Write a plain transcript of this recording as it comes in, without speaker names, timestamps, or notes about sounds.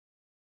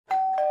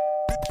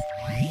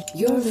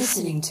You're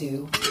listening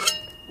to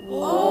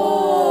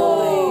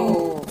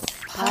Whoa!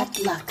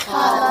 Potluck.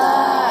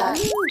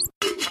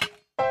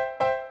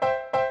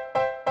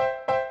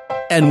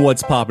 And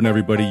what's poppin',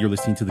 everybody? You're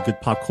listening to the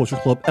Good Pop Culture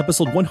Club,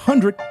 episode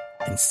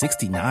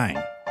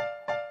 169.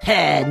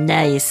 Hey,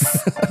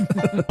 nice.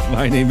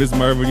 My name is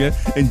Marvin Yen,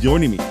 and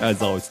joining me,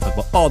 as always, to talk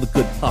about all the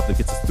good pop that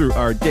gets us through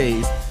our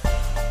days.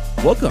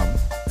 Welcome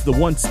to the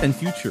once and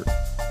future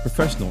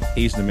professional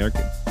Asian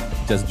American,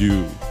 Just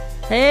Do.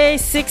 Hey,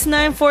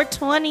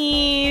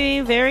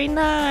 69420. Very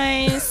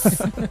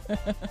nice.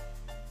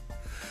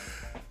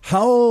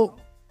 How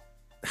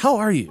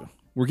are you?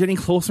 We're getting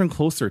closer and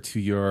closer to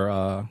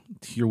your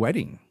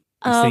wedding.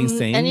 You staying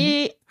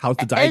sane? How's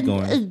the diet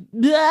going?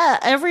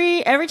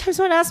 Every time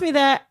someone asks me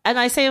that, and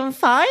I say I'm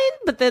fine,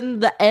 but then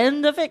the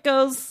end of it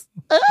goes,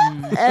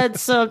 and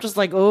so I'm just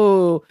like,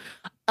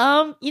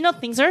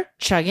 things are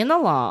chugging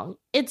along.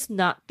 They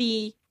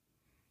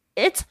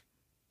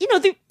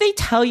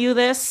tell you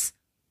this.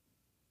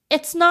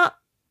 It's not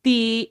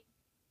the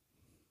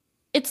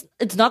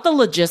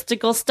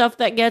logistical stuff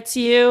that gets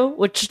you,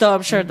 which though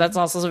I'm sure that's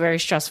also very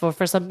stressful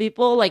for some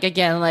people. Like,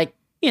 again,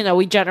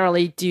 we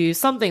generally do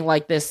something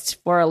like this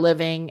for a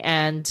living,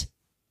 and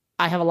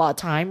I have a lot of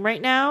time right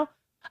now.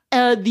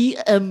 The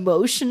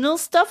emotional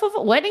stuff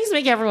of weddings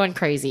make everyone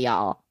crazy,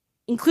 y'all,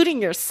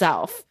 including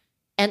yourself.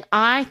 And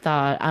I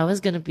thought I was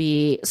going to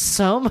be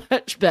so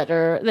much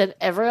better than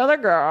every other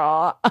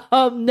girl.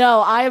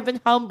 No, I have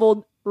been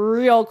humbled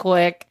real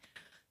quick.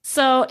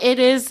 So it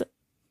is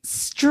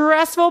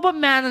stressful but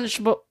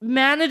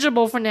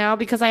manageable for now,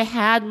 because I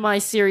had my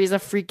series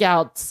of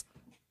freakouts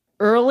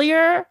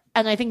earlier,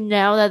 and I think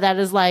now that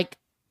is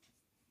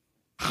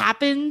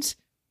happened,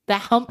 the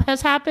hump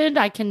has happened,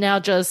 I can now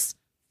just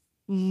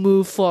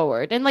move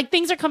forward, and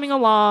things are coming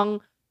along.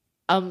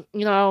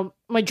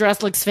 My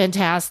dress looks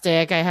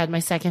fantastic. I had my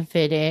second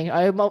fitting.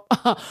 I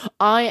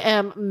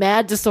am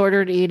mad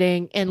disordered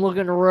eating and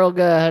looking real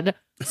good.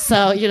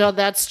 So,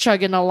 that's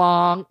chugging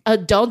along.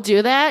 Don't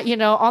do that.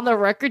 On the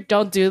record,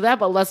 don't do that.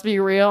 But let's be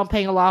real. I'm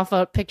paying a lot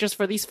of pictures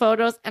for these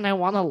photos, and I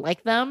want to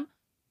like them.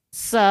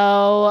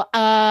 So,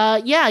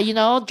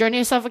 journey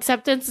of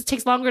self-acceptance, it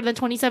takes longer than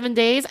 27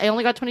 days. I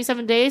only got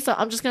 27 days, so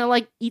I'm just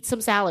going to, eat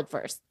some salad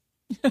first.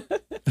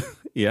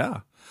 Yeah.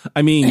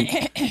 I mean,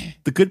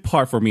 the good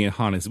part for me and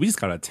Han is we just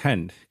got to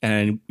attend.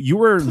 And you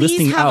were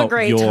listing out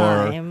your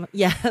time.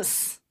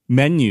 Yes.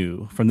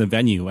 menu from the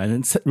venue.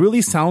 And it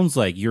really sounds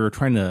like you're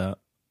trying to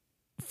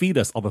feed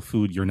us all the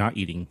food you're not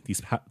eating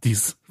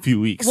these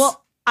few weeks.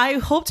 Well, I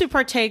hope to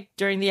partake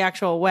during the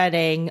actual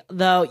wedding,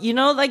 though.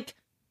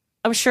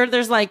 I'm sure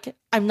there's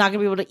I'm not gonna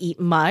be able to eat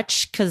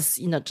much because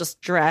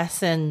just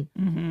dress and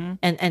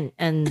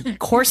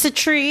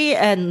corsetry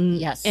and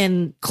yes.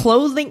 and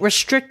clothing,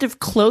 restrictive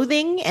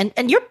clothing,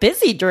 and you're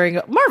busy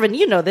during Marvin.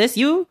 You know this.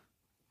 You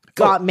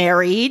got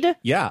married.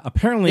 Yeah,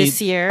 apparently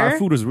this year our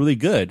food was really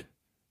good.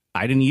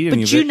 I didn't eat any of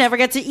it, but you never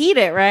get to eat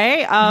it,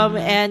 right?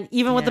 And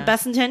even with the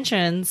best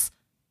intentions.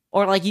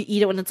 Or you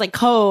eat it when it's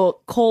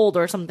cold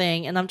or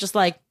something. And I'm just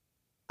I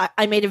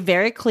made it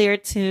very clear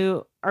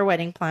to our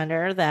wedding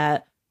planner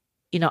that,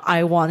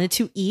 I wanted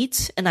to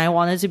eat and I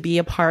wanted to be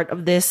a part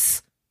of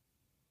this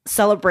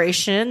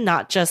celebration,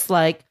 not just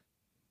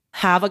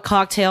have a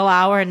cocktail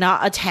hour and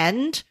not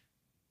attend.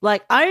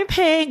 I'm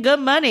paying good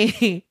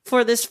money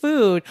for this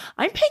food.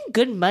 I'm paying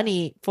good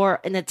money for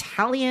an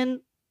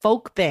Italian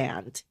folk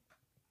band.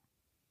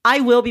 I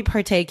will be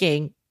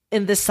partaking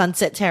in the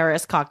Sunset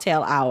Terrace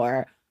cocktail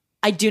hour.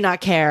 I do not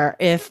care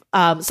if,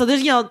 so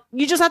there's,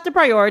 you just have to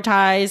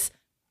prioritize.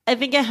 I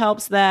think it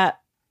helps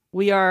that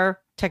we are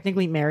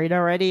technically married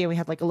already and we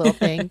have a little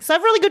thing. So I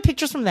have really good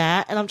pictures from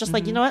that. And I'm just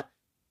you know what?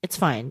 It's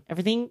fine.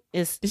 Everything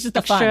is this is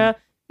extra. The fun.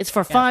 It's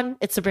for fun.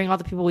 It's to bring all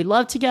the people we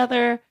love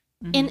together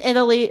in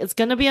Italy. It's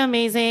going to be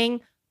amazing.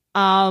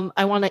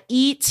 I want to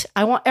eat.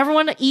 I want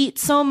everyone to eat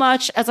so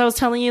much, as I was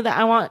telling you, that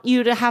I want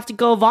you to have to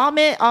go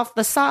vomit off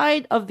the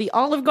side of the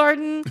Olive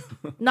Garden.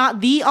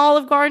 Not the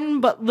Olive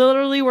Garden, but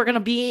literally we're going to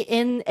be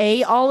in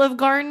a Olive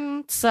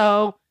Garden.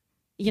 So,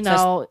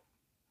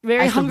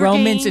 very as the Hunger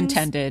Romans Games.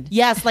 intended.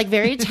 Yes,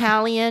 very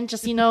Italian.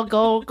 Just,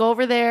 go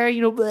over there,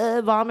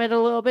 vomit a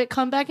little bit,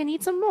 come back and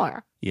eat some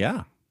more.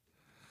 Yeah.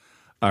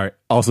 All right.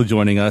 Also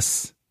joining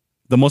us,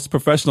 the most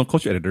professional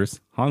culture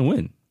editors, Han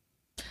Win.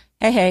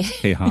 Hey.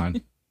 Hey,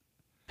 Han.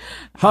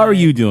 How are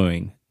you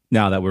doing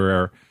now that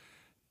we're,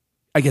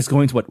 I guess,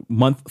 going to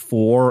month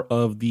 4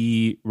 of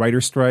the writer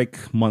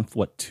strike, month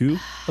 2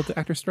 of the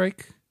actor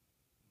strike?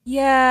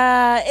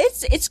 Yeah,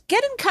 it's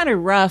getting kind of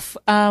rough.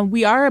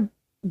 We are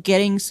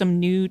getting some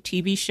new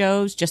TV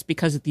shows just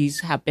because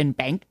these have been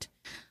banked.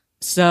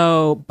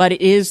 So, but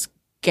it is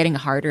getting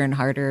harder and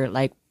harder.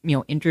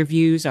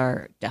 Interviews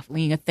are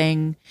definitely a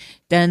thing.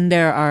 Then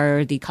there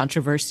are the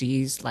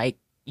controversies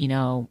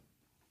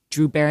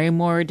Drew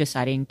Barrymore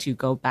deciding to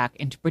go back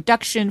into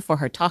production for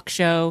her talk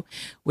show,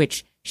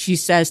 which she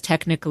says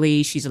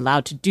technically she's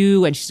allowed to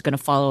do, and she's going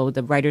to follow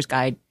the Writers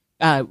Guild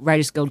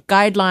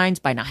guidelines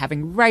by not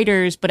having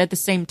writers. But at the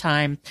same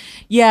time,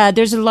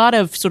 there's a lot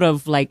of sort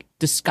of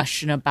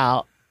discussion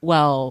about,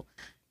 well,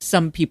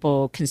 some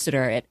people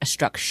consider it a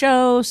struck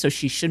show, so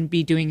she shouldn't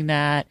be doing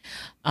that.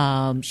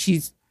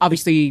 She's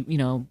obviously,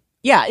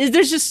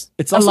 there's just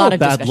It's a also lot a of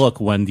bad discussion. look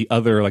when the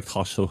other like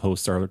talk show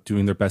hosts are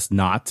doing their best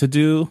not to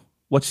do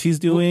what she's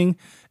doing.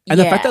 And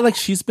the fact Yeah. that like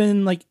she's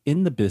been like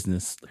in the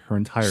business her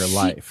entire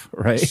life,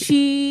 right?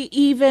 She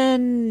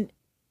even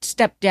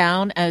stepped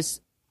down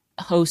as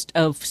host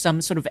of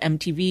some sort of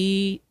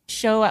MTV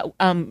show,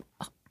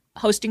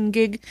 hosting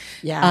gig,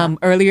 Yeah.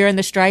 earlier in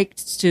the strike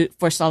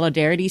for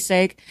solidarity's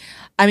sake.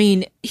 I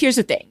mean, here's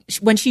the thing: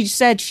 when she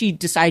said she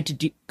decided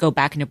to go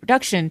back into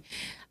production,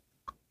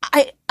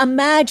 I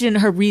imagine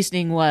her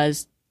reasoning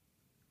was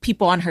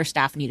people on her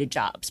staff needed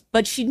jobs,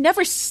 but she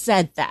never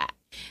said that.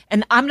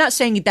 And I'm not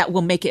saying that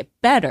will make it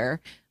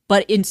better,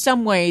 but in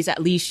some ways,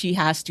 at least she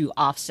has to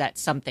offset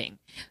something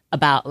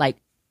about like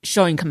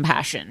showing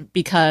compassion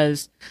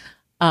because,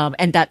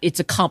 and that it's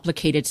a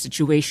complicated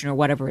situation or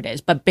whatever it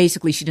is. But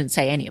basically, she didn't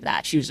say any of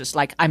that. She was just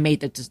like, I made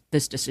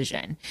this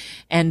decision.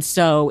 And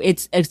so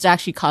it's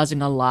actually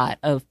causing a lot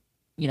of,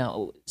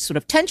 sort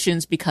of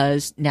tensions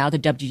because now the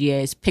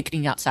WGA is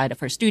picketing outside of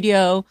her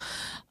studio.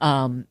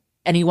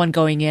 Anyone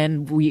going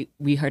in,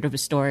 we heard of a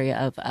story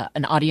of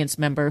an audience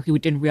member who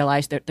didn't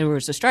realize that there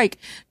was a strike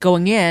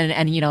going in,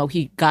 and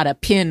he got a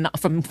pin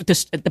from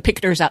the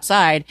picketers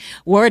outside,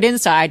 wore it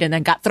inside, and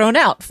then got thrown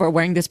out for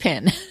wearing this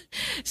pin.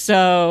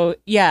 So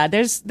yeah,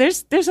 there's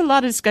a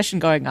lot of discussion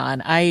going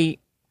on. I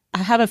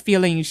have a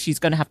feeling she's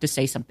going to have to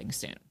say something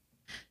soon.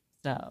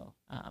 So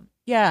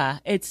yeah,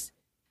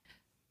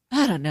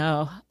 I don't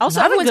know. Also,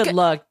 Not a everyone's good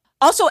look.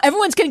 Also,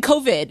 everyone's getting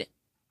COVID.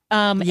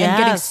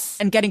 Yes.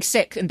 and getting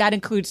sick, and that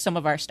includes some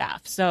of our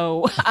staff.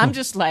 So I'm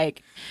just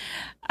like,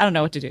 I don't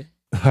know what to do.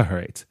 All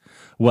right.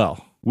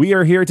 Well, we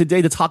are here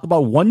today to talk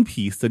about One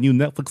Piece, the new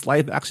Netflix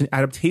live action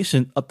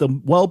adaptation of the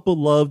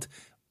well-beloved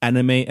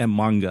anime and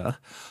manga.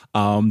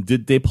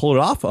 Did they pull it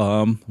off?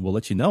 We'll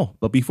let you know.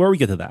 But before we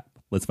get to that,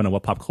 let's find out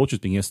what pop culture is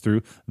bringing us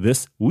through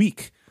this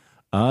week.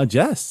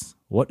 Jess,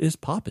 what is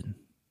poppin'?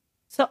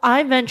 So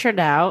I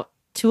ventured out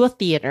to a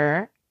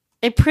theater,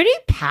 a pretty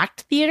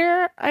packed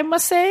theater, I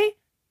must say,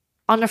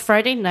 on a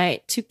Friday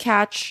night to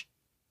catch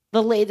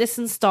the latest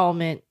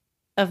installment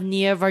of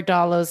Nia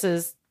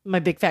Vardalos' My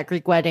Big Fat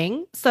Greek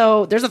Wedding.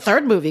 So there's a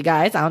third movie,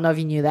 guys. I don't know if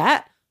you knew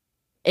that.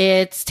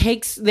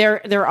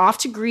 They're off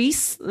to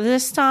Greece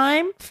this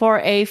time for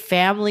a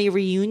family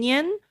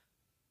reunion.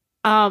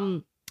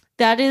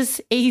 That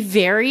is a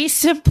very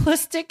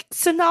simplistic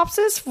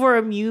synopsis for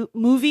a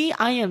movie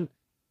I am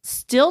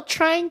still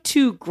trying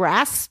to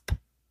grasp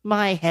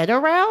my head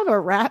around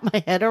or wrap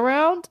my head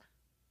around,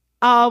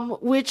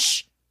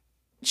 which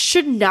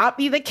should not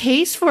be the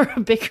case for a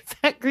Big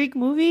Fat Greek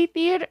movie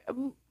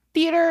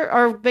theater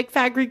or Big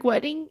Fat Greek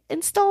Wedding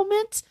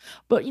installment.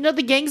 But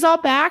the gang's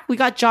all back. We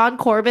got John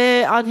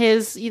Corbett on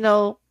his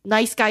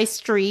nice guy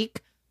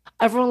streak.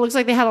 Everyone looks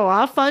like they had a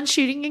lot of fun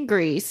shooting in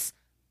Greece.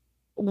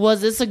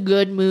 Was this a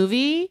good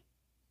movie?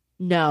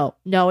 No,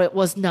 it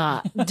was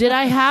not. Did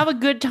I have a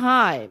good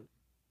time?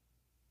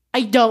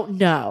 I don't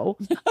know.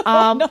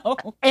 No.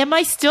 Am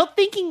I still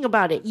thinking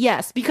about it?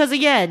 Yes, because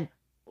again,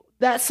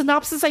 that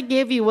synopsis I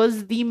gave you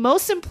was the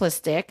most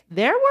simplistic.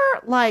 There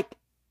were like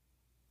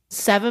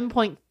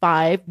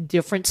 7.5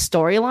 different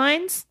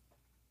storylines.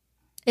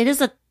 It is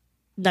a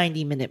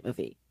 90-minute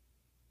movie,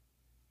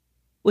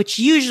 which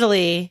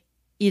usually,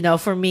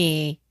 for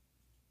me,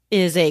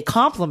 is a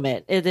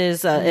compliment. It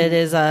is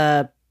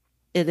a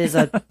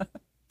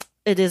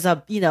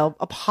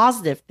a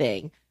positive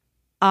thing.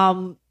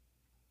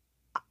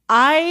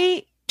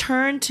 I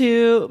turned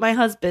to my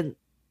husband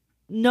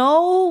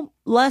no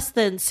less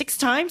than 6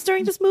 times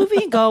during this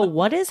movie and go,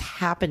 what is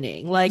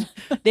happening? Like,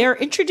 they're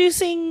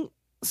introducing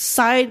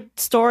side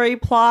story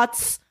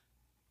plots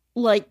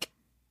like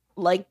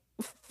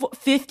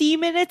 50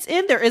 minutes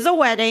in. There is a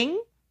wedding.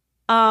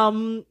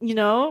 Every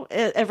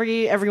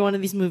one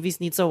of these movies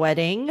needs a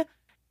wedding.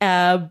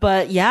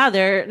 But yeah,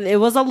 it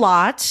was a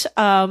lot.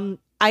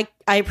 I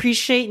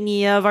appreciate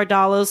Nia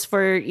Vardalos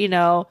for,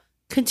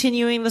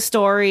 continuing the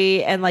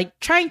story and like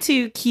trying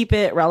to keep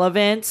it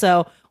relevant.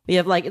 So we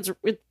have like, it's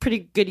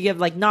pretty good. You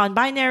have like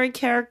non-binary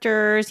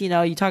characters,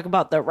 you talk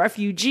about the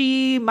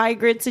refugee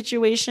migrant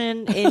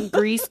situation in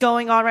Greece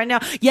going on right now.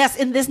 Yes.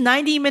 In this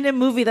 90-minute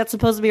movie, that's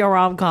supposed to be a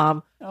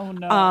rom-com. Oh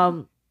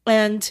no.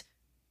 And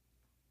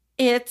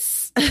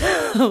it's,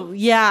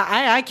 yeah,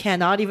 I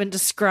cannot even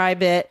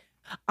describe it.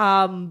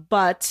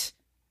 But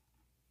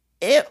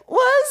it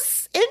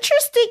was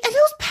interesting and it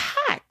was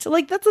packed.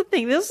 Like, that's the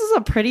thing. This is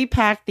a pretty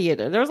packed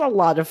theater. There's a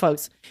lot of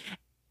folks.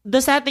 The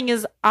sad thing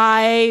is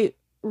I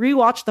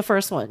rewatched the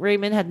first one.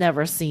 Raymond had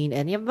never seen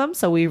any of them,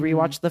 so we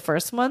rewatched the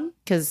first one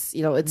because,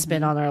 it's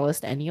been on our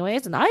list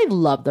anyways. And I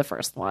love the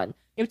first one.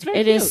 It's very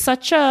It cute. is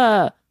such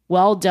a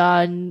well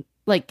done,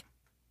 like,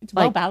 It's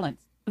well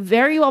balanced.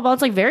 very well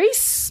balanced, like very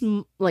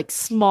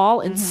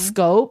small in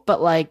scope,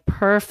 but like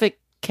perfect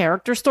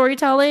character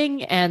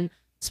storytelling, and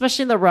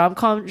especially in the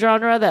rom-com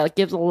genre that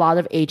gives a lot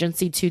of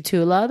agency to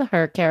Tula,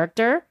 her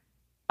character.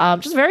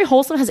 Just very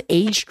wholesome, has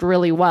aged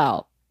really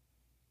well.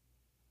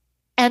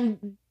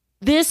 And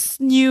this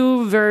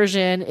new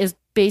version is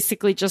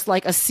basically just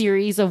like a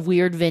series of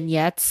weird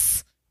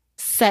vignettes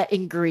set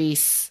in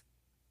Greece.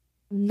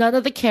 None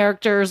of the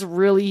characters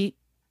really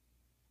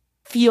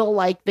feel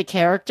like the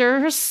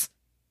characters.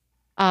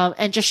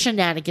 And just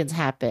shenanigans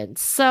happen.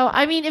 So,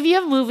 I mean, if you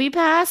have Movie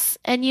Pass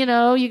and, you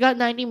got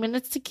 90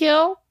 minutes to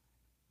kill,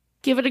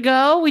 give it a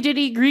go. We did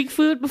eat Greek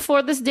food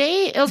before this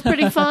date. It was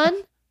pretty fun.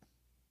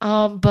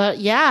 But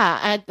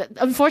yeah,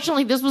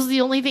 unfortunately, this was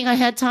the only thing I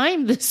had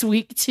time this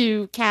week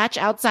to catch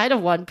outside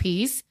of One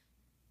Piece,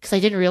 because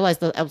I didn't realize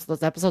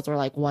those episodes were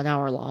like 1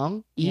 hour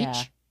long each.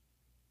 Yeah.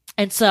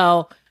 And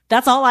so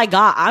that's all I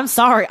got. I'm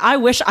sorry. I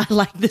wish I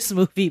liked this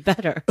movie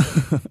better.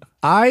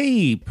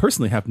 I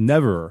personally have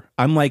never.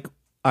 I'm like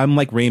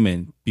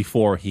Raymond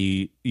before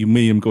you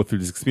made him go through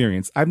this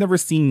experience. I've never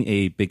seen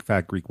a Big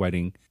Fat Greek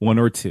Wedding 1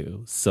 or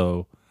 2,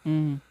 so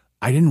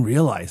I didn't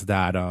realize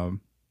that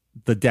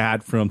the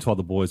dad from To All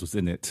the Boys was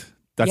in it.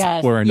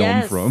 That's where I know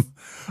him from.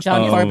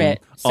 John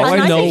Corbett. All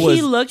I know he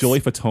was looks- Joey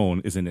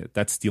Fatone is in it.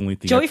 That's the only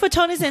thing Joey I've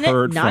Fatone is in it,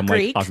 heard not from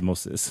Greek. like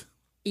osmosis.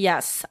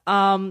 Yes.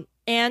 And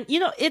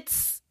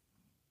it's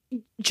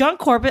John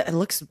Corbett. It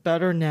looks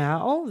better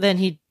now than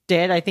he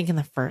did, I think, in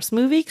the first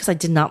movie, because I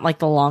did not like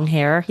the long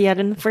hair he had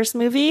in the first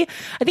movie.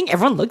 I think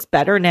everyone looks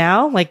better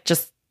now. Like,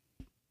 just,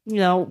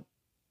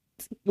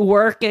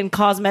 work and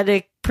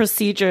cosmetic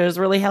procedures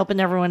really helping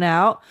everyone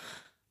out.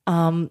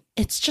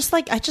 It's just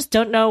like, I just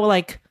don't know,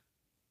 like,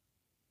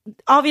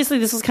 obviously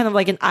this was kind of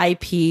like an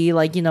IP,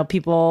 like,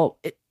 people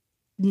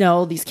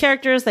know these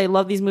characters, they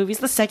love these movies.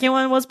 The second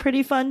one was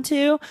pretty fun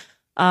too.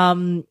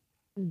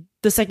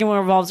 The second one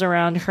revolves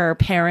around her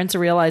parents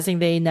realizing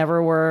they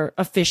never were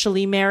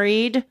officially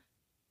married.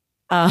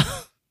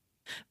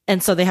 And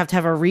so they have to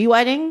have a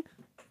re-wedding.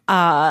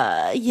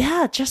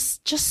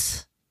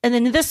 Just and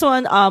then in this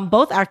one,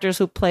 both actors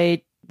who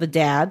played the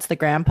dads, the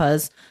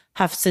grandpas,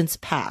 have since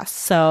passed.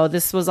 So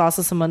this was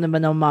also somewhat of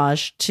an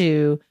homage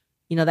to,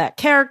 that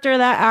character,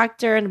 that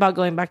actor, and about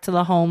going back to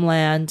the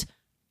homeland.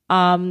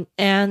 And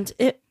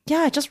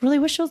I just really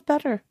wish it was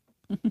better.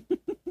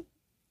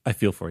 I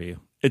feel for you.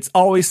 It's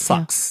always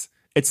sucks. Yeah.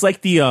 It's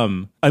like the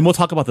and we'll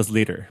talk about this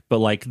later, but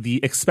like the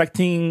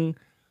expecting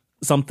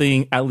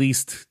something at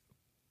least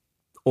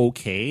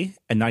okay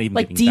and not even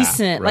like getting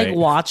decent, that, right? like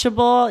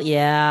watchable.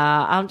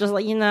 Yeah, I'm just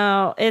like,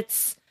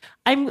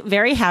 I'm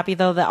very happy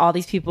though that all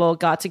these people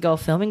got to go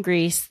film in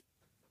Greece.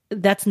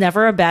 That's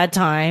never a bad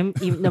time,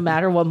 even, no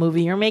matter what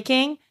movie you're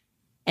making.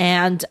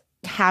 And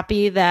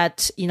happy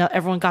that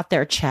everyone got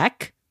their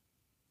check.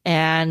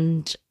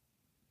 And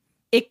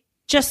it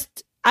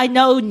just, I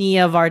know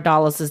Nia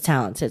Vardalos is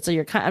talented,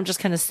 so I'm just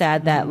kind of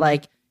sad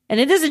that and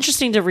it is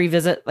interesting to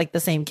revisit like the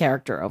same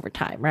character over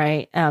time,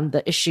 right?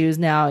 The issues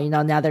now,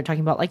 now they're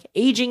talking about like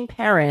aging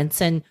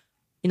parents and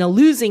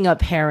losing a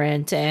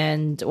parent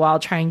and while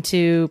trying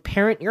to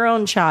parent your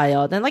own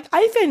child, and like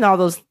I find all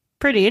those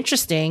pretty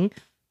interesting,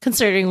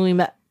 considering we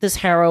met this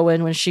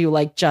heroine when she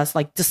just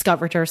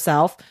discovered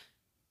herself,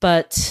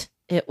 but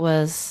it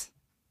was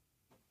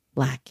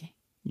lacking.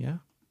 Yeah.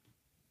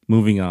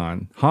 Moving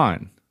on,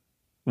 Han,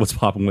 what's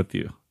popping with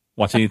you?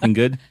 Watch anything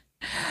good?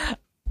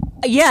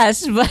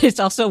 Yes, but it's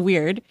also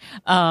weird.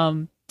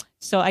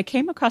 So I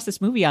came across this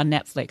movie on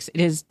Netflix.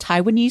 It is a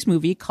Taiwanese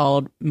movie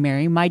called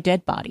Marry My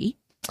Dead Body.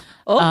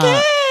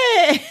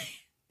 Okay.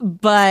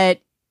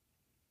 But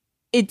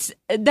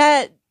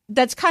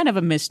that's kind of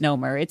a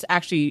misnomer. It's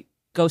actually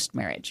ghost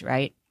marriage,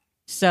 right?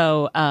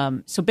 So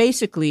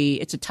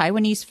basically it's a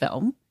Taiwanese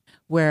film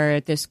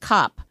where this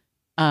cop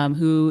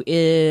who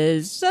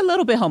is a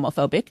little bit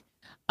homophobic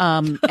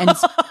and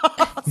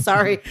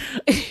sorry.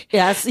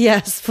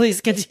 Yes,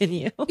 please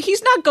continue.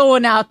 He's not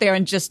going out there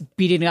and just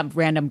beating up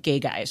random gay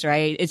guys,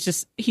 right?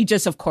 He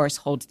just of course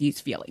holds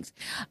these feelings.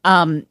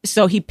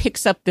 So he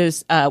picks up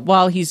this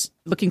while he's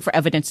looking for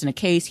evidence in a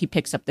case, he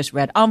picks up this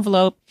red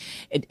envelope.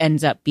 It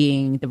ends up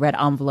being the red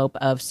envelope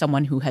of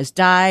someone who has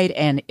died,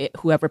 and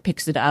whoever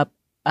picks it up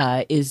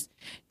is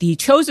the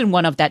chosen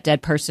one of that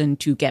dead person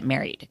to get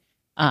married.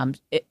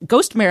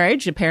 Ghost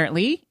marriage,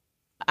 apparently,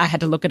 I had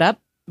to look it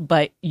up,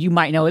 but you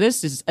might know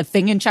this is a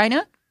thing in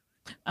China.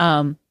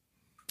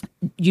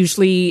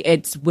 Usually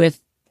it's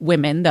with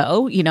women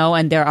though,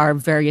 and there are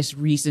various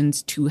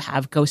reasons to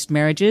have ghost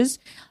marriages.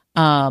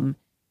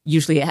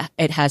 Usually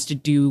it has to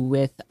do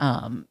with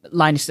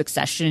line of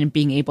succession and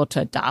being able to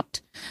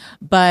adopt.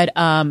 But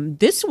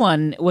this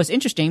one was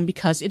interesting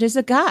because it is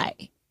a guy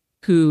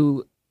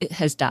who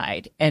has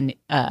died. And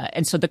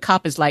so the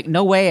cop is like,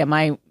 no way am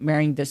I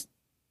marrying this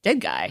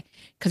dead guy.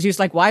 Because he was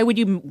like, why would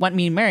you want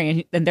me to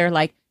marry? And they're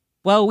like,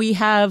 well, we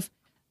have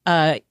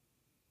marriage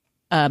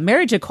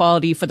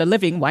equality for the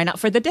living. Why not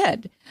for the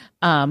dead?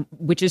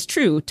 Which is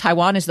true.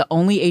 Taiwan is the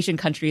only Asian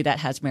country that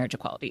has marriage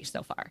equality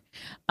so far.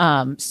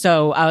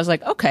 So I was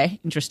like, okay,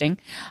 interesting.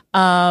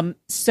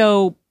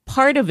 So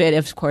part of it,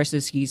 of course,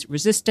 is he's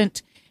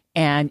resistant.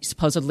 And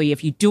supposedly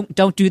if you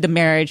don't do the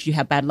marriage, you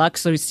have bad luck.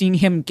 So seeing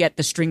him get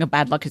the string of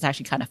bad luck is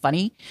actually kind of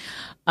funny.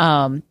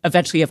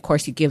 Eventually, of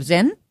course, he gives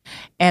in.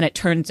 And it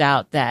turns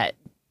out that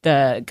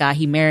the guy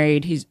he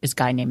married, he's a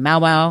guy named Mao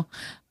Mao.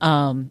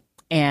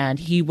 and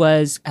he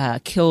was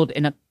killed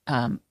in a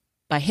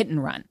by hit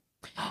and run.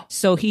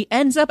 So he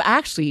ends up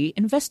actually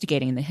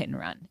investigating the hit and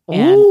run,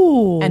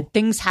 and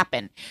things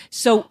happen.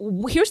 So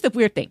here's the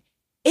weird thing: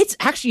 it's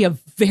actually a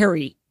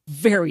very,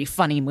 very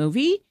funny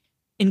movie.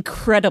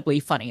 Incredibly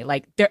funny.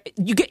 Like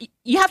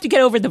you have to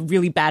get over the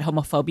really bad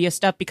homophobia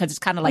stuff, because it's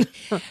kind of like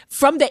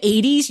from the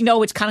 80s,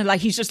 it's kind of like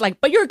he's just like,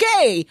 but you're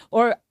gay,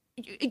 or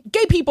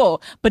gay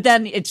people, but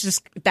then it's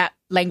just that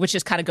language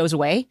just kind of goes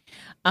away.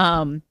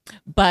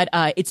 But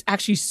it's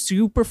actually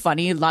super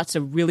funny, lots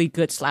of really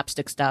good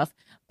slapstick stuff,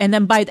 and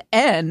then by the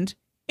end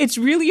it's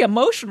really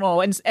emotional,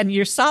 and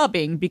you're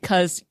sobbing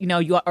because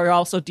you are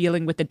also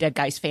dealing with the dead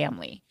guy's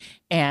family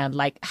and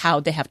like how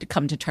they have to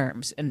come to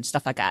terms and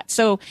stuff like that.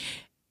 So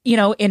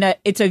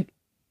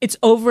it's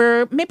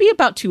over maybe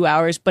about 2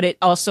 hours, but it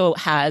also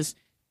has,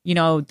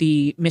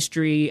 the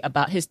mystery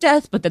about his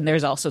death, but then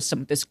there's also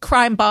this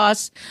crime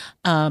boss.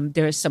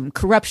 There's some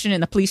corruption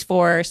in the police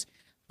force,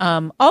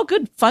 all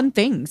good, fun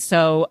things.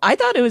 So I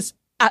thought it was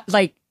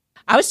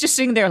I was just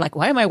sitting there like,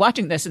 why am I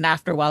watching this? And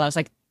after a while I was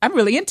like, I'm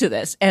really into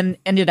this, and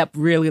ended up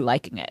really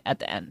liking it at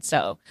the end.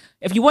 So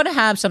if you want to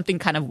have something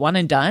kind of one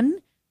and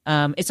done,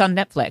 it's on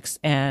Netflix,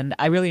 and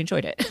I really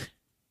enjoyed it.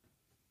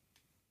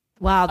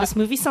 Wow, this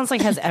movie sounds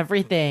like it has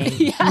everything.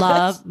 Yes.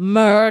 Love,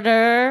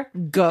 murder,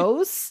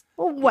 ghosts,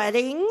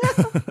 wedding.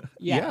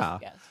 Yeah.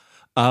 Yes.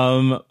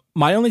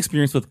 My only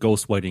experience with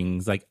ghost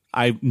weddings, like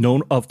I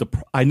know of the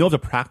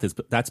practice,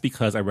 but that's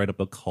because I read a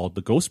book called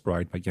The Ghost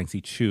Bride by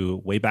Yangtze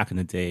Chu way back in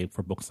the day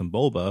for Books and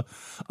Boba.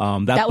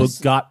 That book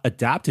got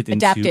adapted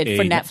into a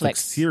for Netflix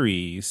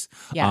series,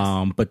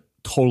 yes. But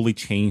totally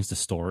changed the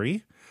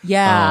story.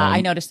 Yeah,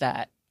 I noticed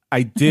that.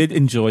 I did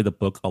enjoy the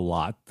book a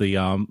lot. The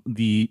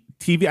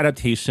TV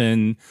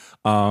adaptation,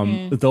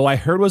 though I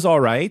heard was all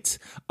right,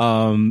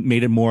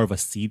 made it more of a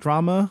C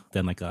drama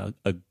than like a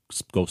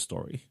ghost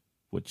story.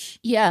 Which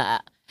yeah.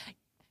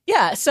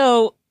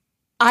 So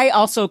I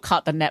also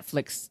caught the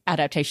Netflix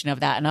adaptation of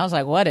that, and I was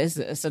like, "What is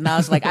this?" And I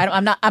was like,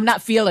 "I'm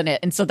not feeling it."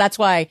 And so that's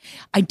why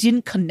I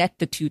didn't connect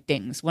the two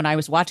things when I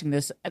was watching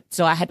this.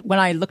 So when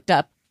I looked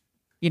up,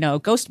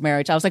 ghost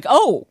marriage, I was like,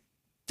 "Oh,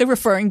 they're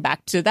referring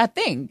back to that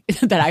thing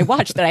that I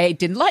watched that I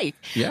didn't like."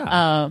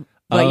 Yeah.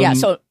 But yeah,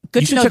 so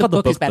good to know the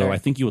book is better. Though. I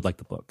think you would like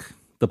the book.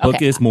 The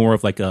book is more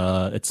of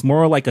it's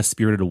more like a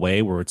Spirited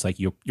Away, where it's like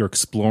you're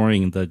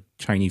exploring the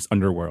Chinese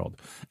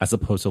underworld as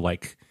opposed to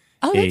like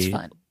that's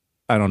fun.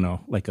 I don't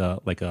know, like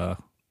a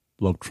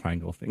love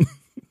triangle thing.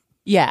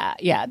 Yeah,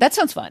 that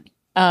sounds fun.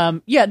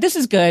 This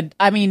is good.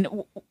 I mean,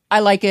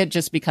 I like it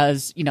just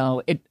because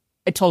it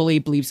totally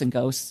believes in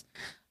ghosts,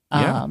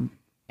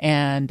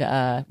 and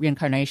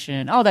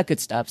reincarnation, all that good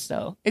stuff.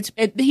 So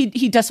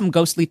he does some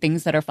ghostly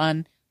things that are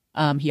fun.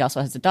 He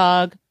also has a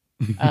dog.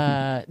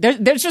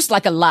 There's just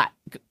like a lot,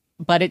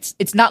 but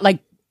it's not like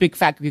Big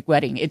Fat Greek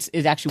Wedding.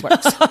 It actually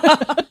works.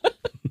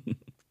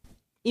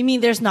 You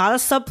mean there's not a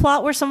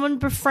subplot where someone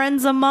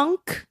befriends a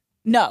monk?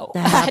 No,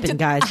 That happened,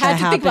 guys. That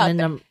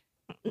happened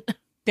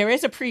There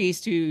is a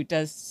priest who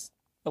does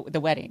the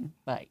wedding,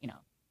 but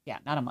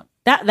not a monk.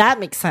 That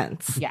makes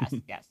sense. Yes.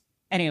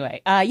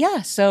 Anyway,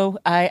 so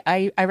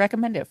I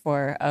recommend it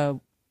for a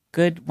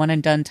good one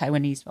and done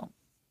Taiwanese film.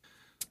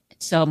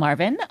 So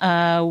Marvin,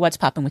 what's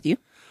popping with you?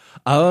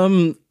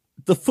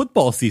 The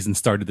football season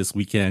started this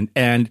weekend,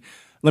 and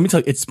let me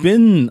tell you, it's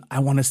been, I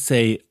want to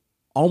say,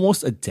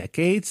 almost a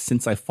decade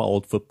since I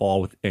followed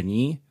football with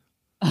any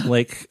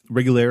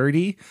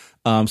regularity.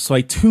 So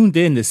I tuned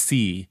in to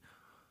see,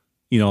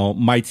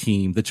 my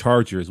team, the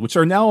Chargers, which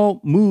are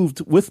now moved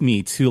with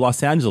me to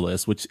Los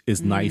Angeles, which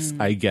is nice,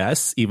 I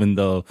guess, even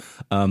though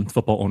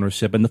football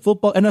ownership and the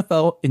football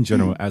NFL in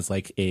general as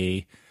like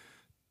an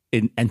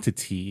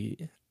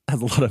entity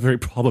has a lot of very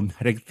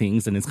problematic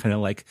things, and it's kind of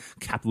like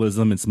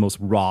capitalism in its most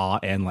raw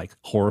and like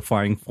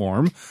horrifying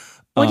form.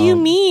 What do you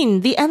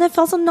mean? The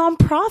NFL's a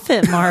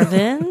nonprofit,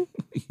 Marvin.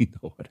 You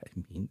know what I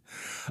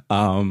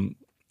mean.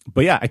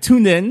 But yeah, I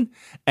tuned in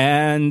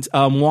and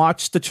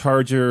watched the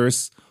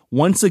Chargers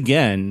once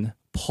again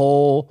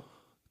pull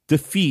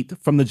defeat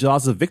from the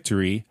jaws of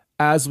victory,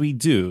 as we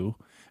do.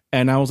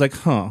 And I was like,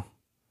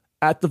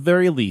 at the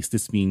very least,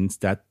 this means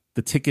that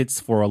the tickets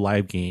for a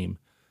live game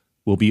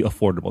will be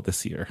affordable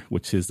this year,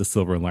 which is the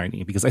silver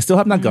lining, because I still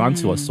have not gone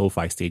to a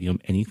SoFi Stadium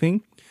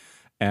anything.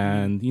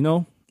 And,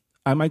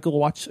 I might go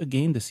watch a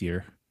game this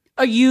year.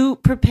 Are you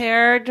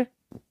prepared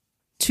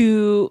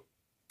to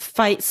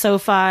fight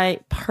SoFi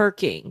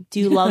parking?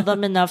 Do you love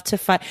them enough to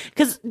fight?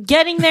 Because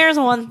getting there is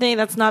one thing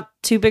that's not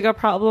too big a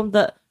problem.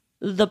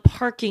 The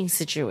parking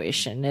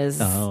situation is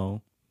I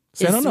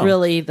don't know.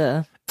 really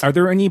the... Are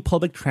there any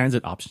public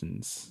transit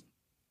options?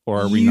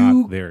 Or are we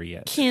not there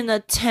yet? Can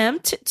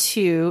attempt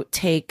to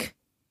take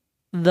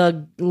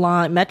the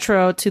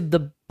metro to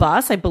the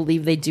bus. I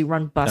believe they do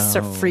run bus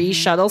or free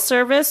shuttle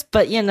service,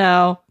 but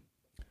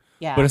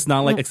Yeah. But it's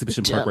not like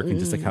Exhibition Park where you can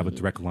just like have a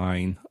direct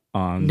line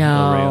on No.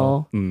 the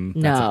rail.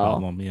 That's a No.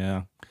 problem,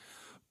 yeah.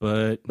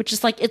 But which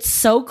is like, it's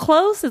so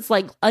close. It's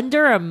like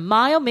under a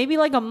mile, maybe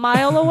like a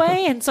mile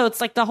away. And so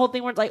it's like the whole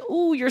thing where it's like,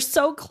 ooh, you're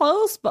so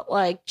close, but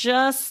like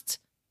just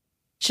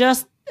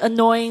just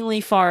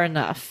annoyingly far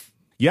enough.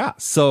 Yeah.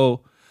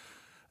 So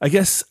I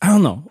guess, I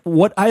don't know.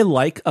 What I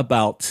like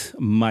about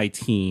my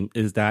team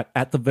is that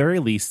at the very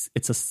least,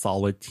 it's a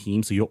solid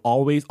team. So you'll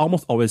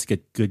almost always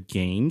get good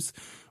games.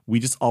 We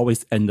just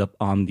always end up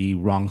on the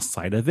wrong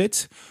side of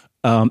it.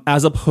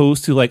 As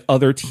opposed to like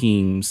other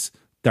teams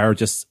that are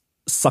just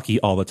sucky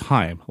all the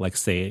time, like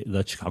say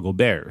the Chicago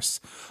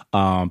Bears,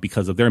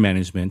 because of their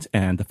management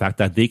and the fact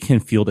that they can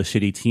field a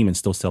shitty team and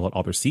still sell out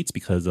all their seats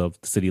because of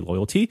the city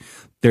loyalty.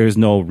 There's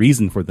no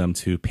reason for them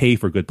to pay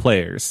for good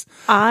players.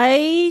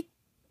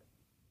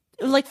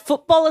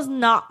 Football is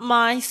not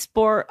my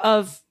sport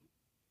of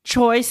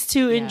choice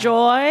to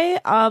enjoy.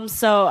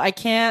 So I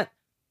can't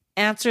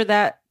answer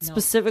that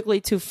specifically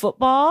to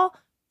football,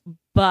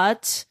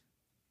 but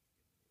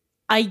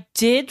I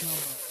did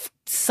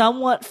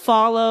somewhat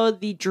follow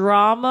the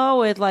drama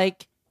with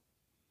like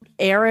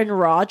Aaron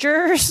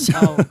Rodgers. Which,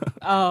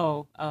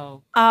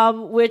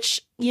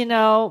 you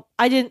know,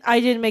 I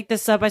didn't make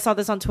this up. I saw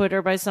this on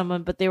Twitter by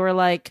someone, but they were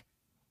like,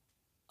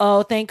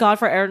 "Oh, thank God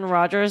for Aaron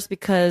Rodgers,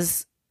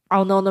 because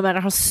I'll know no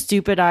matter how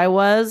stupid I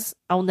was,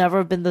 I'll never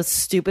have been the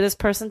stupidest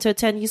person to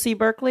attend UC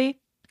Berkeley."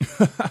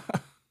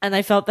 And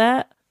I felt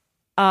that.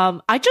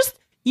 I just,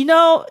 you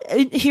know,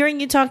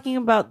 hearing you talking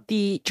about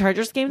the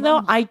Chargers game,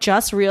 though, I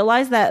just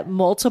realized that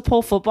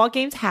multiple football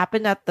games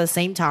happen at the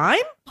same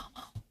time.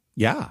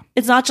 Yeah.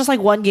 It's not just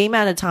like one game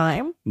at a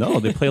time. No,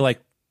 they play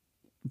like,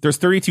 there's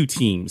 32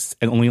 teams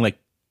and only like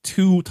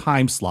 2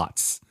 time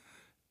slots.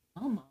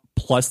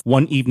 Plus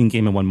 1 evening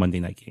game and 1 Monday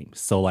night game.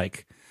 So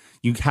like,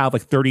 you have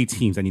like 30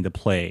 teams that need to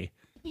play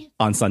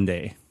on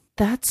Sunday.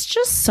 That's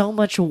just so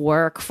much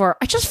work for.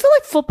 I just feel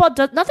like football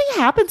nothing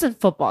happens in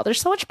football.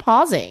 There's so much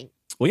pausing.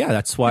 Well, yeah,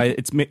 that's why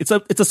it's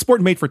a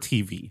sport made for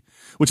TV,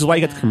 which is why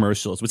you get the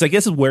commercials, which I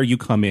guess is where you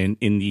come in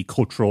the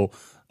cultural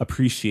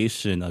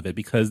appreciation of it,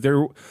 because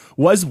there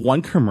was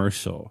one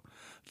commercial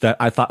that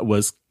I thought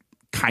was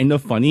kind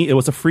of funny. It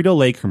was a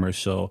Frito-Lay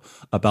commercial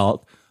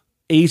about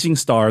aging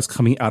stars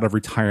coming out of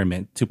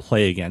retirement to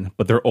play again,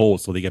 but they're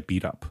old, so they get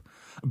beat up.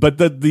 But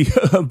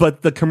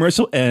the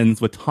commercial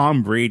ends with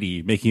Tom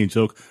Brady making a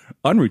joke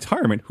on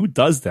retirement. Who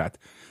does that?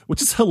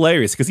 Which is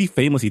hilarious because he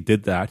famously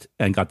did that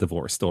and got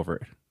divorced over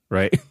it,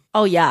 right?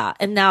 Oh yeah,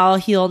 and now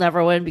he'll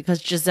never win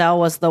because Giselle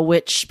was the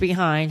witch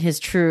behind his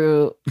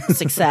true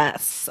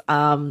success.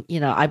 You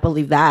know, I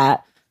believe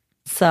that.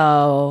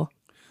 So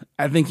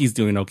I think he's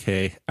doing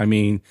okay. I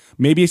mean,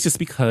 maybe it's just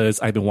because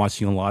I've been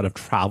watching a lot of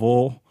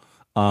travel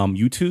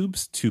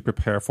YouTubes to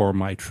prepare for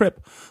my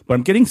trip, but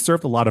I'm getting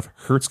served a lot of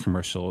Hertz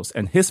commercials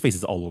and his face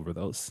is all over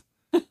those.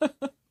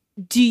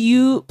 Do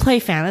you play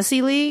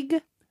fantasy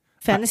league?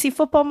 Fantasy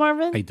football,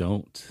 Marvin? I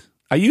don't.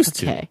 I used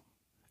to.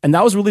 And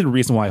that was really the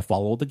reason why I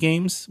followed the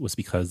games, was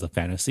because of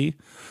fantasy.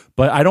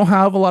 But I don't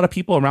have a lot of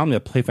people around me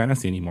that play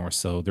fantasy anymore,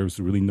 so there's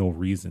really no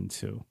reason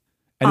to.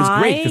 And it's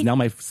great because now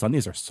my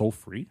Sundays are so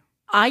free.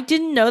 I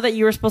didn't know that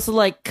you were supposed to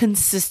like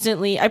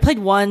consistently. I played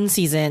one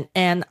season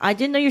and I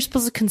didn't know you're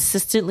supposed to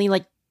consistently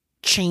like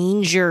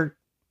change your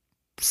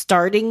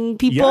starting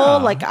people. Yeah.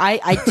 Like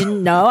I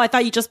didn't know. I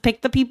thought you just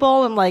picked the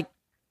people and like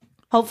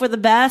hope for the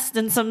best,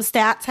 and some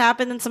stats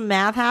happened and some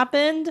math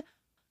happened.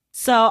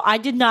 So I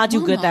did not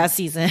do good that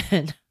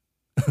season.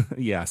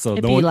 Yeah, so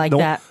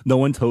no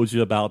one told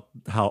you about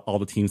how all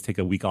the teams take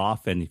a week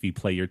off, and if you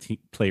play your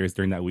players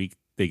during that week,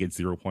 they get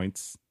 0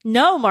 points.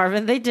 No,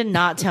 Marvin, they did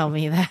not tell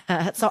me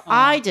that. So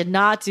I did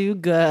not do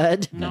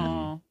good.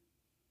 No.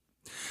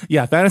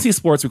 Yeah, fantasy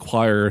sports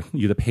require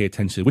you to pay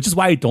attention, which is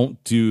why I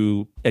don't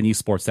do any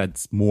sports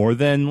that's more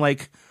than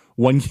like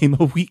 1 game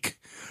a week.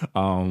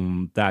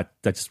 That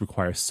just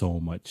requires so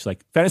much.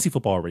 Like fantasy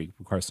football already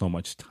requires so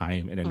much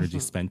time and energy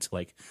spent to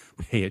like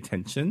pay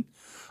attention.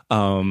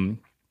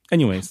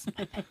 Anyways,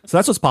 so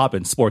that's what's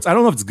popping. Sports. I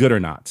don't know if it's good or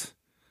not.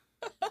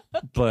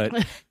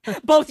 But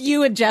both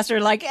you and Jess are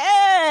like,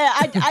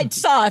 I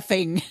saw a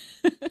thing.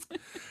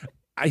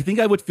 I think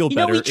I would feel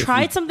better. We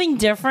tried something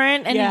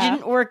different and it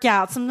didn't work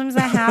out. Sometimes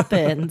that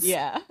happens.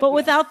 But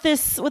without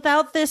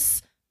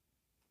this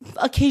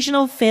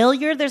occasional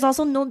failure, there's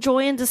also no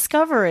joy in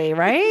discovery,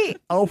 right?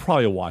 I'll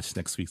probably watch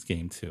next week's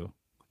game too.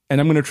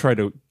 And I'm going to try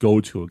to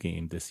go to a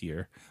game this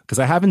year because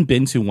I haven't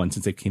been to one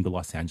since I came to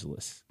Los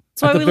Angeles.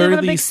 That's why we live in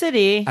a big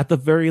city. At the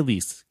very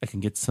least, I can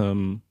get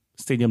some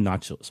stadium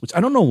nachos, which I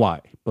don't know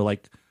why, but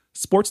like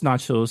sports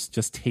nachos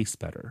just taste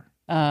better.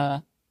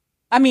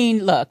 I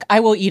mean, look, I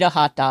will eat a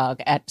hot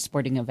dog at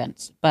sporting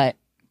events, but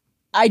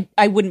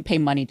I wouldn't pay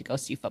money to go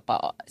see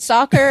football.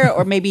 Soccer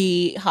or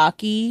maybe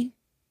hockey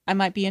I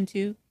might be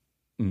into.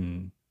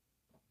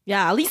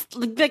 Yeah, at least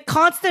the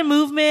constant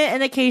movement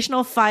and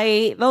occasional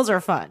fight, those are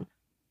fun.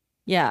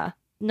 Yeah,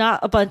 not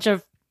a bunch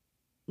of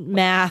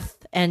math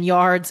and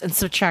yards and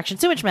subtraction.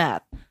 Too much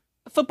math.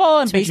 Football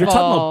and baseball. You're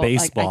talking about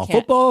baseball.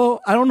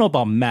 Football, I don't know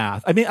about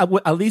math. I mean,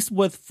 at least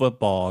with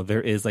football,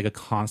 there is like a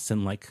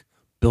constant like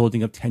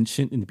building of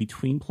tension in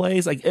between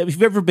plays. Like if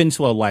you've ever been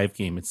to a live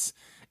game, it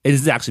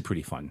is actually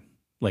pretty fun.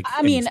 Like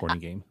any sporting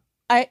game.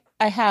 I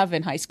have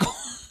in high school.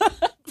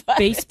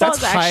 Baseball's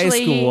That's high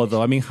actually school,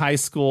 though. I mean, high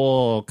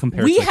school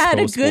compared we to like, had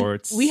pro a good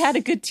sports. we had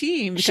a good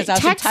team because I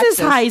was Texas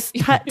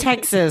in Texas.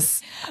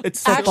 Texas.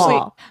 It's so Actually,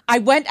 football. I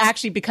went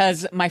actually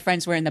because my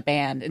friends were in the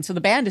band, and so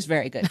the band is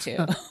very good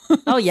too.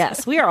 Oh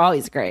yes, we are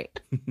always great.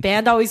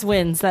 Band always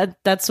wins.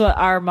 That's what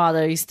our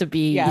motto used to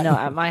be. Yeah. You know,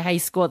 at my high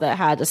school that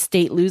had a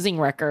state losing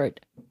record.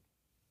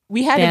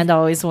 We had Band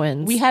always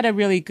wins. we had a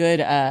really good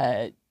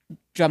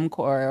drum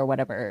corps or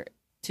whatever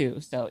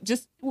too. So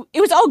just it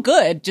was all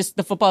good. Just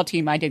the football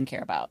team I didn't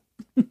care about.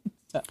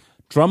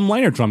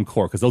 drumline or drum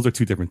corps, because those are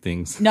two different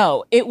things.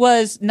 No, it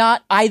was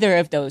not either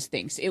of those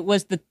things. It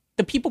was the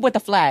people with the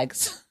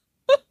flags.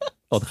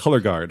 Oh, the color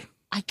guard.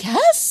 I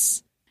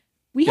guess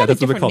we Yeah, had a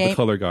that's what they're different called, name. the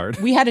color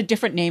guard. We had a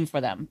different name for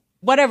them.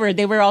 Whatever.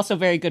 They were also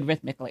very good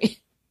rhythmically.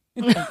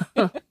 Yeah.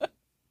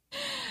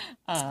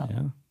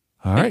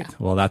 All right.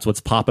 Well, that's what's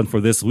popping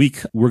for this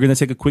week. We're going to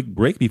take a quick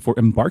break before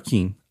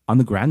embarking on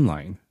the Grand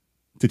Line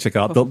to check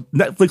out the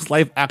Netflix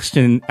live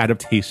action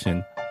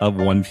adaptation of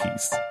One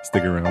Piece.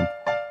 Stick around.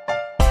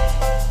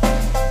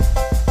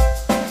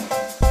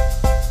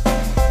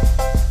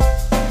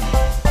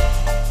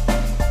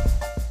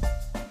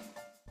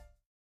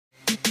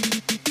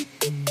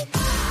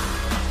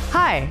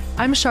 Hi,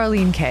 I'm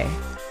Charlene Kay.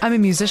 I'm a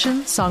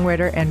musician,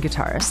 songwriter, and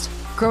guitarist.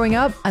 Growing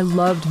up, I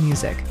loved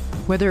music.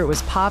 Whether it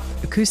was pop,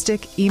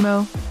 acoustic,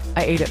 emo,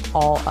 I ate it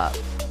all up.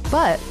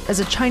 But as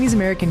a Chinese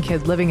American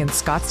kid living in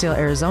Scottsdale,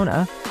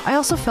 Arizona, I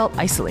also felt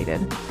isolated,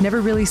 never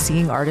really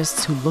seeing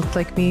artists who looked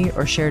like me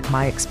or shared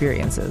my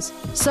experiences.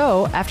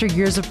 So, after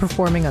years of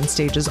performing on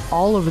stages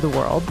all over the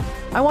world,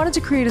 I wanted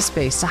to create a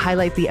space to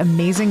highlight the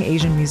amazing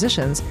Asian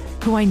musicians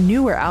who I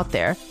knew were out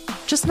there,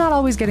 just not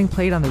always getting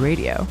played on the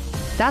radio.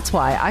 That's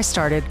why I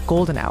started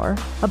Golden Hour,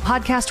 a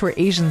podcast where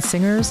Asian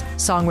singers,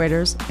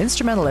 songwriters,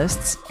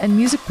 instrumentalists, and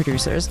music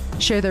producers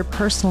share their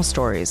personal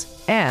stories,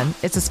 and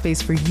it's a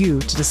space for you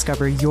to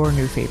discover your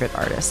new favorite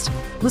artist.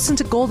 Listen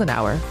to Golden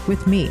Hour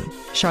with me,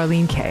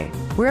 Charlene Kay,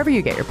 wherever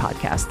you get your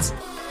podcasts.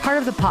 Part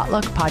of the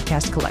Potluck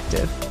Podcast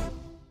Collective.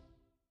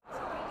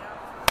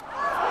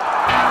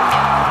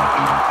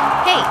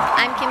 Hey,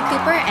 I'm Kim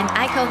Cooper, and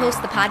I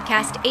co-host the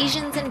podcast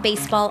Asians in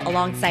Baseball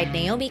alongside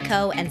Naomi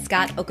Ko and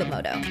Scott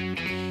Okamoto.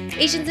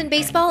 Asians in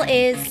Baseball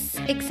is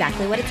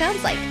exactly what it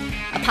sounds like.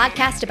 A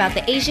podcast about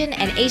the Asian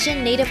and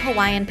Asian Native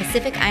Hawaiian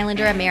Pacific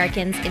Islander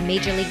Americans in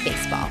Major League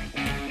Baseball.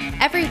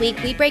 Every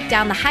week, we break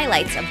down the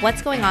highlights of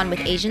what's going on with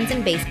Asians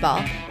in baseball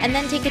and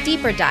then take a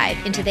deeper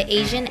dive into the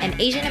Asian and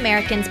Asian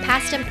Americans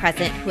past and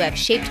present who have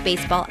shaped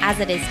baseball as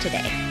it is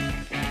today.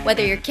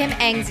 Whether you're Kim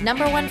Eng's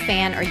 #1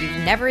 fan or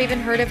you've never even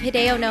heard of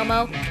Hideo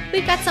Nomo,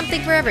 we've got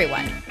something for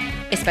everyone,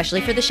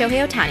 especially for the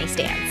Shohei Ohtani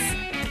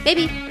stans.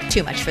 Maybe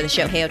too much for the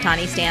Shohei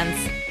Ohtani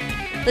stans.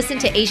 Listen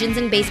to Asians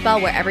in Baseball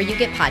wherever you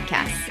get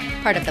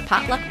podcasts, part of the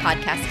Potluck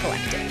Podcast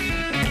Collective.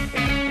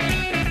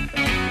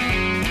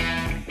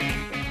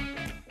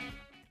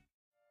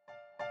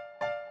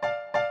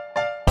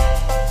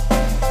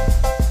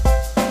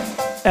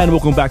 And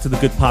welcome back to the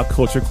Good Pop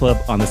Culture Club.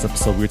 On this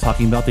episode, we're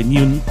talking about the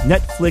new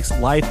Netflix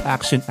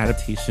live-action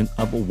adaptation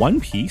of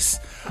One Piece,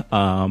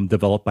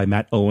 developed by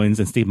Matt Owens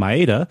and Steve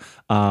Maeda.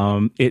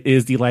 It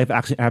is the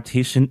live-action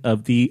adaptation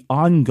of the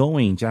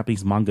ongoing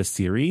Japanese manga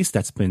series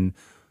that's been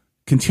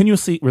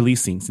continuously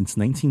releasing since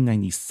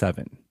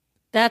 1997.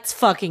 That's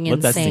fucking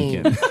Let that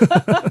insane. sink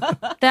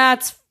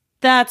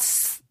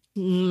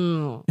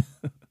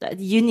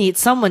in.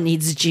 Someone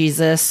needs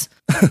Jesus.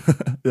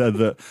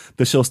 The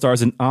show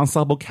stars an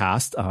ensemble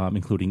cast,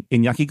 including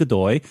Iñaki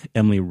Godoy,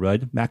 Emily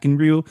Rudd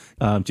McEnroe,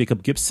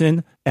 Jacob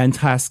Gibson, and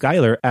Taz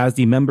Skylar as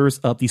the members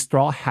of the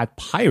Straw Hat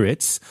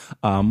Pirates,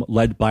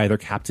 led by their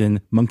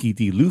captain Monkey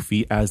D.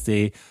 Luffy, as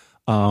they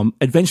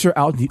adventure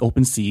out in the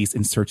open seas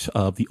in search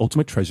of the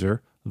ultimate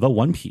treasure, the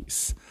One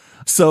Piece.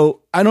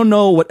 So I don't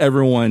know what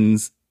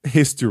everyone's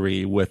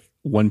history with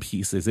One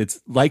Piece is. It's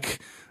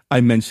like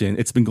I mentioned,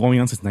 it's been going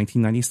on since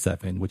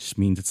 1997, which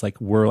means it's like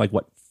we're like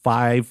what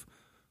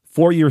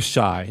 4 years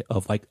shy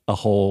of like a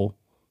whole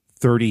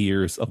 30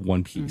 years of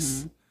One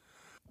Piece.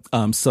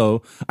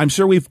 So I'm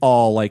sure we've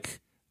all, like,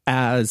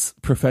 as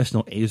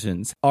professional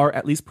Asians, are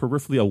at least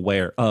peripherally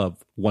aware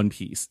of One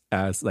Piece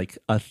as like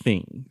a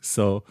thing.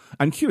 So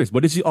I'm curious,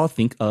 what did you all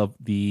think of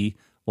the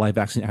live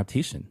action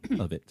adaptation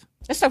of it?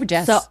 Let's start with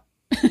Jess. So,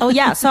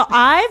 so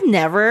I've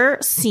never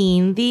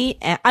seen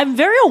I'm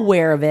very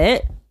aware of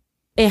it.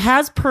 It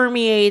has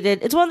permeated.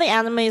 It's one of the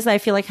animes that I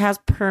feel like has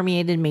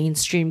permeated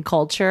mainstream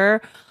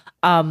culture.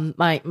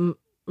 My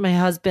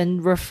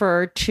husband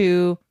referred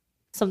to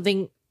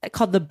something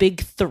called the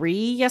Big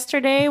Three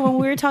yesterday when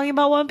we were talking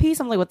about One Piece.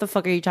 I'm like, what the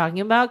fuck are you talking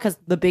about? Because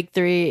the Big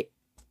Three,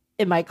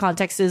 in my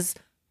context, is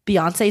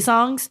Beyonce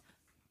songs.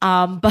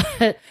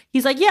 But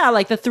he's like, yeah,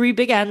 like the three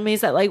big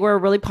animes that like were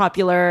really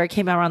popular,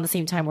 came out around the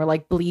same time, were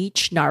like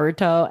Bleach,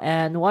 Naruto,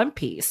 and One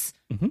Piece.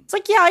 It's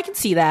like, yeah, I can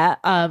see that.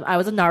 I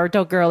was a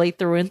Naruto girly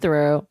through and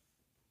through.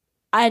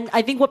 And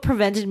I think what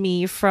prevented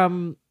me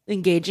from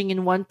engaging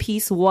in One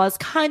Piece was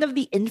kind of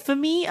the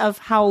infamy of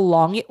how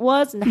long it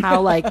was and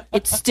how like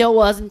it still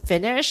wasn't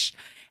finished,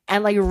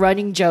 and like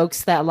running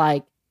jokes that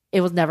like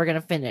it was never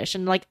gonna finish.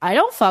 And like, I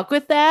don't fuck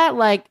with that.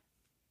 Like,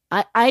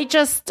 I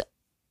just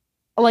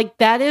like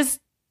that is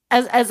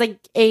as like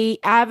a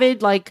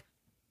avid like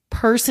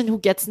person who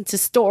gets into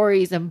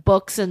stories and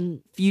books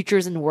and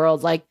futures and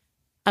worlds. Like,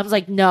 I was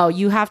like, no,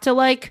 you have to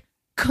like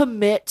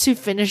commit to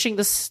finishing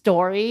the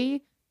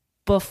story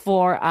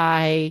before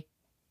I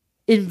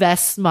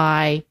invest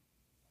my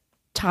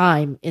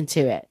time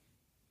into it.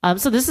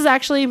 So this is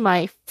actually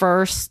my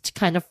first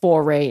kind of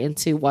foray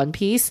into One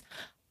Piece.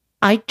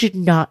 I did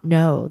not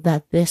know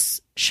that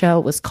this show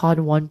was called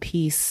One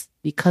Piece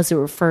because it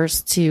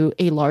refers to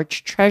a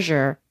large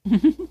treasure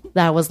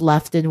that was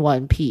left in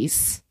One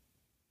Piece.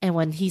 And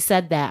when he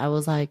said that, I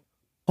was like,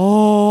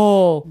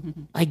 oh,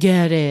 I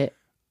get it.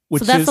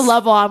 So that's the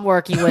level I'm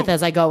working with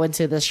as I go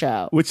into the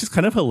show. Which is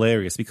kind of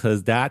hilarious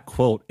because that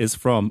quote is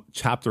from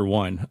chapter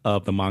 1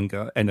 of the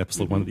manga and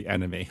episode 1 of the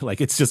anime.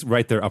 Like, it's just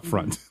right there up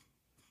front.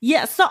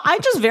 Yeah, so I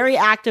just very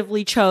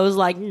actively chose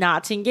like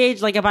not to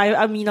engage. Like, if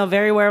I'm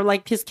very aware of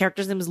like his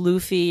character's name is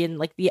Luffy and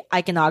like the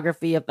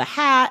iconography of the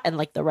hat and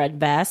like the red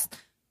vest.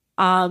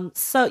 So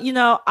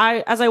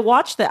as I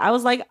watched it, I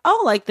was like,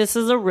 oh, like this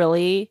is a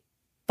really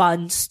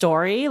fun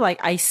story. Like,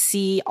 I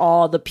see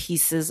all the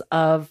pieces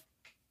of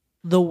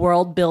the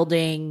world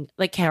building,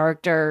 the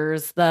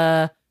characters,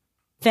 the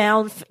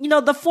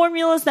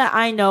formulas that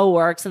I know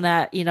works and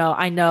that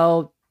I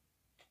know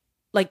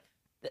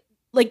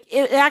like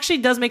it actually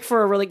does make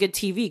for a really good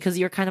TV because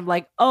you're kind of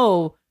like,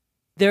 oh,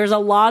 there's a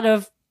lot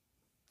of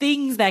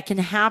things that can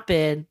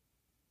happen.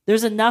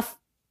 There's enough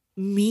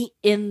meat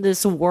in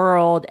this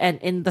world and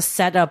in the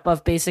setup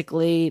of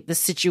basically the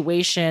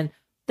situation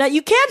that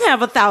you can have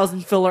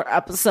 1,000 filler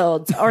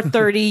episodes or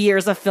 30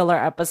 years of filler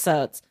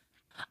episodes.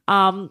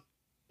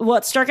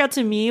 What struck out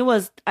to me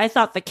was I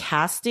thought the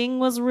casting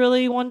was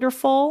really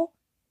wonderful.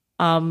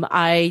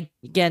 I,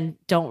 again,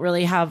 don't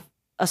really have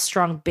a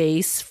strong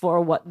base for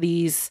what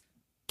these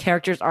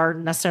characters are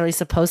necessarily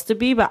supposed to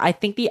be, but I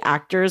think the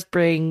actors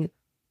bring,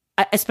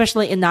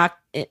 especially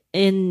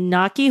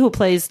Inaki, who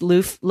plays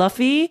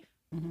Luffy,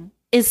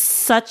 is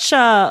such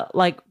a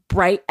like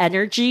bright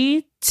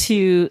energy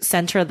to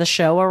center the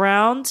show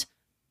around.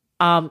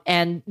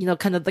 And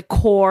kind of the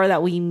core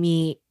that we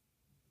meet,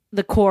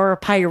 the core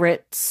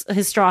pirates,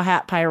 his Straw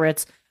Hat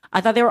Pirates,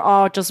 I thought they were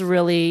all just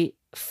really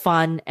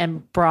fun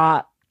and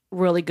brought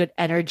really good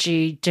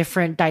energy,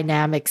 different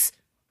dynamics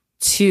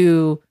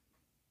to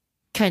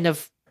kind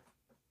of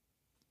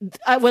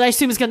what I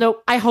assume is going to,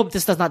 I hope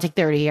this does not take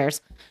 30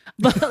 years,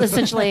 but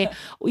essentially,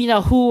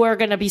 who we're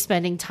going to be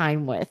spending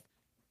time with.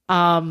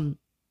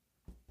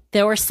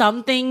 There were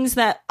some things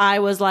that I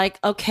was like,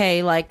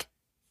 okay, like,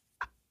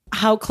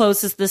 how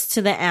close is this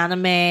to the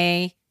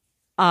anime?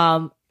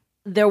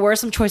 There were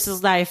some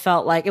choices that I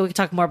felt like, and we can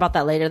talk more about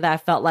that later, that I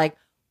felt like,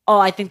 oh,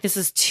 I think this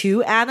is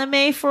too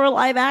anime for a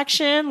live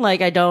action.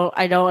 Like, I don't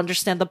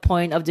understand the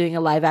point of doing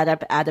a live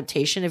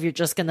adaptation if you're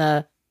just going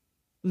to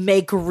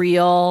make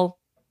real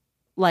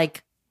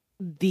like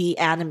the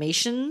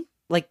animation.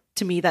 Like,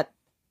 to me, that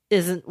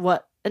isn't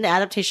what an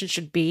adaptation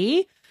should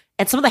be.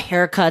 And some of the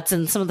haircuts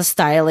and some of the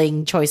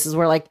styling choices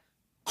were like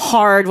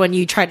hard when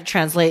you try to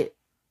translate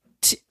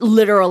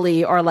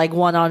literally or like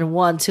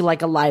one-on-one to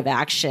like a live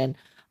action.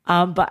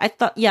 But I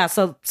thought, yeah,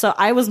 so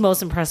I was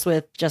most impressed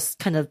with just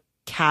kind of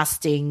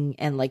casting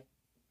and like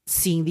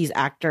seeing these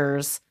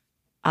actors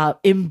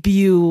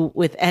imbue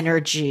with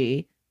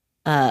energy.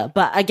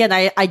 But again,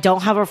 I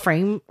don't have a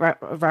frame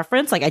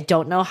reference. Like, I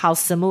don't know how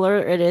similar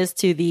it is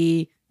to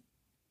the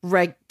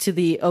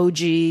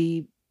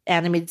OG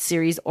animated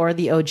series or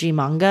the OG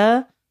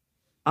manga.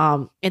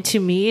 And to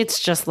me, it's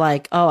just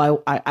like,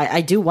 oh,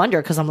 I do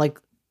wonder, because I'm like,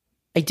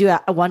 I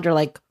wonder,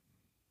 like,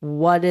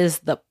 what is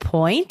the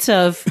point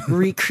of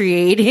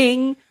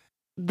recreating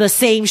the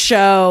same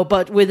show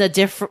but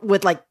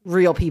with like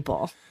real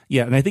people?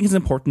 Yeah, and I think it's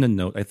important to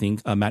note, I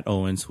think Matt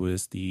Owens, who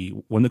is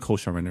one of the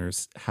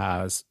co-showrunners,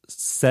 has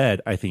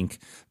said, I think,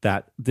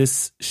 that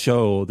this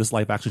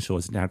live action show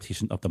is an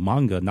adaptation of the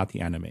manga, not the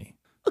anime.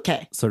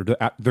 Okay. So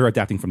they're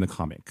adapting from the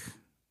comic.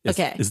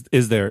 Okay.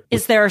 Is there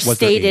a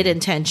stated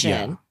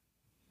intention? Yeah.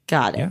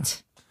 Got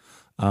it.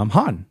 Yeah.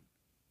 Han,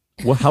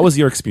 how was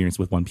your experience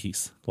with One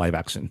Piece live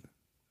action?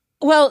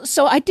 Well,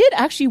 so I did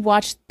actually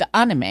watch the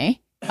anime,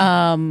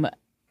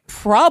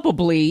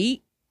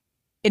 probably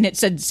in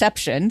its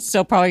inception,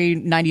 so probably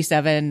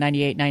 97,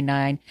 98,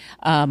 99.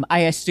 I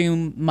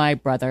assume my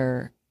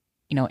brother,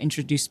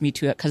 introduced me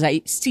to it because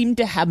I seem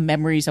to have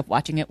memories of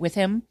watching it with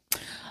him.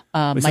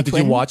 So did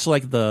you watch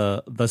like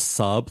the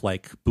sub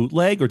like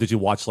bootleg, or did you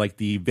watch like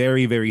the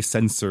very, very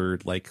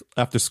censored like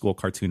after school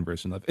cartoon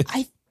version of it?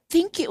 I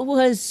think it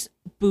was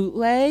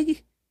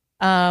bootleg.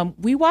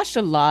 We watched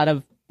a lot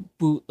of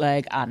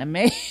bootleg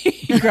anime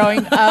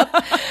growing up.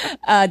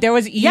 There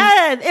was it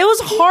was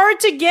hard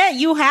to get.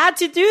 You had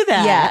to do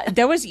that. Yeah,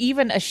 there was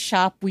even a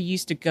shop we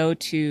used to go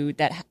to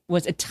that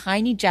was a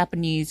tiny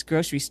Japanese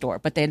grocery store,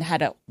 but then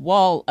had a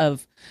wall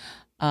of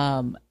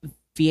VHS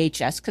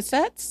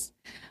cassettes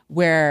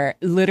where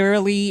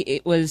literally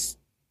it was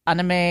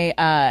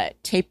anime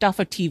taped off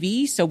of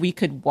TV so we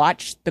could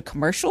watch the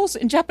commercials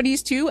in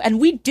Japanese too. And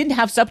we didn't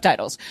have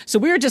subtitles. So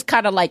we were just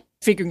kind of like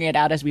figuring it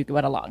out as we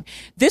went along.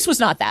 This was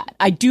not that.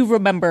 I do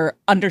remember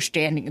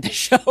understanding the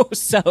show.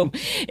 So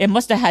it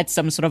must have had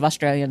some sort of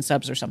Australian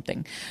subs or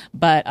something.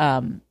 But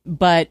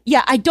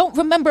yeah, I don't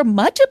remember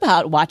much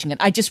about watching it.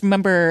 I just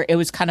remember it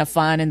was kind of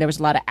fun and there was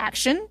a lot of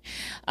action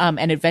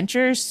and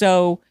adventure.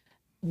 So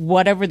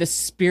whatever the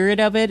spirit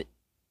of it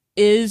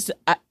is,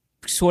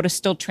 sort of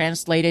still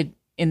translated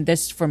in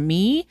this for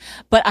me,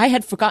 but I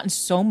had forgotten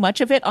so much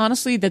of it,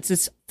 honestly, that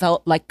this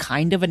felt like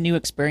kind of a new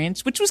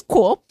experience, which was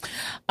cool.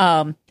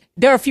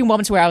 There are a few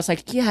moments where I was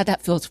like, yeah,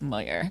 that feels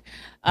familiar.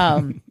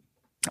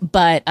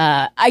 But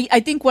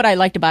I think what I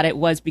liked about it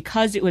was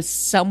because it was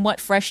somewhat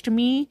fresh to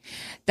me,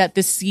 that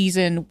this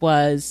season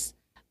was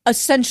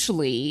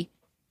essentially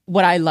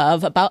what I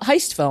love about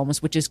heist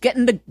films, which is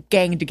getting the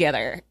gang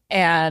together.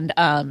 And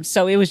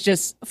so it was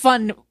just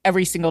fun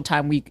every single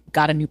time we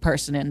got a new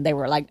person and they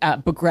were like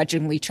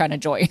begrudgingly trying to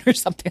join or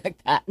something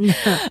like that.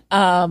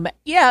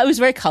 Yeah, it was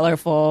very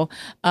colorful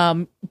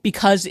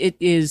because it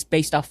is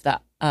based off the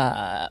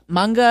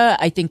manga.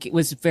 I think it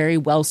was very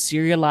well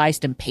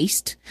serialized and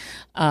paced,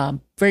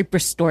 very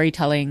brisk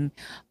storytelling.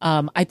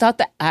 I thought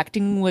the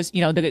acting was,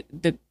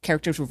 the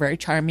characters were very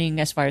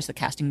charming as far as the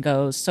casting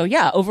goes. So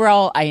yeah,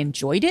 overall, I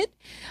enjoyed it.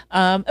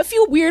 A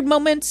few weird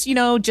moments,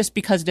 just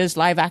because it is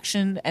live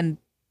action, and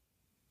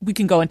we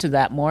can go into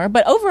that more.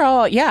 But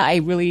overall, yeah, I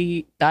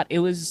really thought it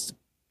was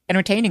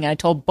entertaining. And I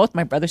told both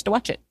my brothers to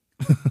watch it.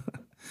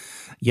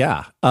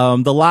 Yeah.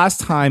 The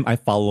last time I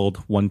followed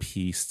One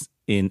Piece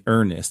in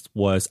earnest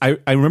was, I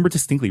remember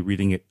distinctly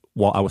reading it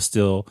while I was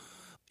still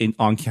in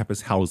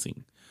on-campus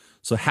housing.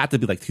 So it had to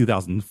be like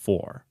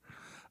 2004.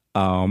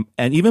 And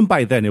even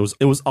by then, it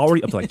was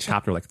already up to like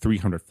chapter like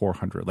 300,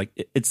 400.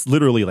 Like it's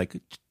literally like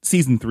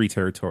season 3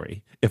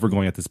 territory if we're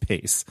going at this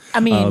pace. I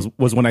mean,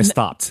 was when I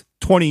stopped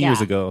 20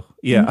 years ago.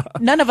 Yeah.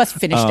 None of us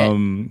finished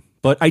it.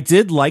 But I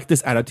did like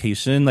this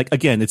adaptation. Like,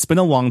 again, it's been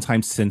a long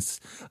time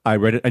since I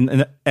read it.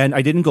 And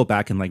I didn't go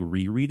back and like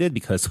reread it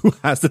because who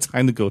has the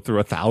time to go through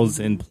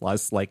 1,000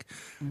 plus like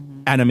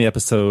anime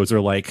episodes,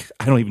 or like,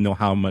 I don't even know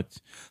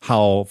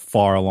how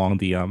far along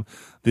the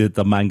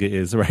manga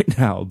is right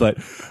now. But,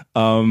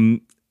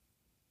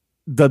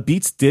 the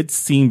beats did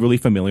seem really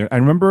familiar. I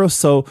remember,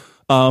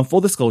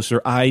 full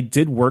disclosure, I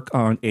did work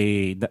on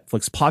a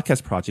Netflix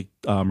podcast project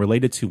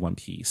related to One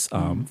Piece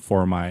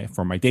for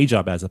my day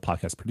job as a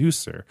podcast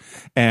producer,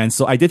 and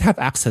so I did have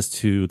access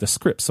to the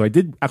script. So I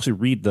did actually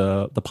read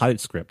the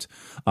pilot script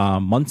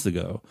months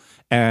ago,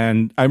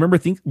 and I remember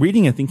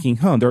reading and thinking,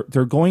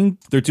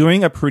 they're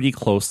doing a pretty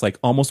close, like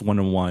almost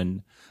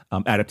 1-on-1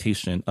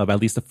 adaptation of at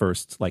least the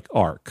first like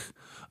arc,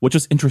 which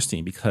was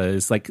interesting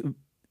because like,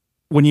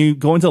 when you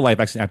go into live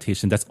action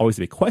adaptation, that's always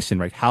a big question,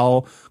 right?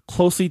 How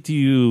closely do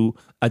you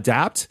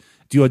adapt?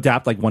 Do you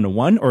adapt like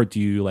 1-to-1, or do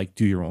you like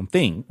do your own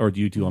thing, or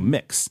do you do a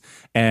mix?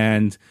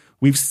 And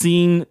we've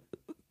seen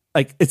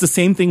like, it's the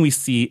same thing we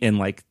see in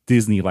like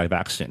Disney live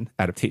action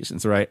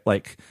adaptations, right?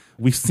 Like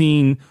we've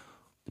seen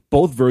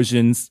both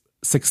versions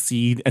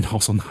succeed and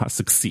also not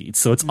succeed.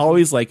 So it's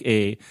always like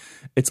a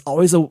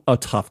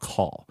tough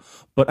call.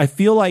 But I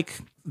feel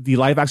like the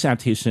live action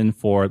adaptation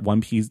for One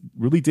Piece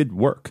really did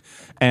work.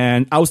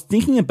 And I was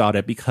thinking about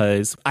it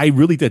because I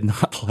really did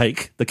not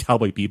like the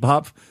Cowboy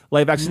Bebop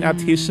live action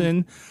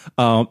adaptation.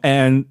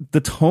 And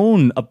the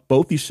tone of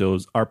both these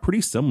shows are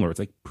pretty similar. It's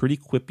like pretty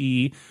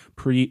quippy,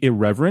 pretty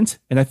irreverent.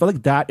 And I felt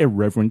like that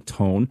irreverent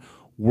tone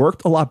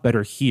worked a lot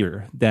better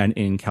here than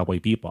in Cowboy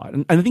Bebop.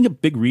 And I think a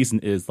big reason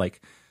is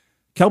like,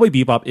 Cowboy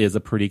Bebop is a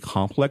pretty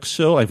complex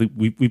show.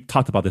 We've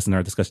talked about this in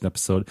our discussion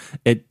episode.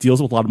 It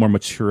deals with a lot more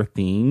mature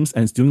themes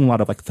and it's doing a lot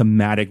of like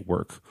thematic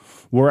work.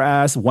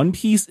 Whereas One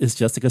Piece is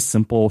just like a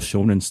simple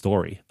shonen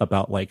story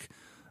about like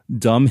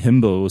dumb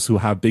himbos who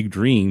have big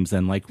dreams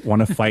and like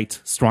want to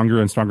fight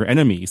stronger and stronger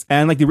enemies.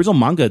 And like the original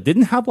manga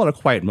didn't have a lot of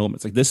quiet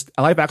moments. Like this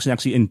live action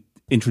actually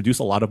introduced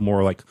a lot of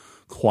more like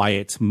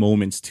quiet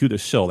moments to the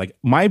show. Like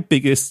my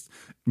biggest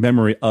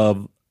memory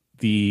of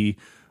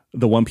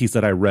the One Piece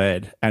that I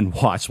read and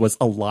watched was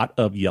a lot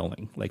of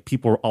yelling. Like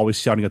people were always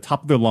shouting at the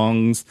top of their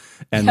lungs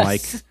and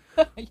like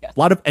a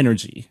lot of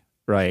energy,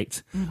 right?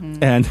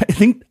 And I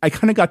think I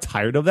kind of got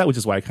tired of that, which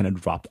is why I kind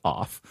of dropped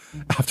off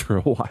after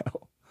a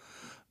while.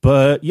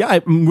 But yeah,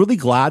 I'm really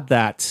glad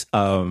that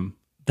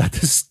that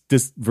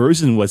this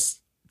version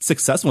was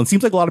successful. It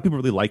seems like a lot of people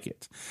really like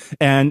it.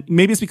 And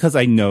maybe it's because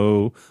I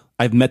know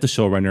I've met the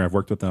showrunner. I've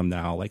worked with them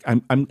now. Like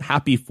I'm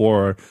happy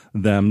for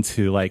them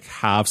to like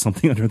have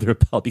something under their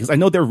belt because I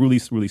know they're really,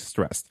 really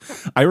stressed.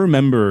 I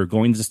remember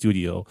going to the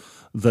studio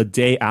the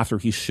day after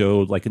he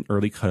showed like an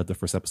early cut of the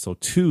first episode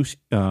to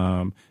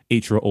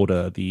Eiichiro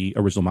Oda, the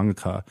original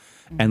mangaka.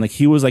 And like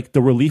he was like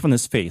the relief on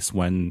his face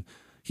when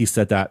he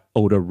said that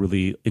Oda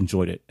really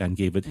enjoyed it and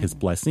gave it his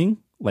blessing.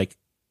 Like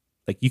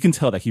you can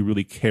tell that he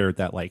really cared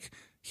that like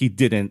he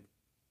didn't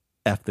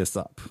F this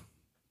up.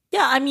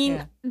 Yeah, I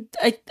mean,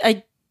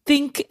 I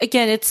think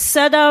again it's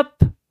set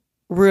up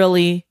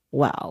really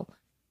well.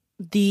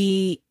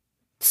 The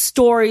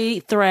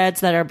story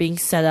threads that are being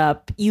set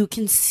up, you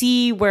can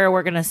see where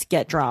we're gonna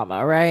get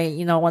drama, right?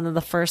 You know, one of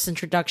the first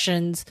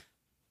introductions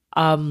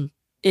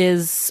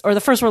is, or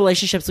the first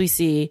relationships we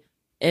see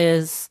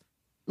is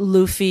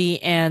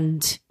Luffy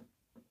and,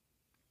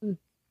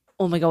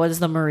 oh my god, what is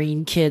the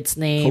Marine kid's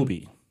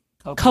name?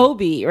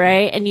 Kobe,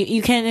 right? And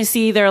you kind of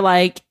see they're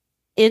like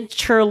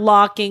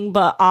interlocking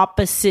but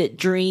opposite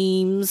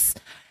dreams,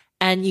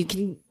 and you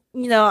can,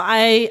 you know,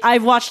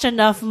 I've watched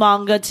enough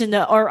manga to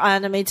know, or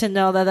anime to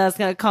know that that's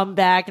gonna come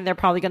back, and they're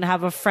probably gonna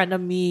have a friend of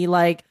me.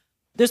 Like,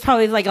 there's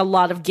probably like a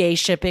lot of gay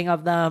shipping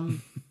of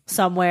them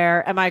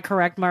somewhere. Am I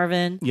correct,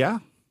 Marvin? Yeah.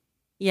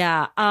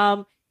 Yeah.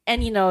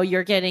 And you know,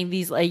 you're getting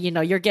these, like, you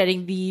know, you're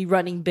getting the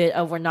running bit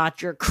of "we're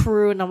not your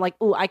crew," and I'm like,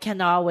 oh, I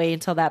cannot wait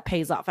until that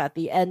pays off at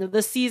the end of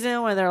the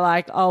season when they're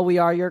like, oh, we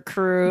are your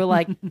crew.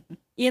 Like,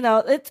 you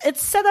know,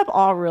 it's set up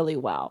all really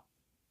well.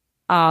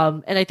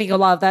 And I think a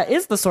lot of that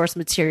is the source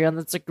material, and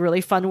it's like really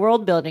fun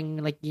world building.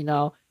 Like, you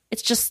know,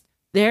 it's just,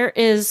 there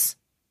is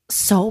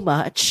so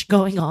much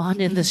going on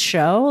in this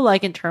show.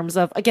 Like, in terms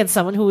of, again,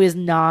 someone who is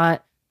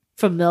not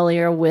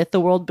familiar with the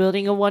world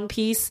building of One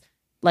Piece,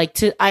 like,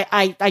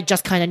 I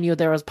just kind of knew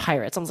there was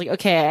pirates. I was like,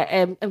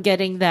 okay, I'm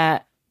getting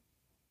that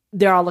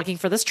they're all looking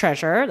for this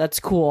treasure. That's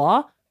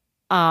cool.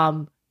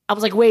 I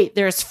was like, wait,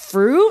 there's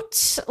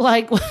fruit?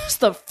 Like, what does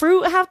the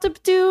fruit have to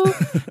do?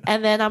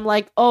 And then I'm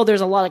like, oh,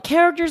 there's a lot of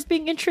characters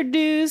being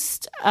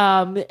introduced.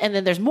 And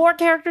then there's more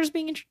characters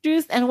being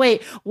introduced. And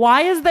wait,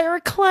 why is there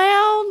a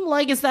clown?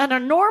 Like, is that a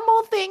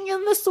normal thing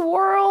in this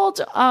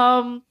world?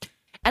 And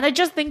I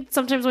just think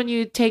sometimes when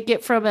you take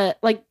it from a,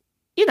 like,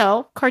 you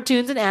know,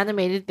 cartoons and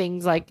animated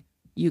things, like,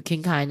 you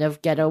can kind of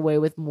get away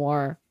with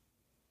more,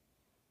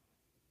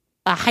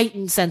 a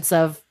heightened sense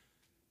of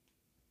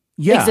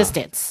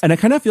existence. And I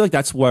kind of feel like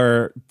that's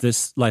where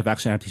this live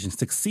action adaptation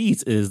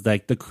succeeds, is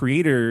like the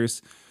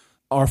creators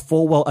are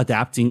full well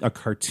adapting a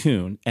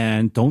cartoon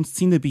and don't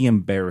seem to be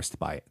embarrassed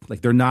by it.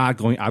 Like, they're not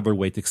going out of their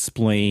way to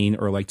explain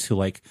or like to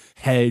like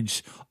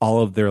hedge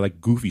all of their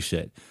like goofy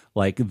shit.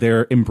 Like,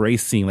 they're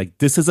embracing, like,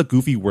 this is a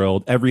goofy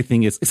world.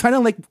 Everything is, it's kind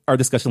of like our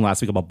discussion last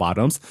week about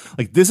Bottoms.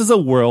 Like, this is a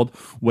world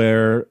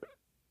where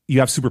you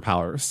have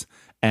superpowers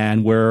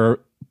and where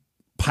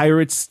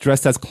pirates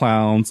dressed as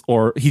clowns,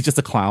 or he's just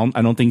a clown.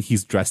 I don't think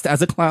he's dressed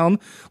as a clown.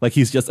 Like,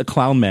 he's just a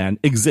clown man,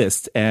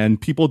 exist.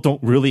 And people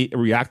don't really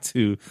react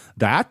to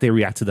that. They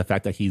react to the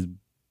fact that he's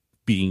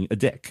being a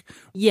dick.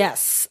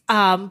 Yes.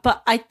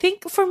 But I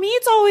think for me,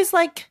 it's always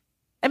like,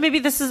 and maybe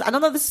this is, I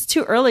don't know if this is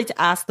too early to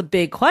ask the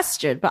big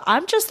question, but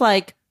I'm just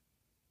like,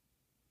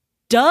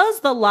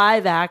 does the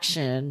live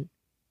action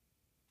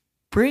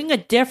bring a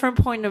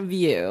different point of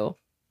view,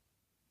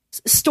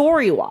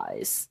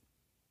 story-wise,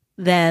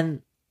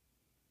 than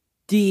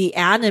the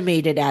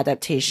animated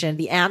adaptation,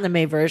 the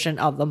anime version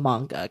of the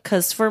manga?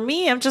 Because for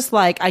me, I'm just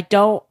like, I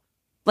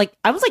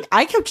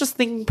kept just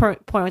thinking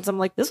points, I'm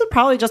like, this would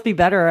probably just be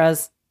better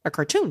as a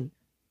cartoon.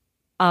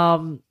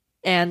 And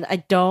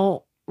I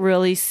don't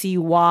really see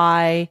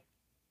why,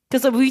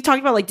 because we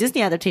talked about like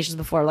Disney adaptations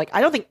before. Like,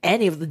 I don't think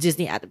any of the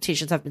Disney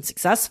adaptations have been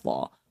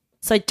successful,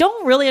 so I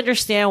don't really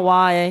understand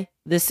why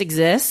this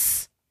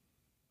exists.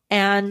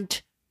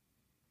 And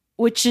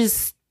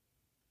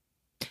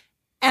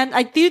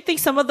I do think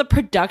some of the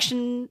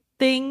production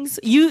things,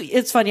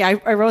 it's funny, I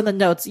wrote in the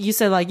notes, you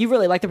said like you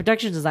really like the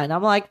production design.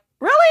 I'm like,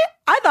 really?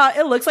 I thought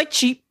it looks like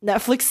cheap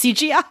Netflix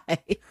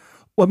CGI.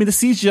 Well, I mean, the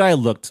CGI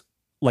looked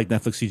like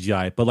Netflix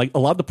CGI, but like a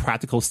lot of the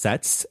practical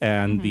sets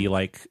and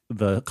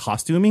the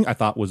costuming, I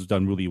thought was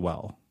done really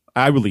well.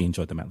 I really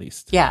enjoyed them, at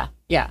least. Yeah.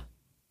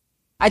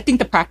 I think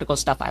the practical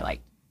stuff I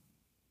liked.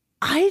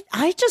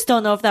 I just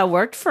don't know if that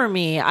worked for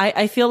me.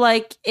 I feel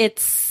like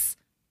it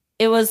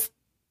was,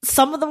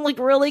 some of them look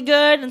really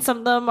good, and some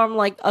of them I'm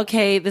like,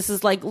 okay, this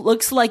is like,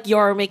 looks like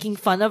you're making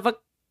fun of a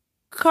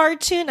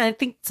cartoon. I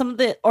think some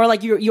of it, or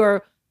like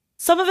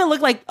some of it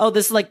looked like, oh,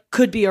 this like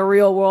could be a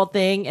real world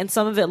thing, and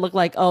some of it looked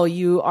like, oh,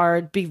 you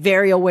are be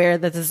very aware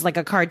that this is like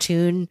a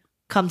cartoon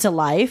come to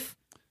life.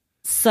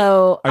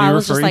 So are you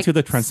was referring just like, to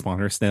the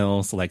transponder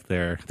snails, like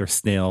their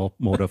snail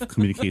mode of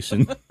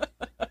communication?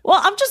 Well,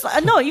 I'm just,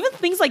 no, even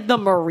things like the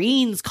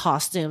Marines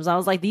costumes, I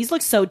was like, these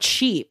look so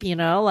cheap, you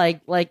know,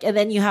 like, and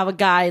then you have a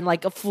guy in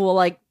like a full,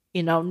 like,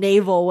 you know,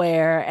 naval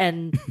wear,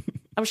 and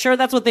I'm sure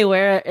that's what they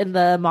wear in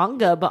the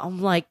manga, but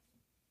I'm like,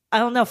 I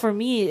don't know, for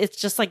me, it's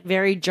just like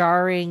very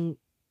jarring.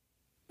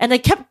 And I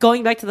kept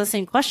going back to the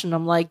same question.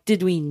 I'm like,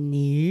 did we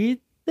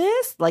need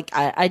this? Like,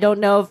 I don't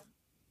know if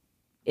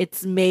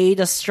it's made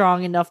a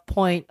strong enough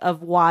point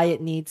of why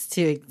it needs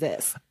to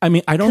exist. I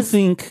mean,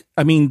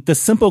 the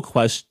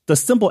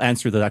simple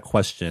answer to that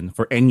question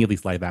for any of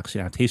these live action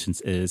adaptations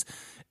is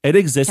it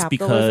exists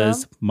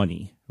because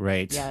money,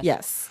 right?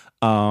 Yes.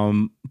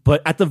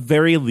 But at the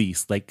very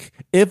least, like,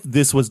 if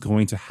this was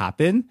going to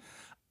happen,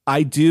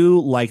 I do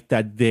like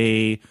that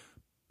they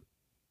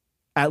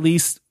at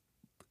least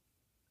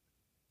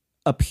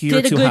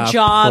appear to have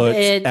put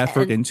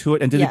effort into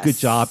it and did a good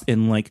job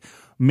in like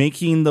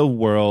making the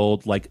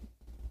world like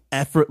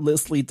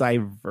effortlessly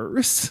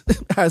diverse,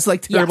 as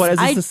like terrible as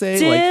I is to say.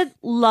 did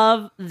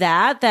love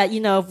that,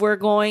 if we're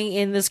going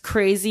in this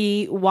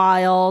crazy,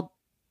 wild,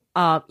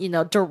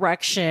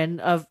 direction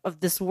of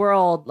this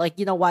world,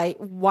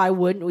 why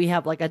wouldn't we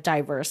have like a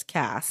diverse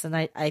cast? And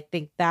I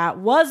think that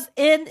was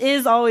and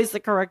is always the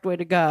correct way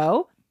to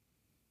go.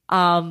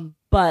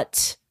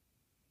 But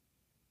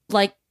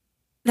like,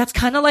 that's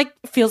kind of like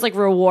feels like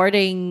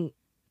rewarding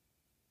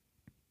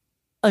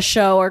a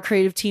show or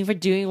creative team for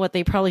doing what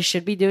they probably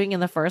should be doing in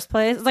the first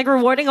place. It's like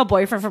rewarding a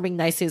boyfriend for being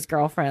nice to his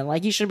girlfriend.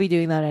 Like, you should be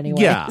doing that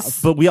anyway. Yeah,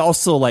 but we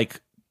also,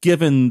 like,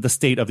 given the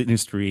state of the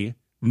industry,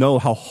 know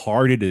how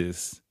hard it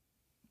is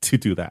to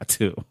do that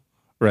too,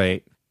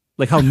 right?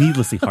 Like how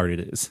needlessly hard it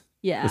is.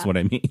 Yeah, is what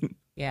I mean.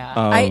 Yeah,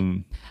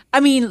 I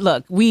mean,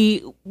 look,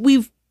 I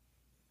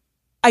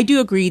do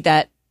agree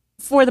that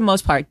for the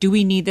most part, do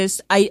we need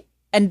this?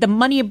 And the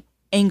money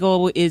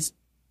angle is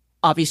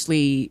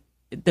obviously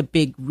the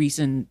big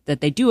reason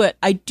that they do it.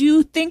 I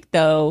do think,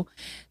 though,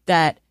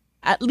 that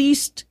at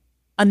least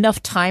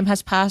enough time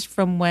has passed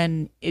from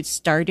when it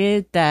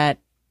started that,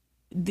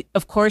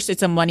 of course,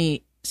 it's a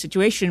money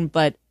situation,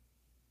 but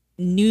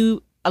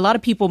a lot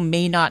of people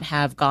may not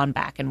have gone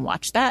back and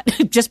watched that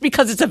just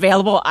because it's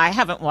available. I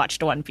haven't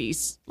watched One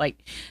Piece,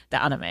 like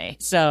the anime.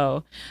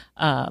 So,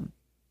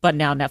 but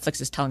now Netflix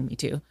is telling me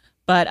to.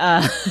 But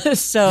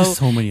so there's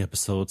so many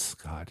episodes.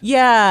 God.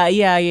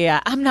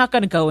 Yeah. I'm not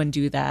gonna go and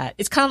do that.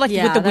 It's kind of like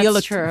with the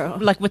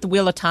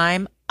Wheel of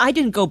Time. I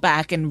didn't go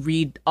back and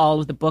read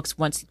all of the books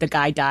once the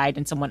guy died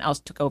and someone else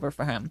took over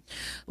for him.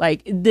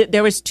 Like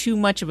there was too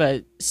much of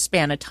a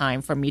span of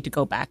time for me to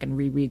go back and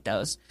reread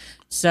those.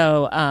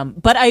 So,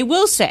 but I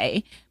will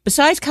say,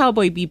 besides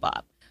Cowboy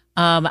Bebop,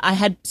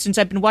 since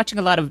I've been watching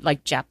a lot of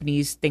like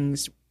Japanese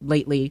things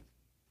lately,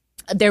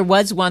 there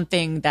was one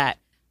thing that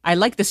I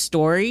like the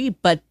story,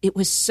 but it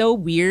was so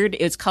weird.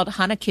 It's called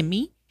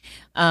Hanakimi,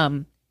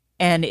 and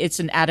it's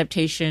an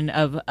adaptation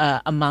of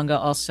a manga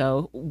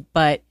also.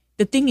 But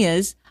the thing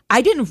is,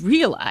 I didn't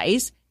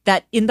realize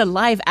that in the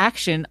live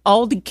action,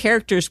 all the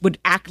characters would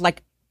act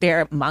like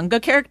their manga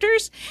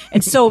characters.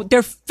 And so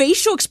their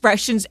facial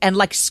expressions and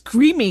like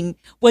screaming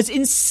was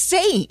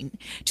insane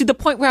to the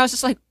point where I was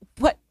just like,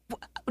 what?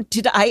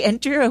 Did I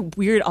enter a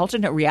weird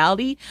alternate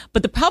reality?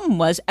 But the problem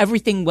was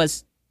everything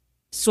was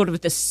sort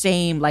of the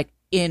same, like,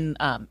 in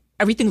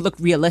everything looked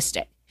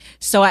realistic.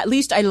 So at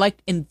least I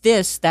liked in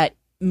this that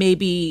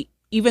maybe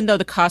even though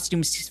the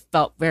costumes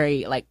felt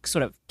very like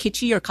sort of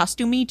kitschy or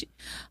costumey,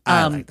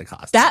 I like the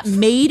costumes. that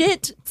made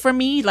it for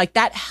me, like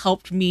that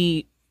helped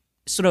me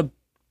sort of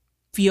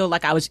feel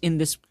like I was in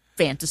this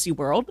fantasy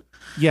world.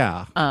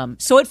 Yeah.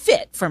 So it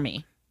fit for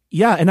me.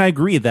 Yeah, and I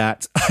agree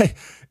that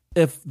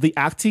if the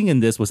acting in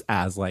this was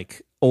as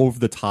like over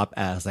the top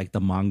as like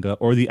the manga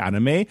or the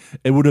anime,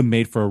 it would have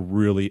made for a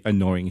really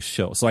annoying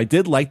show. So I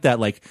did like that,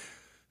 like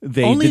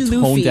they Only did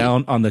tone Luffy.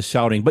 down on the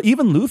shouting. But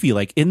even Luffy,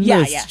 like in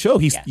this show,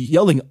 he's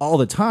yelling all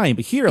the time.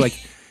 But here, like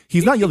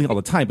he's not yelling all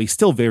the time, but he's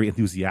still very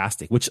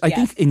enthusiastic, which I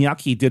think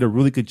Iñaki did a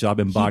really good job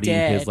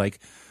embodying his like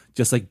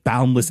just like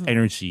boundless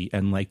energy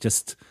and like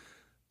just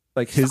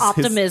like his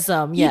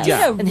optimism. He did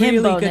a and really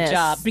himbo-ness. good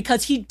job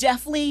because he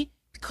definitely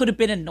could have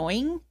been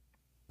annoying,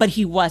 but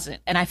he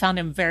wasn't, and I found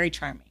him very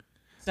charming.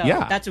 So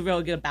that's a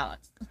really good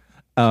balance.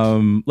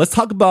 Let's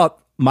talk about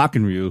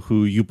Makenryu,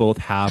 who you both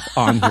have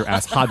on here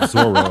as Hot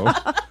Zoro.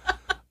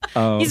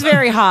 He's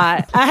very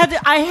hot.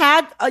 I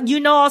had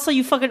also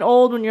you fucking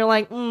old when you're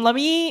like, let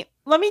me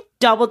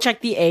double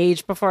check the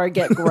age before I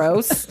get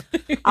gross.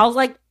 I was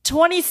like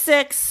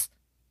 26.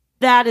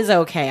 That is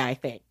okay, I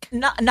think.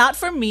 Not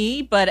for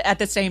me, but at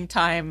the same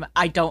time,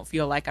 I don't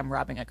feel like I'm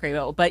robbing a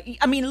Creole. But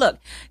I mean, look,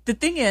 the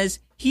thing is,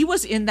 he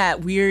was in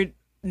that weird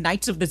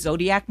Knights of the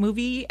Zodiac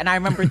movie, and I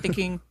remember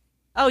thinking,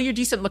 oh, you're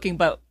decent looking,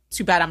 but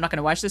too bad I'm not going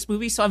to watch this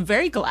movie. So I'm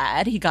very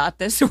glad he got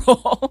this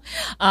role.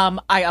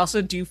 I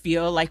also do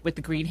feel like with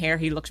the green hair,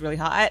 he looks really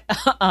hot.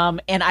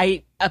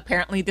 And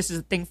apparently this is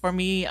a thing for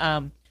me,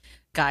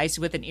 guys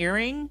with an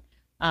earring.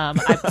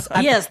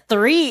 He has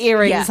 3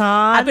 earrings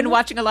on. I've been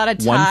watching a lot of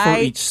Thai. One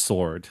for each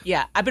sword.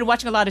 Yeah, I've been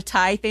watching a lot of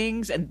Thai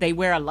things, and they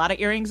wear a lot of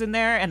earrings in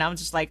there, and I'm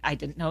just like, I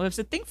didn't know it was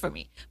a thing for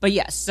me. But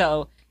yes,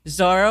 so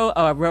Zoro,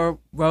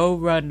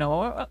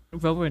 Roronoa?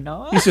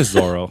 He's just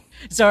Zoro.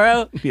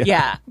 Zoro,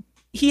 yeah.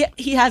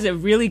 He has a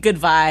really good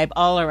vibe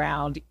all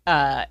around.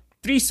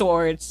 3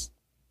 swords.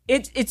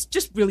 It's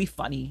just really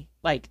funny.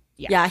 Like,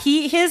 yeah.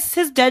 His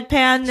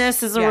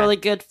deadpanness is a really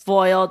good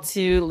foil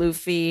to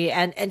Luffy,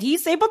 and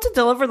he's able to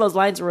deliver those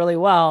lines really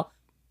well.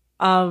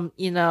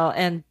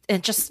 And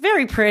just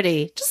very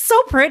pretty, just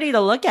so pretty to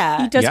look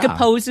at. He does good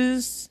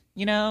poses,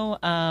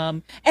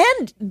 and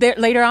there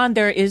later on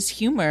there is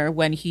humor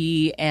when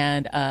he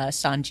and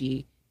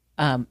Sanji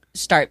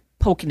start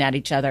poking at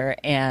each other,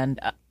 and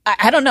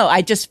I don't know,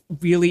 I just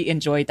really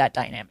enjoyed that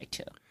dynamic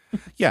too.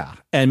 Yeah,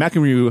 and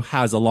Makenryu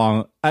has a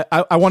long.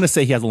 I want to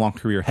say he has a long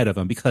career ahead of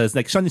him because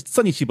like Sonny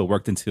Chiba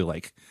worked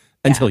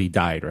until he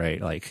died,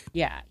 right? Like,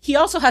 yeah, he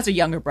also has a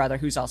younger brother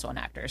who's also an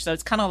actor, so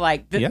it's kind of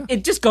like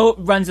it just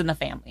runs in the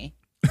family.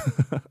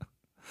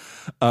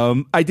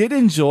 I did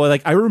enjoy,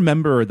 like, I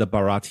remember the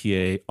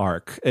Baratier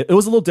arc. It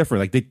was a little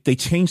different. Like, they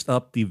changed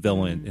up the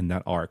villain in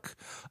that arc.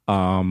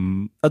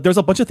 There's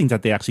a bunch of things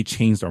that they actually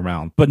changed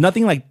around, but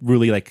nothing like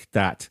really like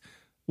that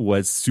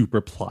was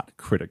super plot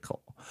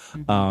critical.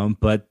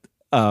 But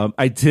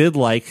I did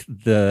like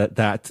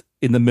that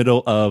in the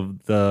middle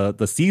of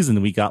the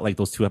season, we got like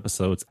those 2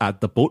 episodes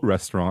at the boat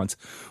restaurant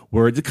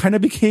where it kind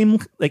of became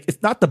like,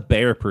 it's not the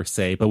bear per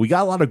se, but we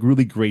got a lot of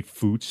really great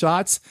food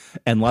shots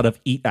and a lot of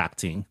eat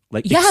acting,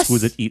 like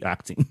exquisite eat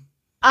acting.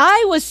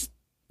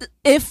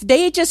 If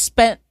they just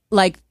spent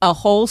like a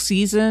whole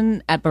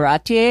season at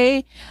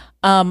Baratier,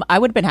 I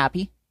would have been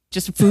happy.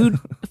 Just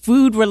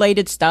food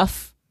related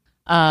stuff.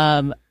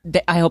 I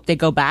hope they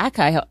go back.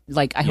 I hope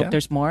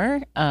there's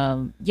more.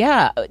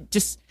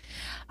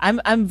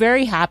 I'm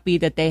very happy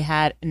that they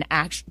had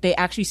they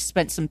actually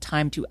spent some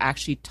time to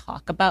actually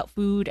talk about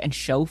food and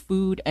show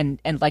food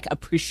and like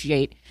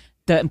appreciate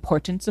the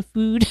importance of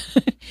food.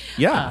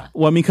 Yeah.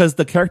 Well, I mean, because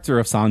the character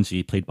of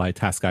Sanji, played by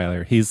Task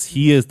Skyler,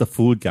 he is the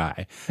food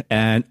guy.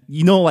 And,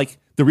 like,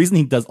 the reason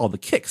he does all the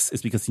kicks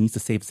is because he needs to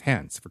save his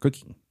hands for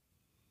cooking.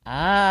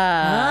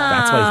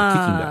 That's why he's a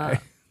kicking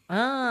guy.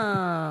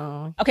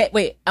 Oh. Okay,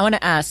 wait. I want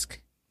to ask,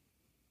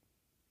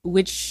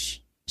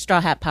 which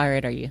Straw Hat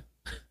Pirate are you?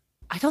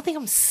 I don't think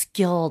I'm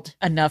skilled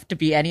Enough to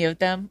be any of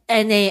them?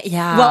 and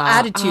yeah. Well,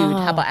 attitude.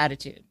 How about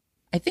attitude?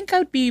 I think I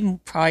would be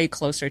probably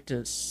closer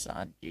to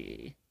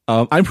Sanji.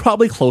 I'm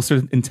probably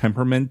closer in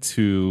temperament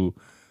to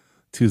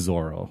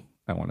Zoro,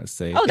 I want to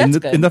say. Oh, that's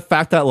good. In the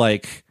fact that,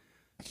 like,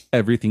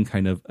 everything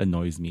kind of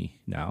annoys me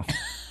now.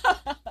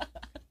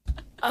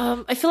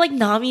 I feel like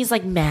Nami's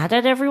like mad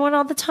at everyone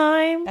all the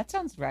time. That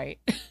sounds right.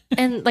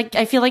 And like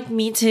I feel like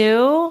me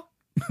too.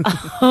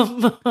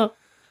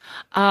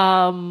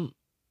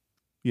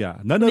 Yeah,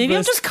 none of Maybe us.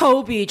 I'm just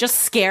Kobe,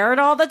 just scared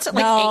all the time,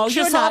 like No, anxious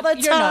you're not, all the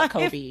time. You're not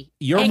Kobe.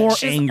 You're more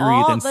anxious angry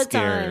all than the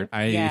scared.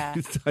 time. Yeah.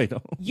 I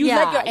don't. You Yeah,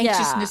 let your yeah.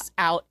 anxiousness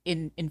out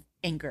in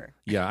anger.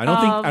 Yeah, I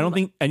don't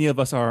think any of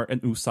us are an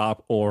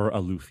Usopp or a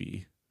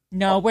Luffy.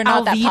 No, we're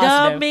not that Alvida,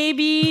 positive.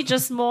 maybe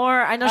just more.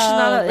 I know she's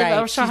not right.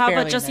 a Straw She's Hat,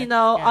 barely but just in there.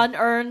 Yeah.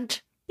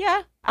 unearned,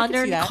 Yeah, I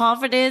can see that.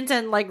 confident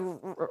and like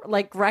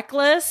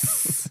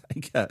reckless. I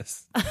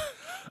guess.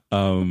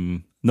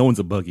 No one's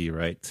a Buggy,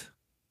 right?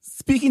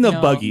 Speaking of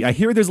No. Buggy, I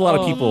hear there's a lot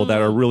of people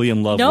that are really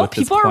in love No, with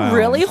this people are clown.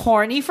 really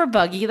horny for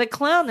Buggy the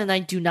Clown, and I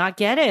do not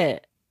get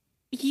it.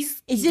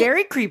 He's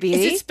very creepy.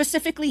 Is it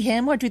specifically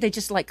him, or do they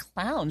just like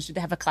clowns? Do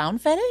they have a clown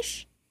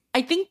fetish?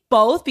 I think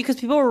both, because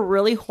people were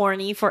really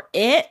horny for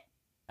it,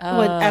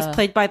 as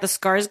played by the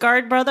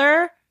Skarsgård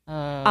brother.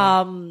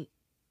 And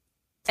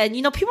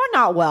people are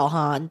not well,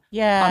 Han,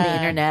 Yeah, on the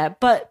internet.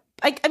 But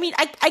I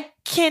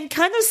can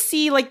kind of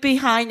see like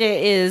behind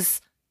it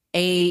is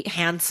a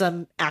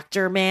handsome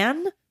actor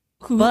man,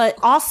 but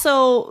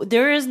also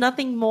there is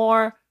nothing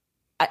more.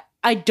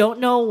 I don't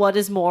know what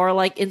is more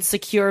like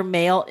insecure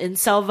male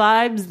incel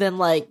vibes than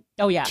like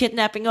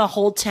kidnapping a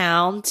whole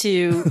town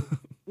to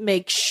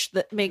make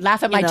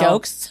laugh at my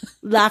jokes.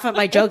 Laugh at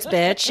my jokes,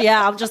 bitch.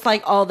 Yeah, I'm just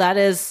like, oh, that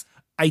is.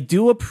 I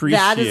do appreciate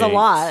That is a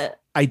lot.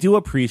 I do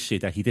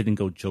appreciate that he didn't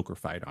go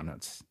Joker-fied on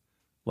us.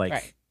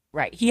 Like,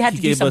 right. He had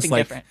to do something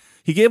different.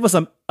 He gave us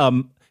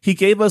he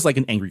gave us like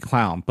an angry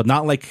clown, but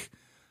not like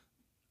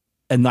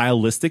a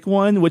nihilistic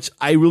one, which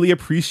I really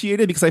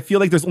appreciated because I feel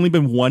like there's only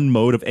been one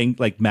mode of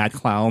like mad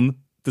clown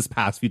this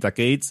past few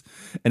decades,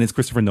 and it's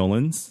Christopher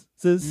Nolan's.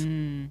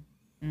 Not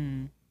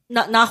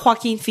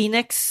Joaquin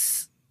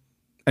Phoenix.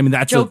 I mean,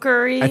 that's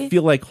Joker-y. I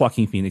feel like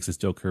Joaquin Phoenix's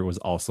Joker was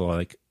also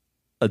like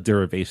a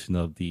derivation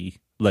of the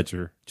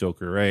Ledger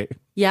Joker, right?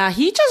 Yeah,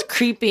 he just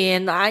creepy,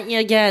 and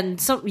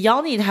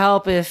y'all need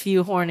help if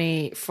you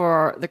horny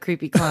for the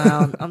creepy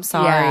clown. I'm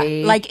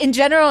sorry. Yeah. Like in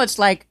general, it's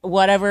like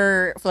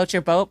whatever floats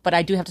your boat. But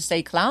I do have to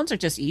say, clowns are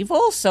just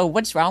evil. So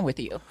what's wrong with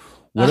you?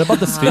 What about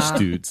the fish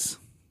dudes?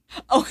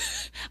 Oh,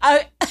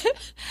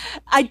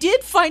 I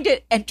did find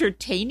it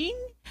entertaining,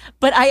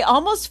 but I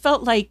almost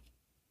felt like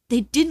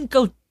they didn't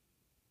go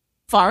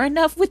far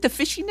enough with the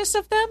fishiness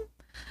of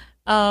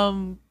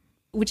them,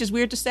 which is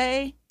weird to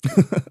say.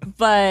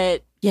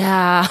 But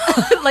yeah,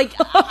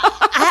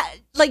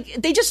 like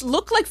they just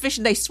look like fish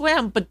and they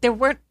swam, but there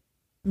weren't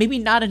maybe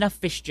not enough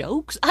fish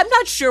jokes. I'm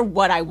not sure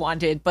what I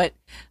wanted, but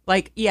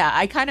like, yeah,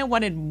 I kind of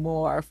wanted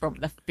more from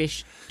the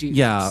fish dudes.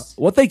 Yeah,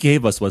 what they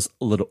gave us was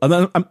a little.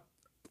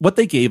 What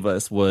they gave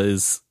us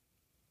was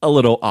a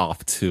little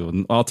off too,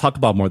 and I'll talk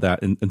about more of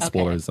that in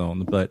spoiler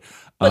zone. But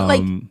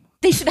like,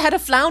 they should have had a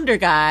flounder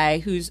guy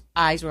whose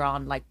eyes were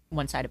on like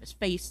one side of his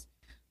face.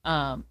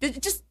 I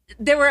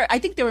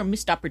think there were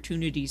missed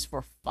opportunities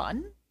for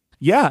fun.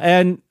 Yeah,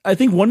 and I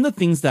think one of the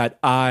things that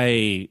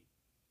I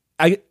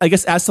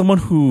guess as someone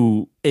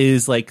who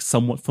is like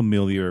somewhat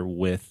familiar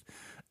with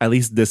at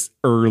least this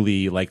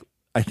early, like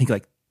I think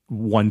like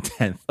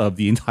 1/10 of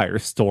the entire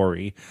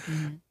story,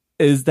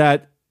 is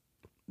that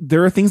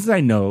there are things that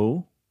I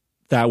know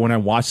that when I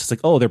watch, it's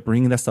like, oh, they're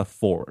bringing that stuff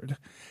forward.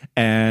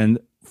 And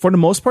for the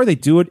most part, they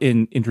do it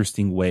in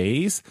interesting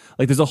ways.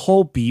 Like there's a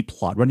whole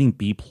running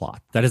B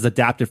plot that is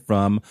adapted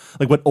from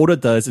like what Oda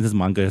does in his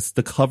manga is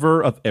the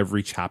cover of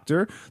every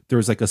chapter.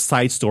 There's like a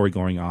side story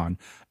going on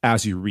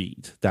as you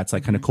read that's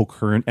like kind of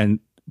concurrent and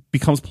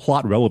becomes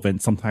plot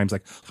relevant sometimes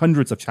like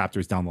hundreds of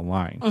chapters down the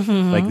line.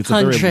 Like it's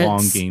a very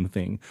long game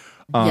thing.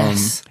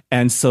 Yes.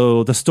 And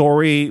so the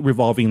story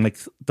revolving like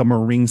the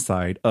marine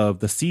side of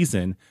the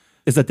season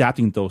is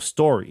adapting those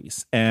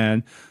stories.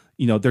 And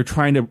they're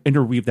trying to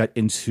interweave that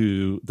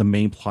into the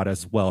main plot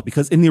as well.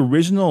 Because in the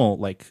original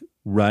like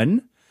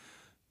run,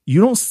 you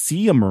don't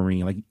see a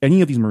marine, like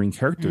any of these marine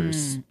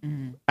characters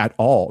at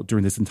all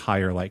during this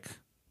entire like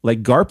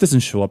Garp doesn't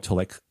show up till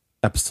like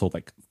episode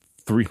like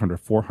 300,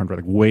 400,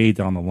 like way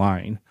down the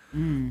line.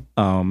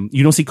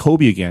 You don't see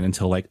Kobe again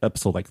until like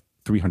episode like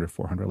 300,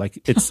 400. Like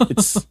it's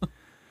the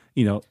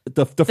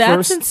That's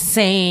first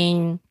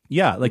insane.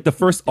 Yeah, like the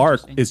first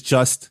arc is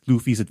just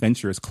Luffy's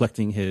adventures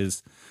collecting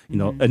his,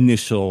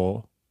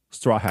 initial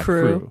Straw Hat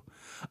crew.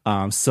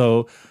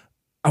 So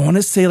I want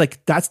to say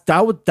like that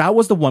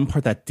was the one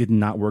part that did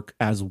not work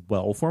as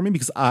well for me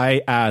because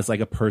I, as like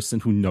a person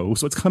who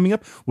knows what's coming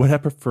up, would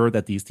have preferred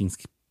that these things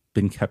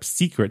been kept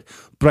secret.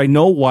 But I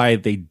know why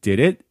they did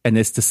it, and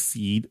it's to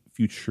seed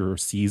future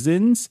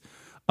seasons,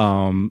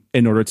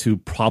 in order to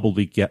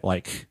probably get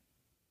like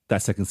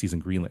that second season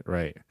greenlit,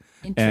 right?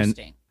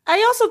 Interesting.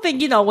 I also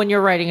think, when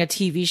you're writing a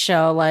TV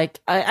show, like,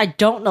 I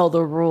don't know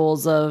the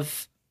rules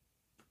of,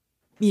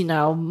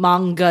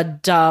 manga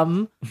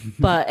dumb,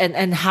 but,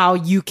 and how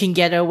you can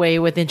get away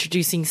with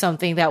introducing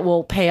something that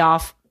will pay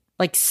off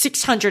like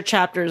 600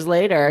 chapters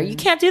later. You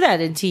can't do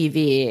that in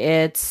TV.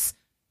 It's,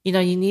 you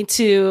need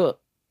to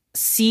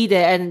seed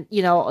it and,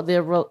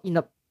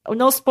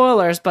 no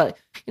spoilers, but,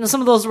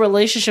 some of those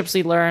relationships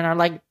we learn are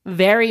like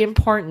very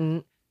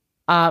important.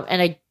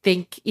 And I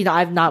think,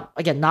 I've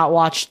not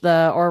watched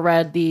or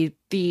read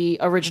the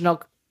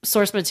original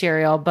source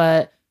material,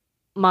 but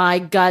my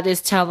gut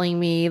is telling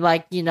me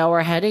like,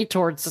 we're heading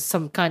towards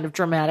some kind of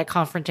dramatic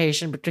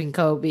confrontation between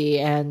Kobe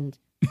and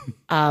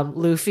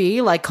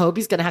Luffy. Like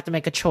Kobe's going to have to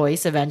make a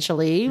choice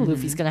eventually.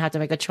 Luffy's going to have to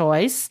make a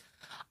choice.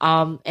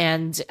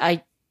 And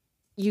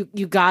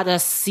you gotta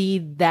see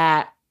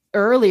that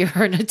earlier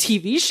in a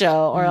TV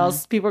show or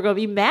else people are going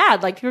to be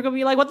mad. Like people are going to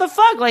be like, what the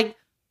fuck? Like,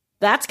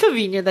 that's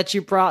convenient that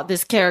you brought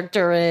this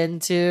character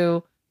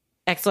into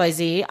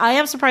XYZ. I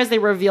am surprised they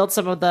revealed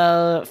some of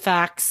the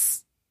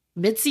facts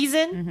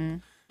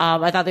mid-season.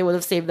 I thought they would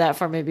have saved that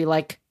for maybe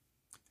like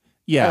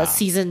a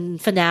season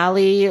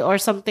finale or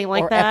something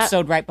like or that.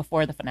 Episode right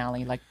before the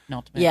finale, like an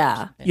ultimate.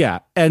 Yeah.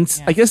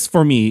 And I guess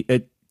for me,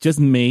 it just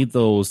made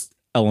those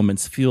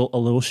elements feel a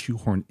little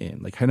shoehorned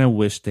in. Like, kind of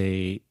wish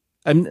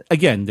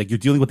again, like you're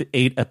dealing with the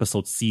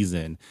 8-episode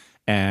season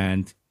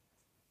and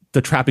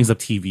the trappings of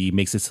TV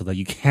makes it so that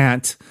you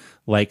can't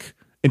like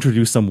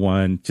introduce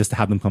someone just to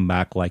have them come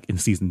back like in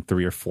season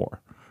 3 or 4,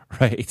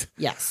 right?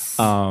 Yes.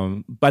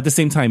 But at the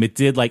same time, it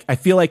did like I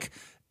feel like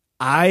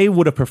I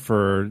would have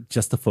preferred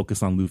just to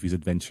focus on Luffy's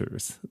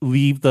adventures,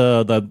 leave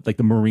the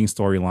marine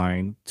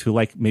storyline to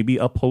like maybe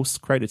a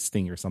post credits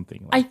thing or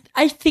something.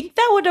 I think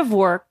that would have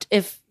worked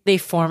if they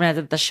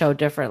formatted the show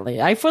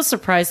differently. I was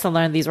surprised to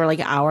learn these were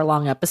like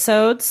hour-long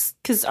episodes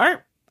because I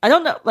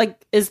don't know,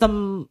 like is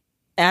the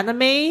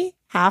anime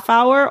half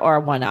hour or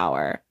 1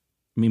 hour?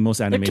 I mean,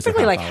 most animes they're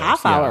typically like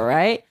half hour,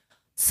 right?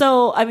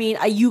 So, I mean,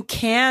 you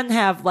can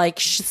have like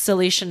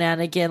silly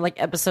shenanigan,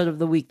 like episode of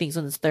the week things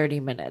when it's 30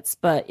 minutes.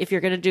 But if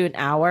you're going to do an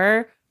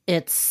hour,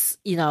 it's,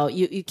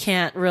 you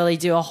can't really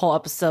do a whole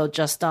episode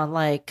just on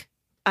like,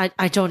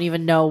 I don't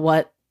even know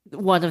what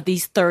one of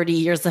these 30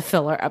 years of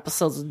filler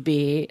episodes would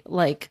be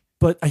like.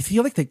 But I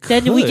feel like they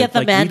could. Then we get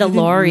the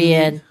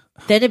Mandalorian.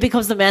 Then it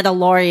becomes the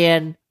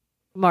Mandalorian,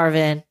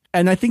 Marvin.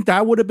 And I think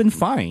that would have been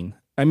fine.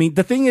 I mean,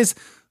 the thing is,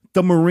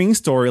 the marine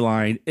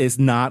storyline is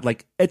not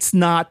like, it's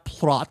not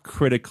plot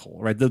critical,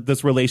 right?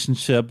 This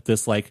relationship,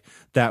 this like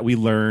that we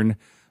learn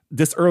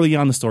this early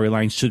on the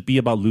storyline should be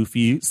about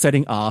Luffy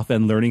setting off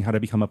and learning how to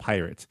become a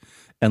pirate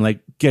and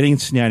like getting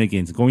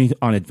shenanigans, going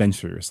on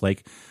adventures.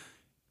 Like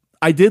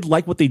I did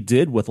like what they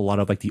did with a lot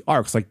of like the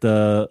arcs, like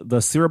the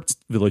Syrup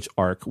Village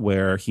arc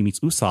where he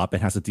meets Usopp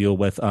and has to deal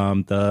with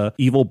the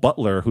evil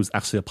butler who's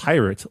actually a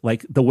pirate.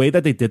 Like the way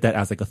that they did that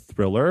as like a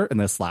thriller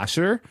and a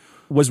slasher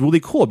was really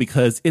cool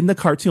because in the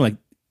cartoon, like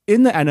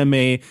in the anime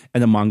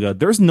and the manga,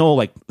 there's no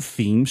like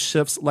theme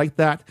shifts like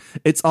that.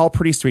 It's all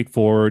pretty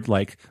straightforward.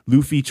 Like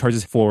Luffy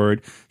charges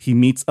forward, he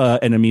meets an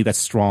enemy that's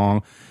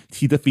strong,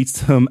 he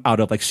defeats him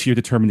out of like sheer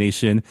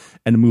determination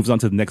and moves on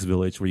to the next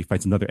village where he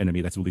fights another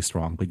enemy that's really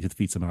strong, but he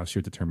defeats him out of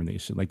sheer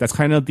determination. Like that's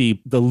kind of the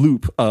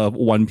loop of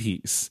One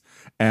Piece.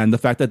 And the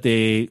fact that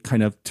they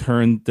kind of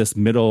turned this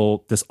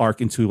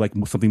arc into like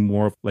something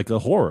more of like a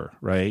horror,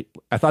 right?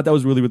 I thought that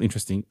was really, really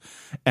interesting.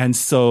 And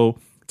so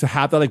to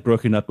have that like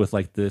broken up with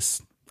like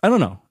this, I don't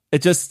know.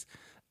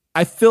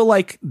 I feel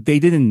like they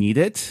didn't need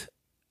it.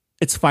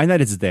 It's fine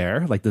that it's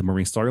there, like the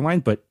marine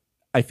storyline, but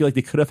I feel like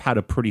they could have had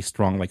a pretty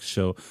strong like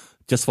show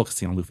just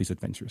focusing on Luffy's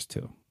adventures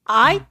too.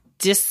 I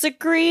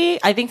disagree.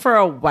 I think for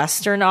a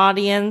Western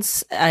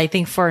audience, I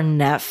think for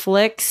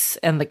Netflix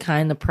and the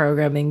kind of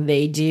programming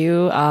they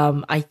do,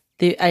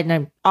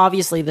 and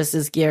obviously this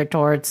is geared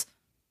towards,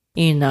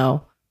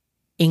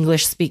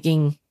 English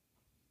speaking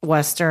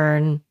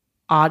Western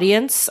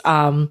audience.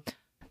 I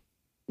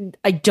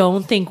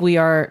don't think we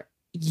are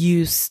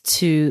used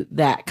to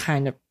that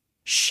kind of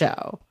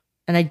show,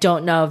 and I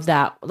don't know if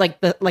that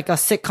like a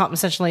sitcom,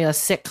 essentially a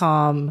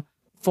sitcom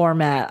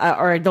format,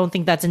 or I don't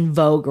think that's in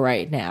vogue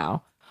right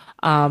now.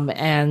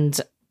 And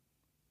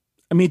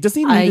I mean, it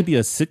doesn't even need to be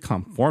a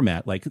sitcom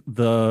format. Like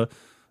the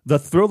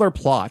thriller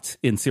plot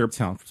in Syrup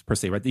Town per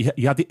se, right?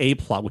 You have the A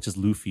plot, which is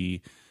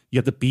Luffy. You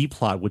have the B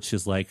plot, which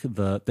is like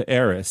the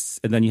heiress,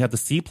 and then you have the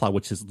C plot,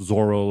 which is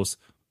Zoro's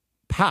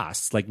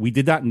past. Like, we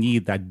did not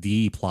need that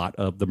D plot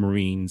of the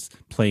Marines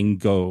playing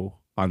Go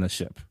on the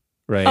ship,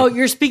 right? Oh,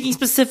 you're speaking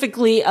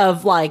specifically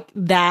of like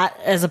that,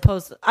 as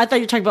opposed to, I thought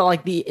you were talking about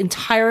like the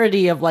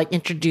entirety of like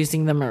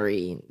introducing the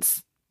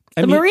Marines.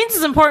 The Marines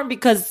is important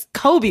because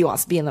Kobe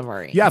wants to be in the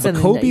Marines. Yeah, but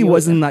Kobe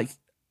wasn't like.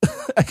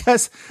 I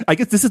guess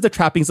this is the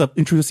trappings of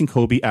introducing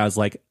Kobe as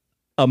like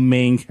a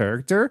main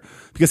character,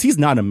 because he's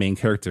not a main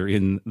character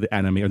in the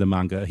anime or the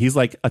manga. He's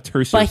like a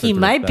tertiary. But he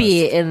might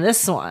be in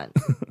this one.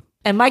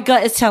 And my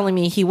gut is telling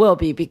me he will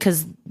be,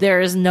 because there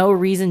is no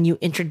reason you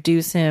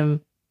introduce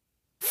him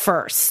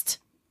first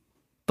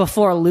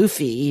before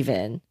Luffy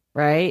even,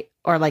 right?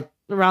 Or like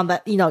around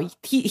that,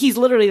 he's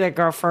literally like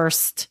our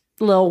first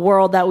little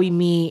world that we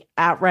meet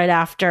at right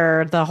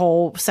after the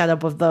whole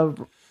setup of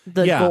the in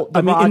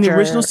the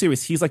original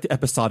series, he's like the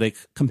episodic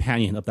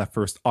companion of that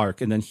first arc,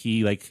 and then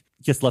he like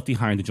gets left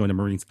behind to join the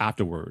Marines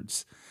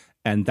afterwards,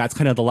 and that's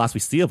kind of the last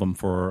we see of him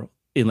for,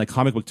 in like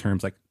comic book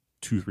terms, like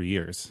 2-3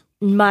 years.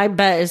 My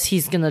bet is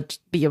he's gonna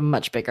be a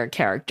much bigger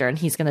character, and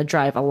he's gonna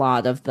drive a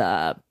lot of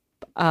the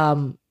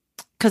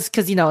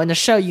because in the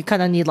show you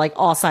kind of need like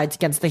all sides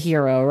against the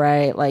hero,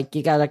 right? Like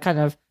you gotta kind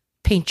of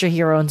paint your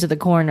hero into the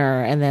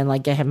corner and then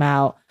like get him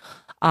out,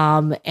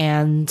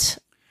 and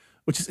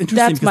which is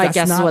interesting. That's my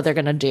guess is what they're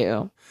gonna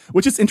do.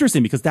 Which is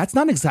interesting because that's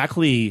not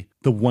exactly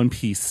the One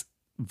Piece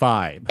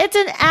vibe. It's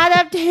an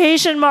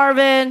adaptation,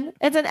 Marvin.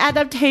 It's an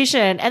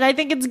adaptation, and I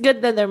think it's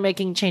good that they're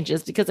making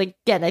changes, because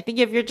again, I think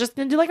if you're just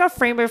gonna do like a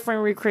frame by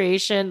frame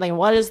recreation, like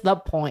what is the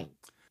point?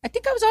 I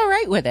think I was all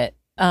right with it.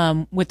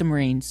 With the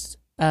Marines,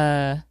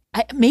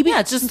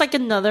 it's just like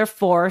another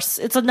force.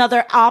 It's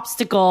another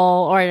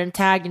obstacle or an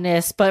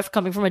antagonist, but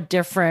coming from a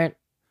different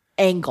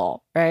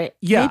angle, right?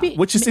 Yeah,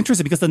 which is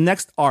interesting because the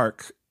next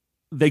arc,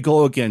 they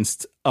go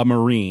against a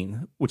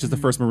Marine, which is the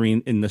first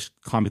Marine in the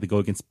comic they go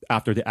against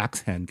after the Axe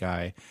Hand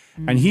guy.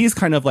 And he's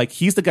kind of like,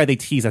 he's the guy they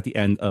tease at the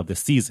end of the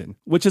season,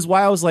 which is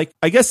why I was like,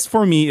 I guess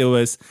for me, it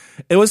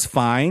was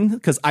fine,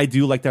 because I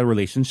do like that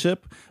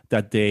relationship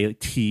that they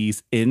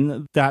tease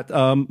in that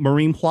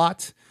Marine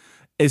plot.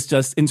 It's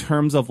just in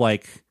terms of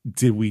like,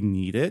 did we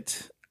need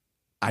it?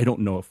 I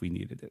don't know if we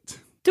needed it.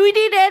 Do we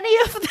need any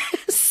of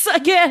this?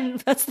 Again,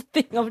 that's the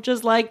thing. I'm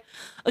just like,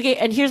 okay,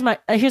 and here's my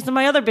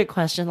other big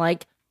question.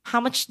 Like, how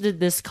much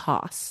did this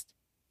cost?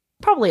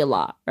 Probably a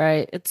lot,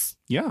 right?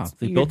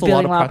 They built a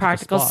lot of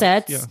practical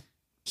sets,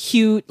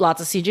 huge,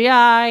 lots of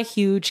CGI,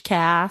 huge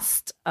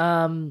cast.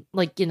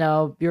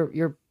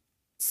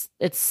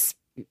 It's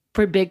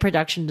pretty big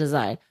production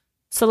design.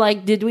 So,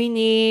 like, did we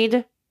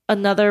need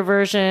another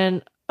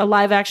version, a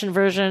live action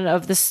version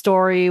of the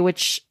story,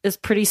 which is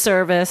pretty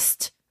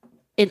serviced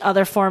in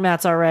other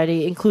formats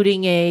already,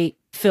 including a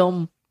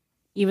film,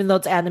 even though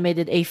it's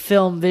animated, a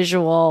film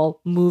visual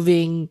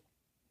moving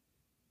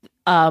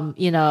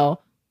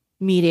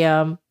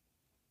medium?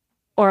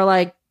 Or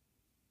like,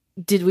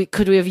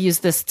 could we have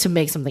used this to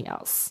make something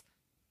else?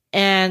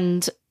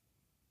 And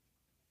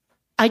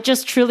I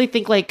just truly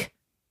think I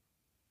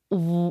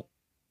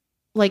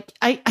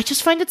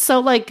just find it so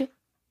like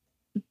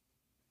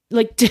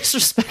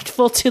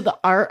disrespectful to the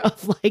art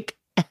of like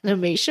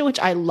animation, which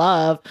I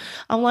love.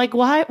 I'm like,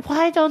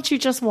 why don't you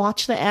just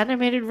watch the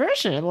animated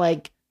version?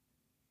 Like,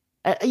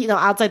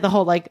 outside the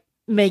whole like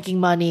making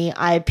money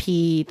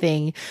IP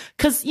thing,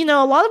 because a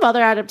lot of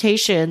other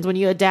adaptations, when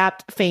you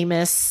adapt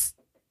famous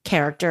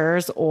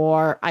characters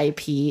or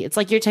IP, it's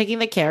like you're taking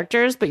the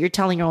characters but you're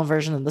telling your own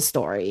version of the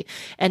story,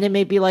 and it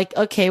may be like,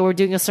 okay, we're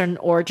doing a certain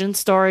origin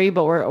story,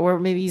 but we're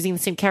maybe using the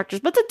same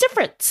characters, but it's a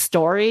different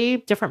story,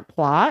 different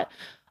plot.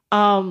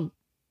 And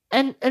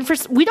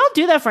we don't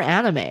do that for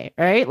anime,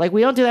 right? Like,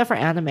 we don't do that for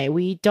anime.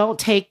 We don't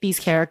take these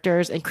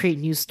characters and create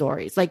new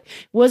stories. Like,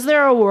 was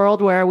there a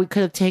world where we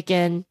could have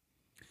taken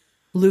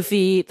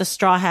Luffy, the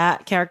Straw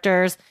Hat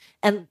characters,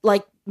 and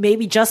like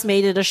maybe just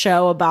made it a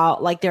show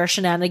about like their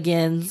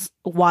shenanigans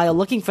while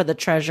looking for the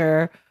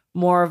treasure,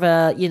 more of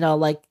a,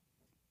 like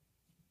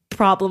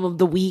problem of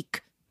the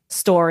week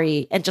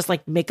story, and just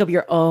like make up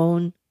your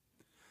own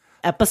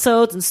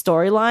episodes and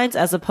storylines,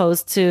 as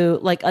opposed to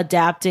like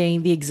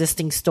adapting the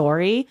existing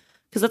story?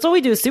 Because that's what we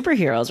do with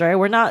superheroes, right?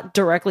 We're not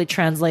directly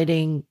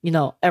translating,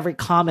 every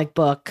comic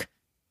book,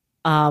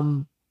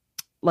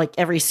 like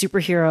every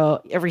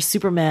superhero, every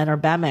Superman or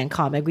Batman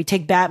comic. We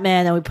take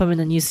Batman and we put him in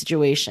a new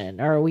situation,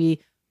 or we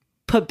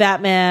put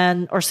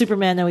Batman or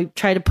Superman and we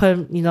try to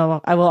put,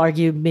 I will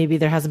argue maybe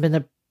there hasn't been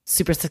a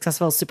super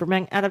successful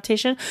Superman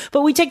adaptation,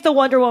 but we take the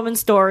Wonder Woman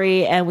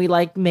story and we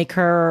like put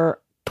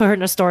her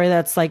in a story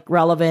that's like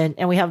relevant,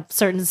 and we have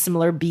certain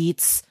similar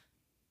beats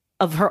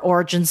of her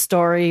origin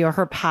story or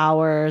her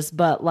powers,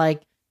 but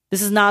like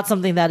this is not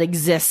something that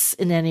exists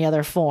in any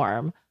other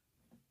form,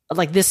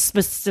 like this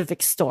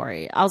specific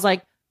story. I was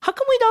like, how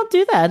come we don't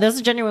do that? And there's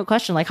a genuine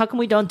question, like how come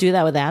we don't do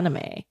that with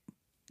anime?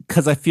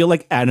 Because I feel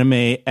like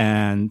anime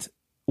and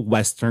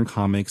Western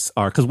comics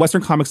because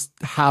Western comics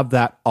have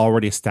that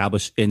already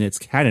established in its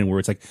canon, where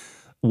it's like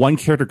one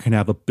character can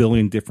have a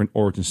billion different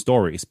origin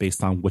stories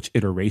based on which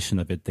iteration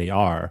of it they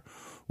are.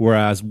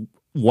 Whereas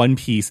One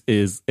Piece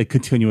is a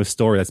continuous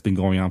story that's been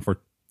going on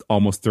for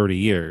almost 30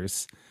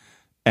 years.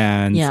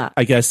 And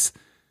I guess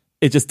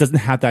it just doesn't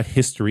have that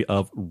history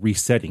of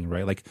resetting,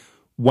 right? Like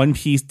One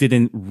Piece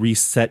didn't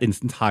reset its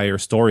entire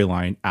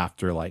storyline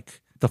after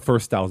like the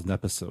first 1,000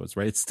 episodes,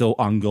 right? It's still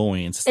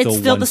ongoing. It's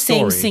still the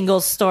same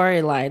single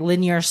storyline,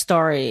 linear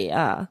story.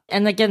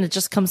 And again, it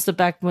just comes to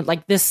back with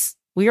like this.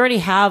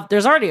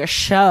 There's already a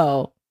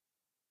show,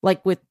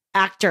 like with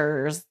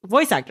actors,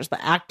 voice actors, but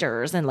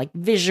actors and like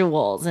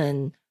visuals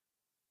and,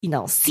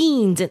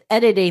 scenes and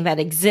editing that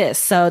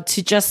exists. So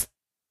to just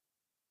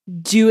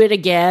do it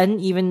again,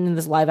 even in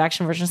this live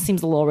action version,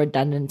 seems a little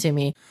redundant to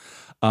me.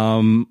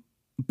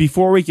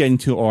 Before we get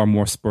into our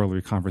more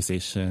spoilery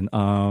conversation,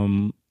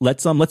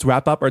 let's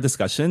wrap up our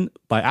discussion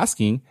by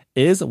asking: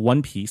 is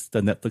One Piece,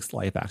 the Netflix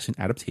live action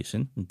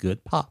adaptation,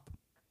 good pop?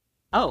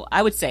 Oh,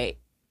 I would say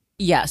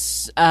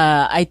yes.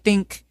 I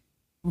think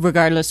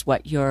regardless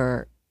what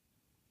your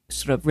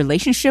sort of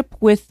relationship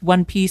with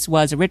One Piece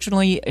was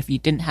originally, if you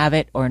didn't have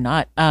it or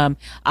not,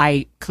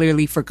 I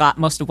clearly forgot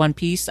most of One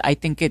Piece. I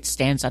think it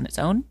stands on its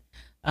own,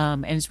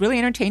 and it's really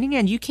entertaining,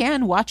 and you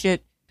can watch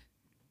it,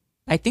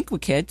 I think,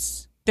 with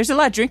kids. There's a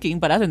lot of drinking,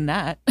 but other than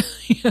that,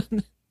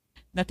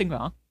 nothing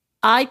wrong.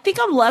 I think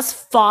I'm less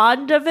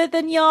fond of it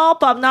than y'all,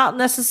 but I'm not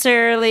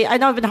necessarily. I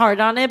know I've been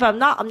hard on it, but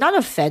I'm not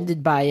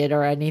offended by it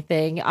or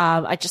anything.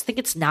 I just think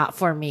it's not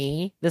for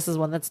me. This is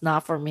one that's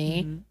not for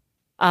me. Mm-hmm.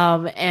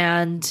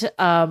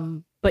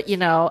 But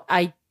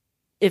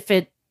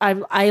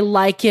I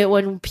like it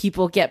when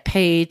people get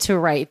paid to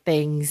write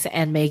things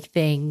and make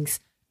things,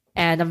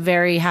 and I'm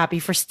very happy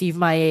for Steve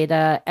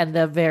Maeda and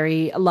the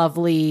very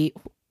lovely.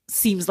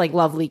 Seems like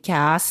lovely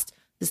cast,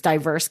 this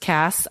diverse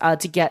cast,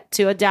 to get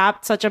to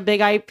adapt such a big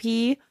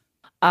IP.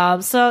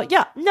 So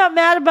yeah, not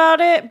mad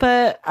about it,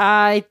 but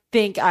I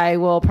think I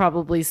will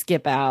probably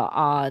skip out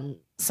on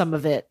some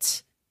of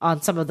it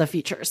on some of the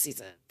future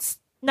seasons.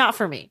 Not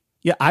for me.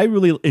 Yeah, I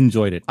really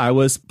enjoyed it. I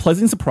was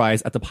pleasantly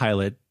surprised at the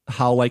pilot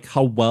how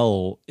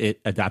well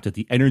it adapted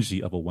the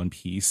energy of a One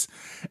Piece,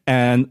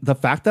 and the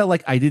fact that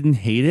like I didn't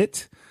hate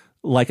it.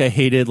 Like I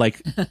hated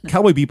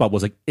Cowboy Bebop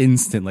was like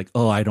instant, like,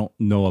 oh, I don't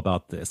know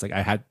about this. Like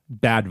I had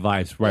bad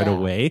vibes right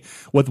away.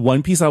 With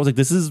One Piece, I was like,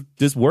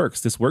 this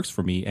works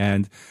for me.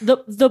 And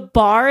the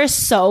bar is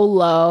so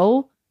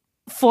low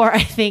for,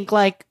 I think,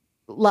 like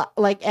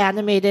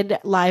animated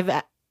live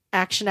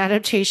action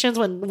adaptations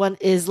when one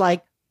is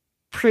like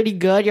pretty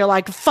good. You're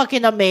like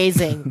fucking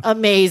amazing.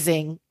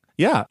 Amazing.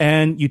 Yeah.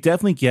 And you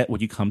definitely get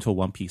what you come to a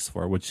One Piece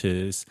for, which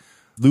is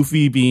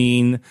Luffy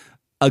being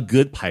a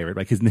good pirate,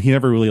 like he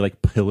never really like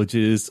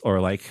pillages or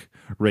like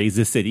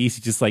raises cities.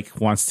 He just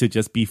like wants to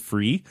just be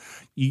free.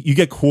 You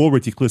get cool,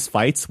 ridiculous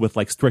fights with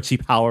like stretchy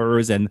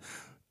powers and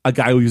a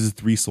guy who uses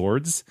 3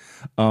 swords.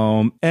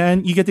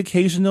 And you get the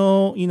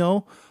occasional,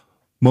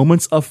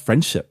 moments of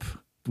friendship,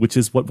 which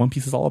is what One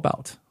Piece is all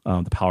about.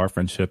 The power of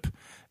friendship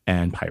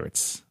and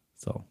pirates.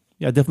 So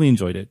yeah, definitely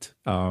enjoyed it.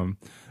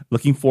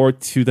 Looking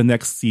forward to the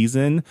next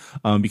season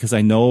because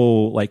I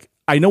know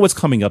what's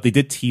coming up. They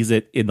did tease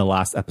it in the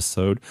last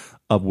episode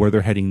of where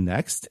they're heading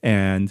next.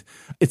 And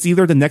it's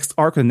either the next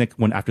arc or the next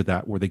one after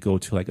that where they go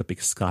to like a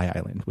big sky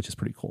island, which is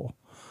pretty cool.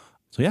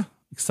 So yeah,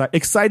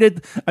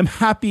 excited. I'm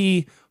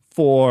happy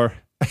for,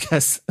 I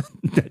guess,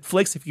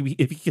 Netflix, if you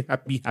can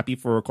be happy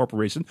for a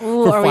corporation.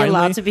 Ooh, are we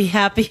allowed to be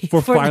happy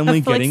for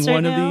finally Netflix getting right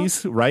one now? of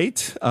these, right?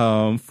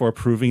 For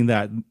proving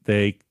that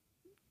they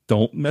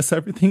don't mess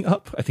everything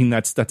up. I think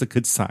that's a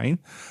good sign.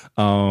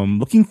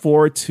 Looking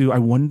forward to, I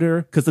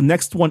wonder, because the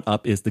next one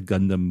up is the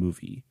Gundam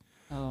movie.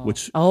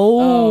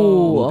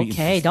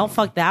 Okay. Don't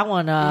fuck that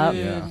one up.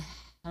 Yeah.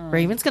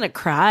 Raven's gonna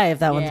cry if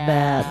that one's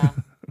bad.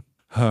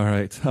 All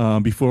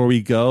right. Before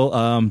we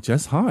go,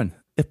 Jess Han,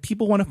 if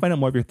people want to find out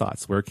more of your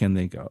thoughts, where can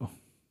they go?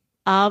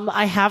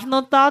 I have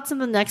no thoughts in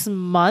the next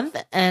month,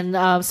 and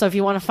so if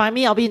you want to find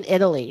me, I'll be in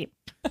Italy.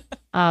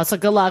 So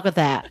good luck with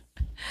that.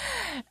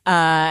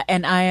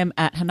 And I am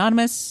at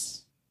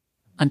Anonymous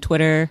on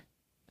Twitter,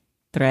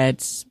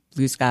 Threads,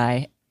 Blue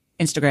Sky,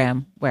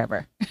 Instagram,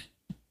 wherever.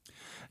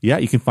 Yeah,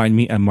 you can find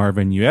me at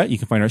Marvin Yuet. You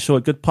can find our show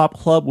at Good Pop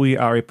Club. We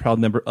are a proud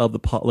member of the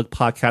Potluck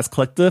Podcast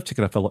Collective. Check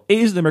out our fellow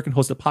Asian American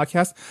hosted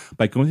podcast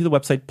by going to the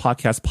website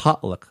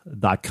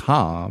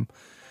podcastpotluck.com.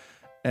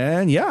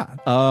 And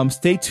yeah,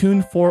 stay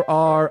tuned for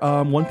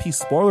our One Piece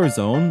spoiler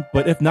zone.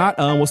 But if not,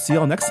 we'll see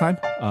y'all next time.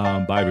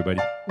 Bye, everybody.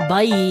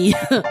 Bye.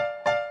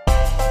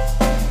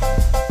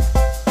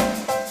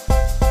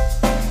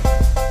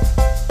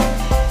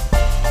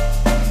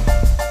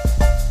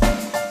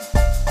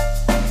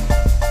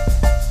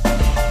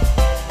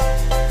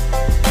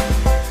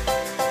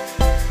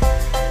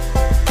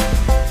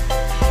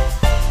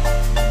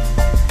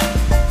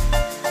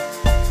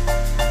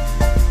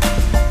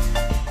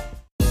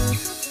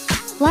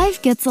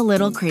 Life gets a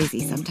little crazy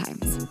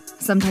sometimes.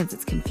 Sometimes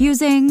it's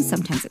confusing,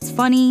 sometimes it's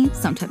funny,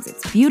 sometimes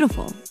it's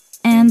beautiful,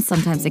 and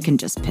sometimes it can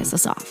just piss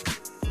us off.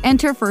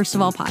 Enter First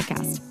of All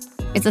Podcast.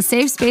 It's a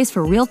safe space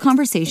for real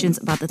conversations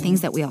about the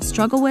things that we all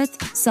struggle with,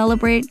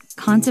 celebrate,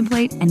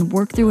 contemplate, and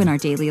work through in our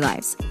daily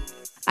lives.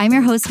 I'm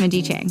your host,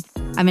 Mindy Chang.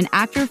 I'm an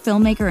actor,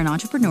 filmmaker, and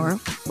entrepreneur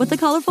with a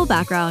colorful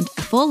background,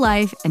 a full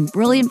life, and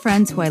brilliant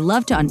friends who I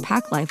love to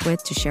unpack life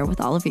with to share with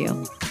all of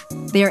you.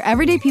 They are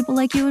everyday people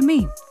like you and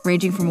me,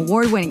 ranging from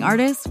award-winning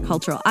artists,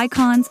 cultural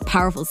icons,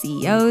 powerful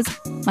CEOs,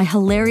 my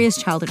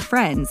hilarious childhood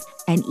friends,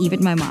 and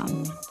even my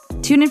mom.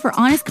 Tune in for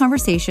honest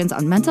conversations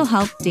on mental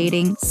health,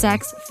 dating,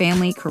 sex,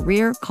 family,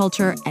 career,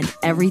 culture, and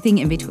everything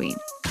in between.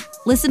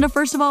 Listen to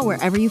First of All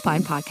wherever you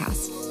find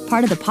podcasts,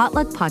 part of the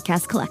Potluck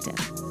Podcast Collective.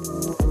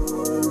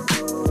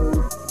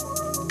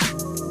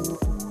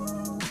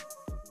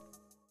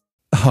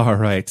 All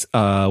right.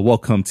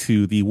 Welcome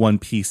to the One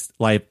Piece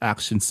live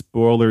action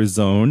spoiler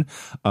zone.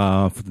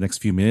 For the next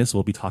few minutes,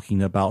 we'll be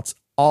talking about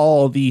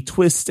all the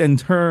twists and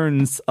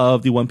turns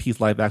of the One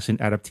Piece live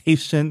action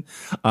adaptation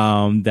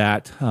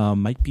that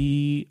might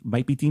be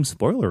deemed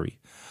spoilery.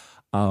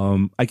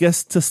 I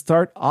guess to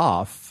start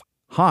off,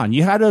 Han,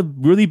 you had a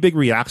really big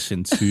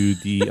reaction to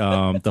the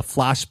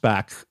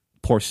flashback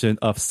portion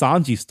of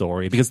Sanji's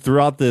story, because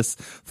throughout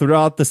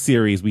the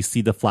series we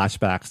see the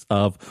flashbacks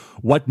of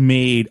what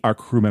made our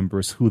crew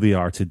members who they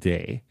are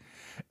today.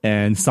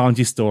 And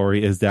Sanji's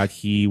story is that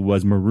he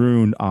was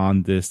marooned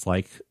on this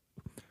like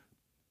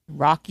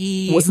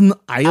rocky, it wasn't an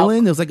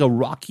island, it was like a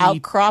rocky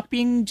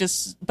outcropping,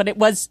 but it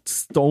was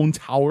stone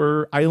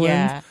tower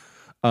island.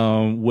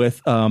 Yeah.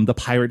 With the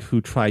pirate who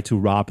tried to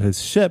rob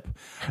his ship,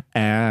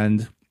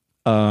 and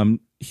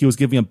he was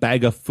giving a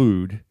bag of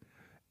food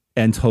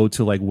and told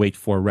to like wait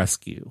for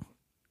rescue.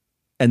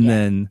 And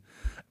then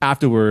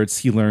afterwards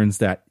he learns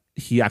that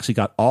he actually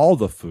got all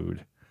the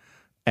food,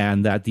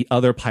 and that the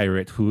other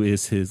pirate, who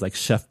is his like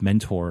chef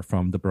mentor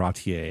from the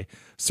Baratier,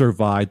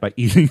 survived by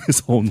eating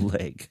his own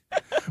leg.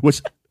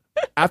 Which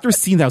after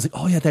seeing that I was like,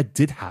 oh yeah, that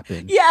did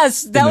happen.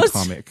 Yes, that in was the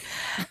comic.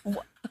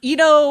 You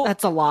know,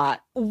 That's a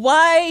lot.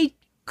 why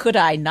could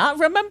I not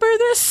remember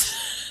this?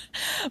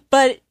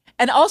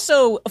 And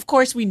also, of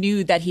course, we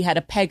knew that he had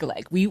a peg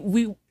leg.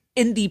 We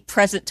in the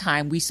present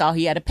time, we saw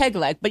he had a peg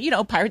leg, but you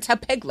know, pirates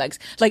have peg legs.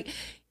 Like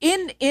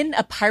in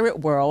a pirate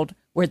world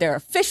where there are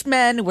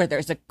fishmen, where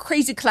there's a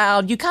crazy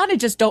clown, you kind of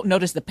just don't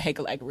notice the peg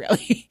leg,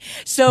 really.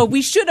 So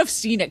we should have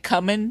seen it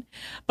coming.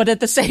 But at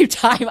the same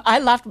time, I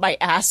laughed my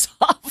ass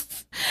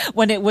off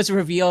when it was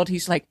revealed.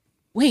 He's like,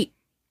 wait,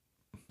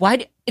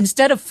 why,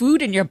 instead of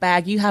food in your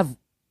bag, you have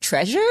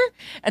treasure?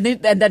 And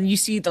then you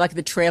see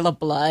the trail of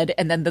blood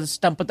and then the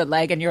stump of the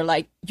leg, and you're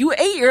like, you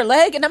ate your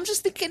leg? And I'm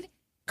just thinking,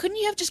 couldn't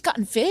you have just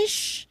gotten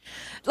fish?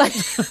 Like,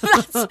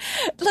 that's,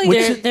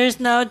 like There's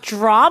no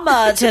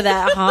drama to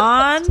that,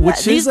 Han.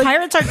 These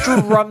pirates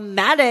are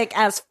dramatic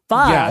as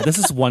fuck. Yeah, this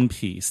is One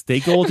Piece. They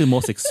go to the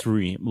most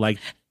extreme. Like,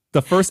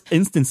 the first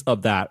instance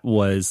of that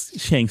was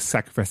Shanks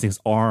sacrificing his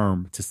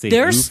arm to save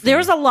Luffy.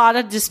 There's a lot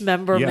of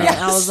dismemberment. Yes.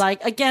 I was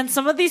like, again,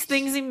 some of these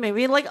things may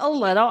be like a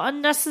little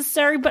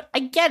unnecessary, but I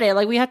get it.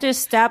 Like, we have to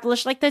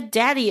establish like the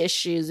daddy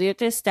issues. We have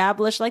to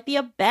establish like the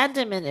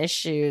abandonment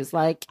issues.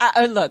 Like,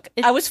 look,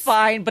 I was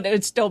fine, but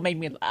it still made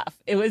me laugh.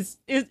 It was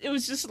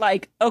just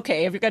like,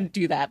 okay, if you're gonna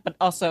do that, but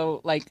also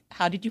like,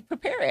 how did you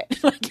prepare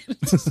it? Like,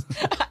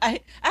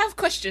 I have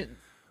questions.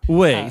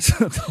 Wait,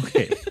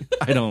 okay.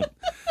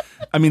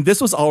 I mean,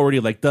 this was already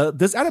like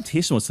this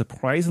adaptation was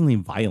surprisingly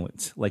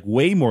violent, like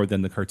way more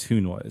than the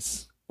cartoon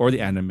was or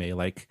the anime.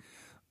 Like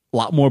a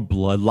lot more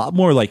blood, a lot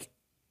more like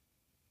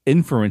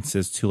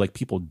inferences to like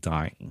people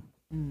dying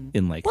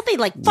in like. well, they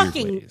like weird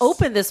fucking ways.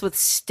 open this with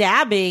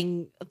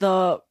stabbing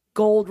the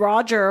Gold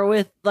Roger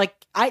with like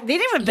they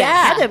didn't even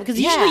behead him, because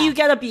usually you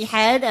get a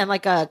behead and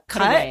like a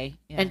cut away.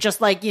 Yeah. and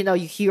just like, you know,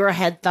 you hear a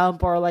head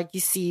thump or like you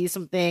see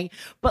something,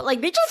 but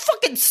like they just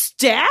fucking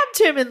stabbed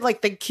him in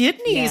like the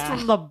kidneys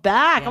from the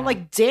back. I'm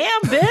like,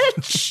 damn,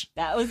 bitch.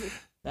 That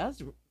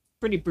was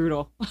pretty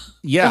brutal.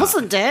 Yeah, That was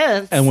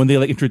intense. and when they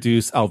like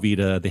introduce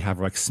Alvida, they have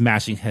her like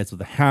smashing heads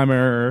with a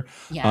hammer.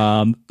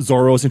 Yeah.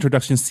 Zoro's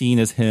introduction scene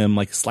is him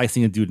like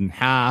slicing a dude in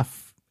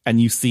half, and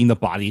you've seen the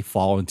body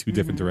fall in two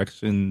different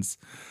directions.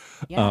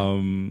 Yeah.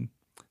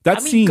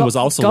 That scene was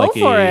also go like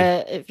for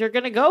it. If you're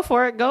gonna go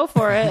for it, go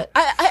for it.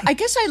 I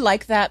guess I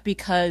like that,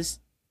 because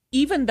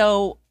even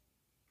though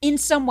in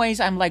some ways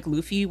I'm like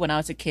Luffy when I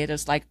was a kid,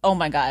 it's like, oh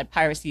my god,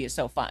 piracy is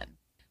so fun.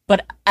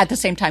 But at the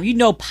same time, you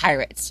know,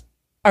 pirates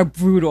are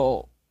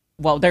brutal.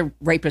 Well, they're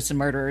rapists and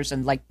murderers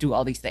and like do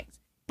all these things.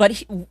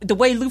 But the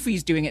way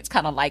Luffy's doing it's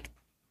kind of like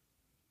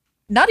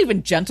not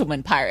even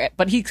gentleman pirate,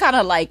 but he kind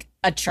of like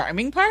a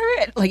charming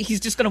pirate. Like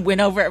he's just going to win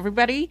over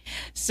everybody.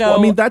 So Well,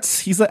 I mean,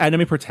 he's an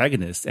anime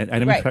protagonist, and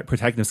anime Right.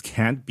 protagonists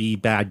can't be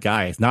bad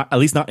guys. At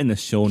least not in the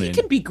shonen. he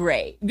can be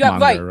great. Yeah,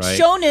 Manga, right. right?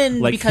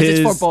 Shonen Like because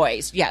it's for his-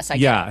 boys. Yes, I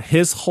get Yeah, it.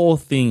 his whole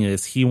thing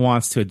is he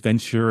wants to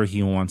adventure.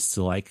 He wants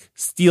to like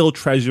steal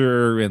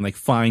treasure and like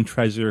find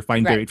treasure,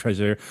 find Right. buried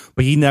treasure.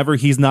 But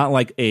he's not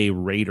like a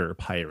raider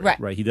pirate,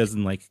 Right. He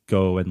doesn't like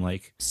go and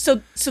like So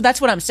that's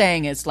what I'm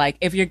saying is like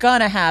if you're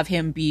gonna have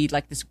him be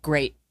like this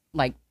great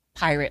like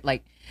pirate,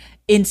 like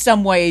in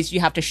some ways you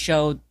have to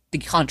show the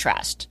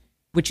contrast,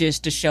 which is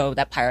to show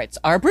that pirates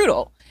are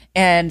brutal,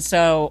 and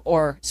so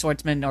or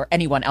swordsmen or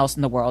anyone else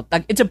in the world,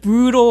 like it's a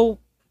brutal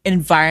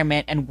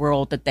environment and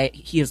world that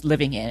he is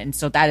living in, and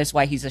so that is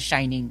why he's a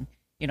shining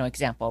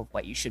example of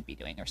what you should be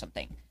doing or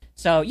something.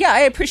 So yeah,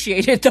 I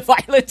appreciated the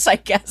violence, I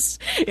guess,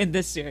 in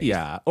this series.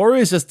 yeah, or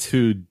is just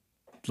too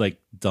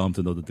like dumb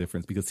to know the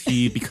difference because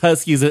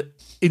he's an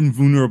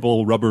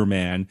invulnerable rubber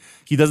man.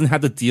 He doesn't have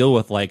to deal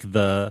with like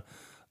the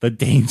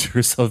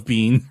dangers of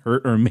being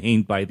hurt or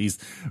maimed by these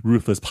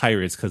ruthless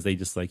pirates because they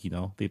just like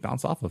they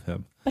bounce off of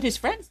him. But his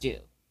friends do.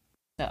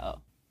 So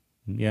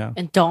Yeah.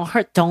 And don't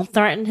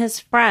threaten his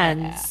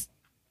friends.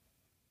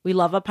 We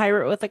love a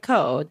pirate with a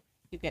code.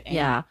 you get angry.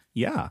 Yeah.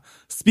 Yeah.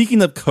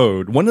 Speaking of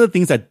code, one of the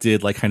things that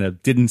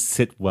didn't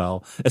sit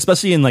well,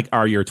 especially in like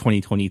our year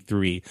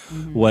 2023,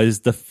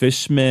 was the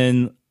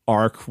Fishman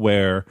arc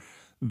where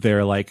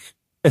they're like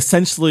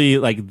essentially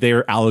like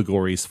they're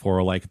allegories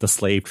for like the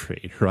slave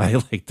trade, right?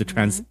 Like the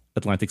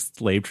transatlantic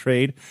slave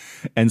trade.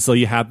 And so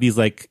you have these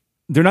like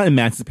they're not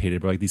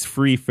emancipated, but like these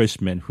free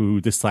fishermen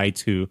who decide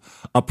to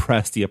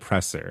oppress the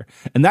oppressor.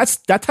 And that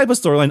type of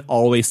storyline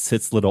always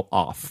sits a little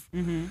off.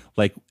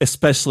 Like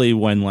especially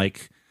when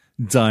like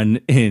done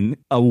in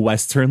a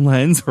Western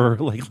lens or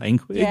like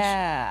language.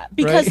 Yeah,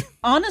 because Right?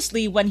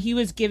 honestly, when he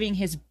was giving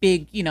his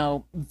big,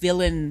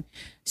 villain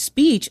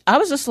speech, I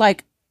was just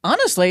like,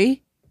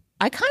 honestly,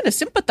 I kind of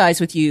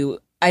sympathize with you.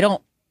 I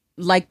don't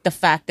like the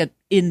fact that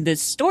in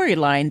this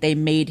storyline they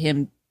made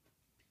him,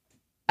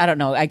 I don't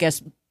know, I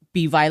guess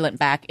be violent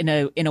back in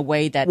a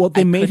way that Well,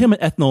 they I made couldn't- him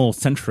an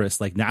ethnocentrist,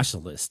 like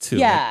nationalist too,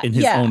 Yeah, like, in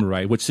his yeah. own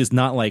right, which is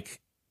not like,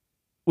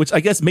 which I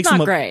guess makes Not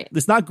him great.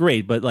 It's not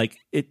great, but like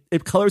it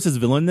colors his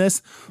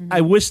villainness.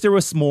 I wish there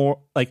was more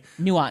like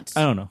nuance.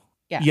 I don't know.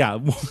 Yeah.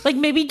 Like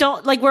maybe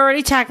don't like we're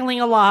already tackling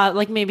a lot.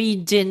 Like maybe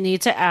you didn't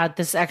need to add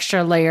this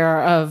extra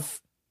layer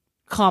of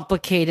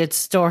complicated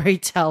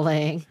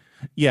storytelling.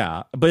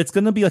 Yeah, but it's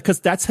gonna be like because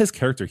that's his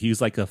character.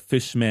 He's like a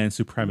fishman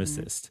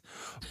supremacist,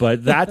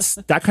 but that's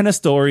that kind of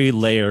story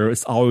layer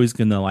is always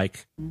gonna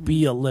like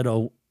be a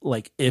little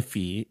like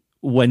iffy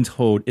when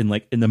told in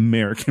like an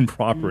American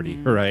property,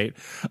 right?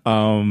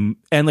 And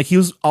like he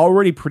was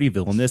already pretty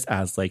villainous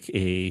as like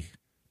a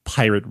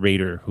pirate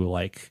raider who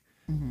like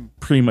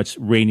pretty much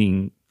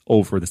reigning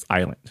over this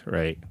island,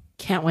 right?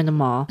 Can't win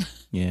them all.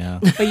 Yeah.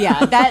 But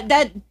yeah,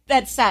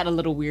 that sat a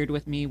little weird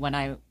with me when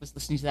I was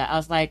listening to that. I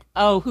was like,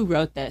 oh, who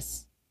wrote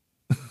this?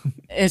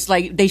 It's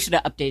like they should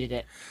have updated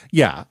it.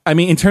 Yeah, I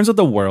mean, in terms of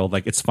the world,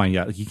 like it's fine.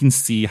 Yeah, like, you can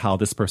see how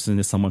this person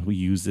is someone who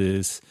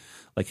uses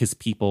like his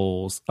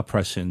people's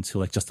oppression to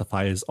like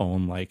justify his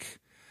own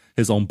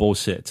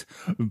bullshit.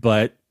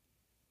 But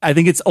I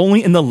think it's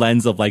only in the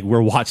lens of like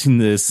we're watching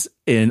this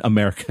in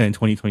America in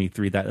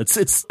 2023 that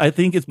it's. I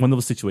think it's one of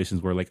those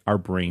situations where like our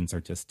brains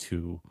are just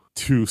too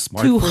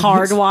smart, Too for this.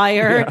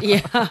 hardwired.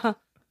 Yeah.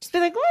 Just be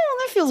like, well,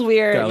 that feels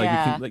weird. Yeah, like,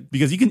 Yeah. you can, like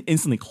because you can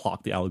instantly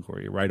clock the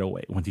allegory right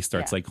away when he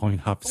starts like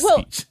going off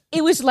Well, speech.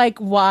 it was like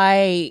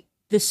why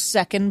the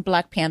second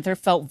Black Panther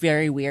felt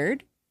very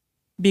weird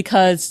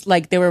because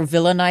like they were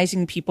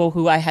villainizing people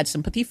who I had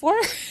sympathy for.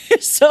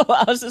 So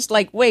I was just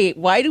like, wait,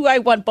 why do I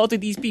want both of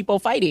these people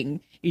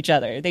fighting each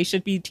other? They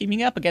should be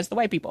teaming up against the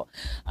white people.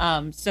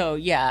 So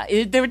yeah,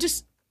 there were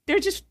just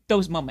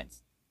those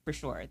moments for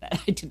sure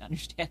that I didn't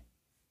understand.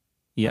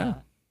 Yeah.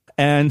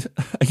 And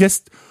I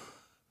guess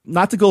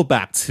not to go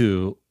back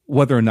to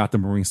whether or not the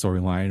Marine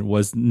storyline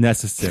was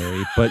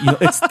necessary, but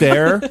it's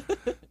there,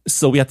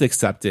 so we have to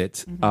accept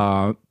it.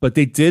 But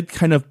they did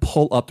kind of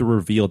pull up the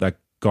reveal that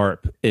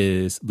Garp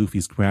is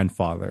Luffy's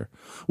grandfather,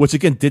 which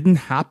again didn't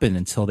happen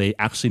until they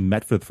actually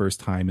met for the first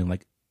time in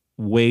like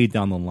way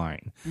down the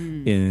line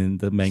in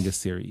the manga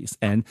series.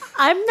 And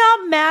I'm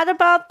not mad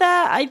about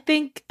that. I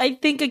think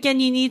again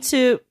you need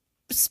to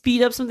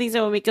speed up some things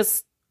that will make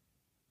us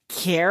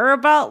care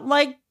about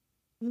like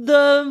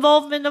the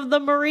involvement of the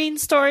Marine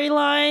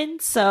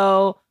storyline.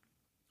 So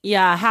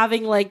yeah,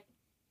 having like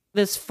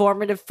this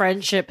formative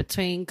friendship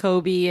between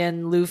Kobe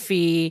and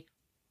Luffy,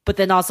 but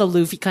then also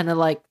Luffy kind of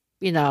like,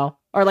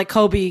 or like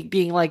Kobe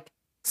being like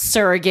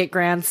surrogate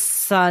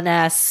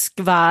grandson-esque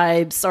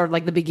vibes or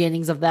like the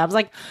beginnings of that. I was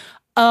like,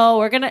 oh,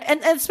 we're gonna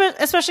and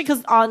especially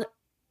because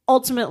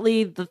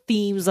ultimately the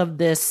themes of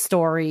this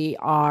story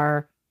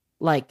are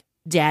like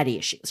daddy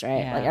issues, right?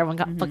 Yeah. Like everyone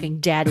got fucking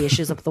daddy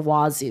issues up the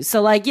wazoo.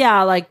 So like,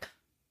 yeah, like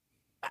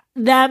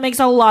that makes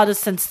a lot of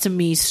sense to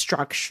me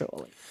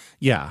structurally.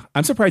 yeah,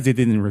 I'm surprised they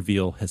didn't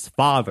reveal his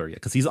father yet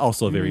because he's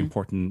also a very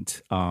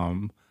important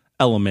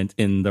element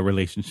in the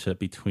relationship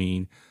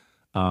between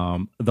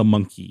the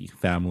monkey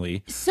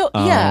family. So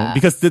yeah,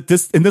 because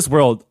this in this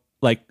world,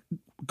 like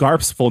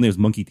Garp's full name is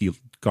Monkey D.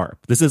 Garp.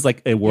 This is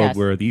like a world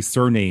where the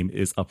surname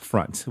is up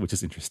front, which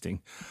is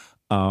interesting.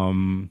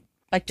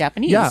 Like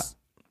Japanese. Yeah,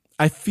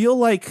 I feel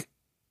like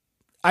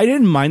I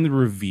didn't mind the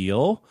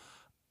reveal.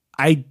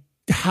 I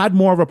had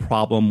more of a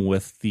problem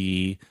with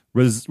the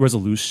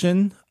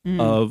resolution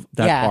of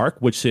that arc,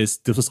 which is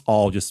this was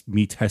all just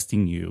me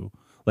testing you,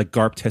 like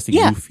Garp testing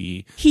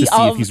Luffy to see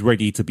if he's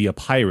ready to be a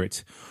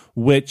pirate.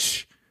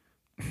 Which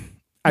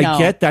I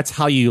get that's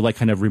how you like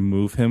kind of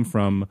remove him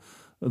from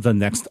the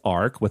next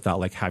arc without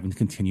like having to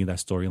continue that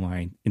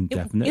storyline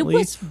indefinitely. It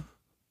was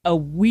a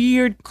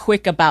weird,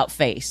 quick about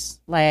face.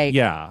 Like,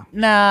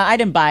 nah, I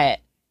didn't buy it.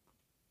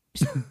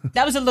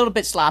 That was a little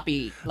bit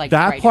sloppy. Like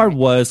that part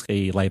was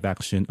a live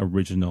action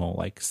original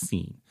like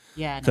scene.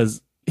 Yeah,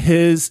 because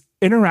his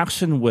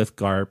interaction with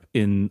Garp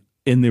in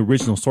the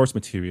original source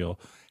material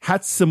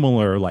had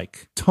similar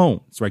like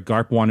tones, right?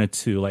 Garp wanted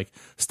to like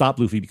stop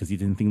Luffy because he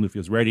didn't think Luffy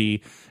was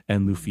ready,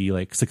 and Luffy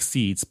like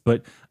succeeds.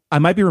 But I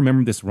might be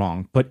remembering this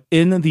wrong, but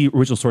in the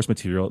original source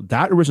material,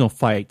 that original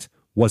fight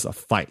was a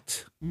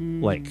fight,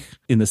 like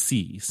in the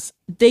seas.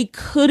 They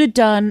could have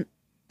done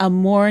a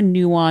more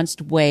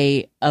nuanced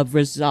way of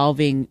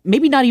resolving,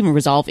 maybe not even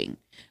resolving,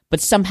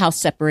 but somehow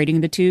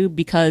separating the two,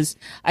 because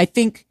I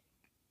think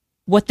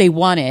what they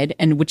wanted,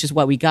 and which is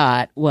what we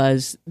got,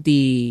 was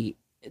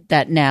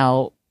that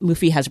now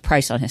Luffy has a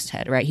price on his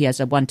head, right? He has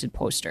a wanted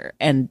poster,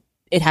 and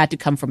it had to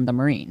come from the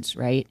Marines,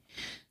 right?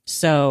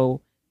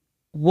 So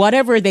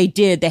whatever they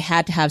did, they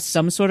had to have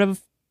some sort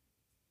of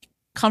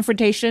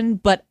confrontation,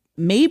 but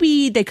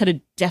maybe they could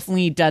have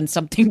definitely done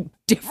something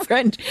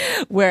different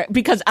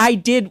because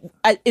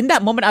in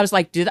that moment, I was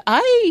like, did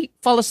I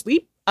fall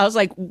asleep? I was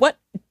like, what?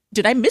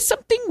 Did I miss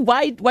something?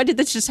 Why did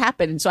this just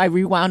happen? And so I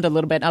rewound a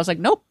little bit and I was like,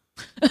 nope.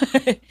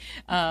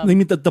 I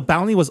mean, the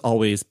bounty was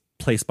always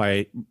placed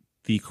by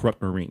the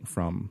corrupt Marine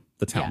from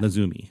the town,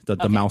 Nezumi,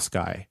 the mouse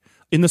guy.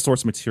 In the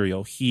source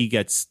material, he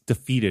gets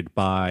defeated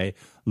by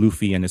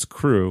Luffy and his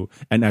crew,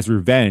 and as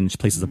revenge,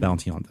 places a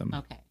bounty on them.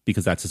 Okay.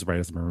 Because that's his right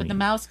as a Marine. But the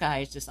mouse guy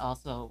is just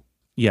also...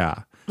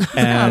 Yeah.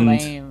 And...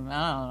 lame.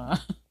 I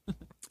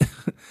don't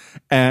know.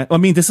 And I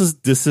mean, this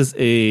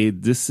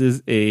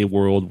is a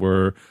world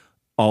where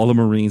all the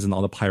Marines and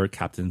all the pirate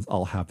captains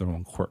all have their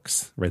own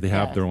quirks, right? They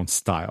have their own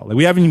style. Like,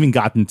 we haven't even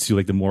gotten to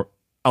like the more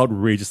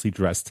outrageously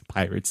dressed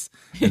pirates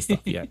and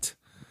stuff yet.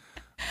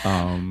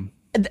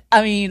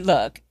 I mean,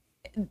 look,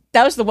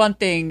 that was the one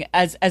thing.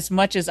 As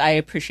much as I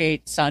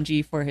appreciate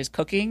Sanji for his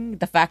cooking,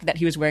 the fact that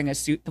he was wearing a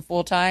suit the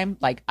full time,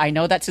 like, I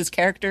know that's his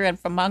character and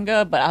from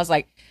manga, but I was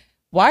like,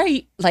 why are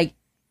you like?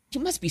 You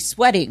must be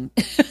sweating.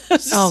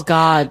 Oh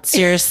God,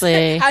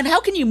 seriously. And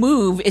how can you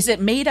move? Is it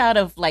made out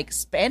of like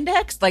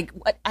spandex? Like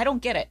what? I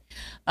don't get it.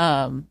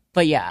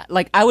 But yeah,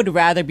 like I would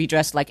rather be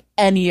dressed like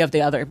any of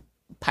the other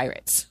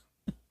pirates.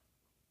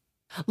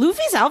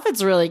 Luffy's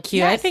outfit's really cute.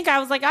 Yes. I think I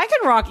was like, I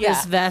can rock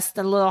this vest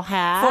and little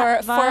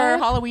hat. For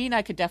Halloween,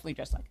 I could definitely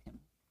dress like him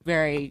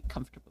very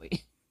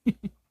comfortably.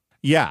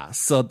 Yeah,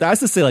 so that's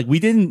to say, like, we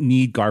didn't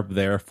need Garp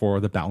there for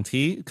the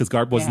bounty because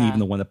Garp wasn't even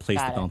the one that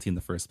placed the bounty in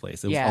the first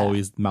place. It was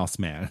always Mouse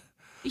Man.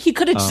 He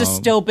could have just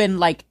still been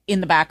like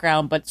in the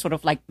background, but sort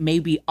of like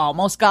maybe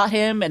almost got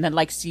him, and then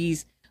like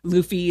sees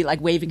Luffy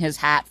like waving his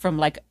hat from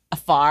like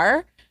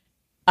afar.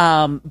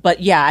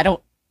 But yeah,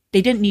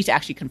 they didn't need to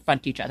actually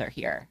confront each other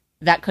here.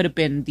 That could have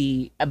been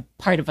a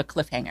part of a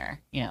cliffhanger,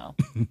 you know.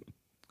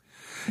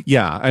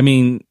 Yeah, I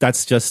mean,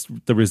 that's just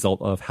the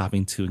result of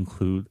having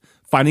to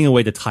finding a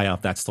way to tie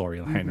out that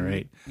storyline,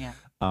 right? Yeah.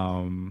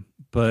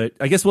 But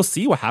I guess we'll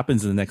see what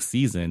happens in the next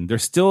season.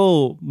 There's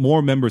still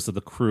more members of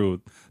the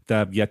crew that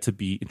have yet to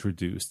be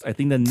introduced. I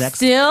think the next...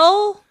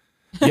 Still?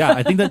 Yeah,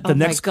 I think that the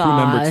next crew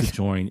member to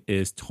join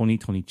is Tony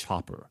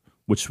Chopper,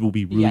 which will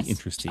be really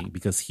interesting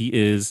because he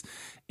is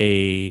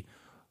a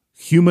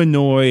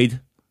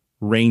humanoid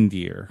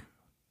reindeer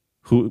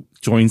who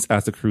joins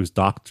as the crew's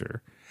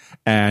doctor.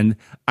 And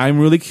I'm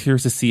really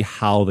curious to see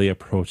how they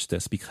approach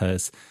this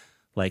because,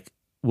 like,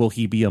 will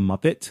he be a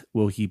Muppet?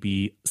 Will he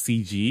be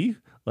CG?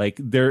 Like,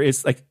 there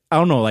is, like, I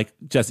don't know, like,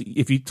 Jesse,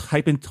 if you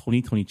type in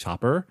Tony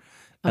Chopper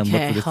and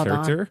look for this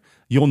character,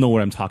 you'll know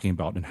what I'm talking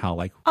about and how,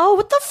 like... Oh,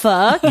 what the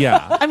fuck?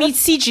 Yeah. I mean,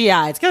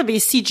 CGI. It's going to be a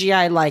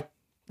CGI, like,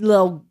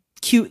 little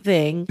cute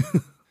thing.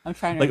 I'm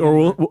trying to like,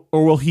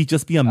 or will he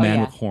just be a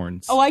man with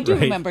horns? Oh, I do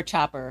remember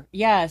Chopper.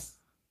 Yes.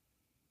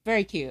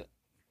 Very cute.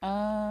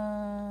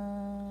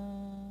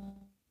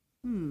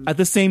 At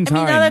the same time, I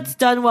mean, now that's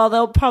done well,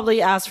 they'll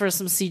probably ask for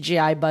some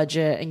CGI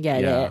budget and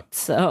get it.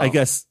 So I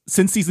guess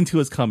since season 2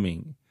 is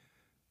coming,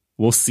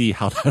 we'll see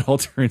how that all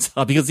turns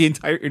out because the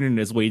entire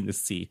internet is waiting to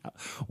see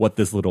what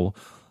this little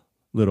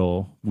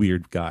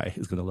weird guy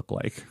is going to look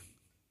like.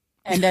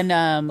 And then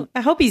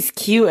I hope he's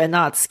cute and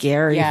not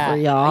scary for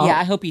y'all. Yeah,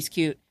 I hope he's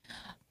cute.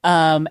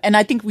 And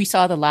I think we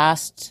saw the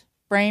last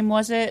frame,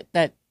 was it?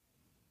 That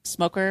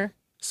Smoker,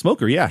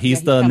 yeah.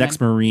 He's the next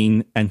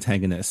Marine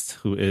antagonist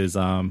who is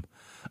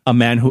a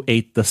man who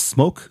ate the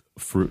smoke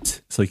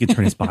fruit so he can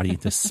turn his body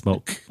into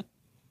smoke.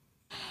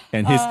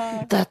 And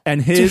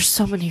There's his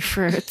so many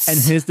fruits. and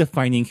his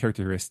defining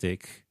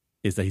characteristic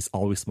is that he's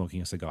always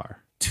smoking a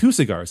cigar. 2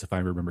 cigars, if I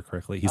remember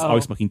correctly. He's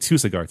always smoking 2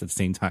 cigars at the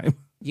same time.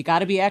 You got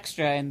to be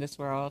extra in this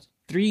world.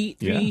 Three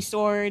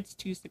swords,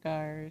 2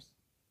 cigars.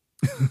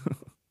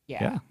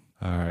 Yeah.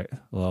 All right.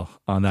 Well,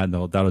 on that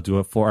note, that'll do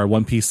it for our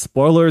One Piece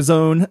spoiler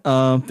zone.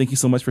 Thank you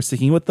so much for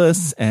sticking with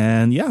us.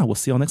 And yeah, we'll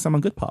see you all next time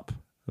on Good Pop.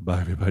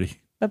 Bye, everybody.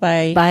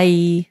 Bye-bye.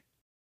 Bye.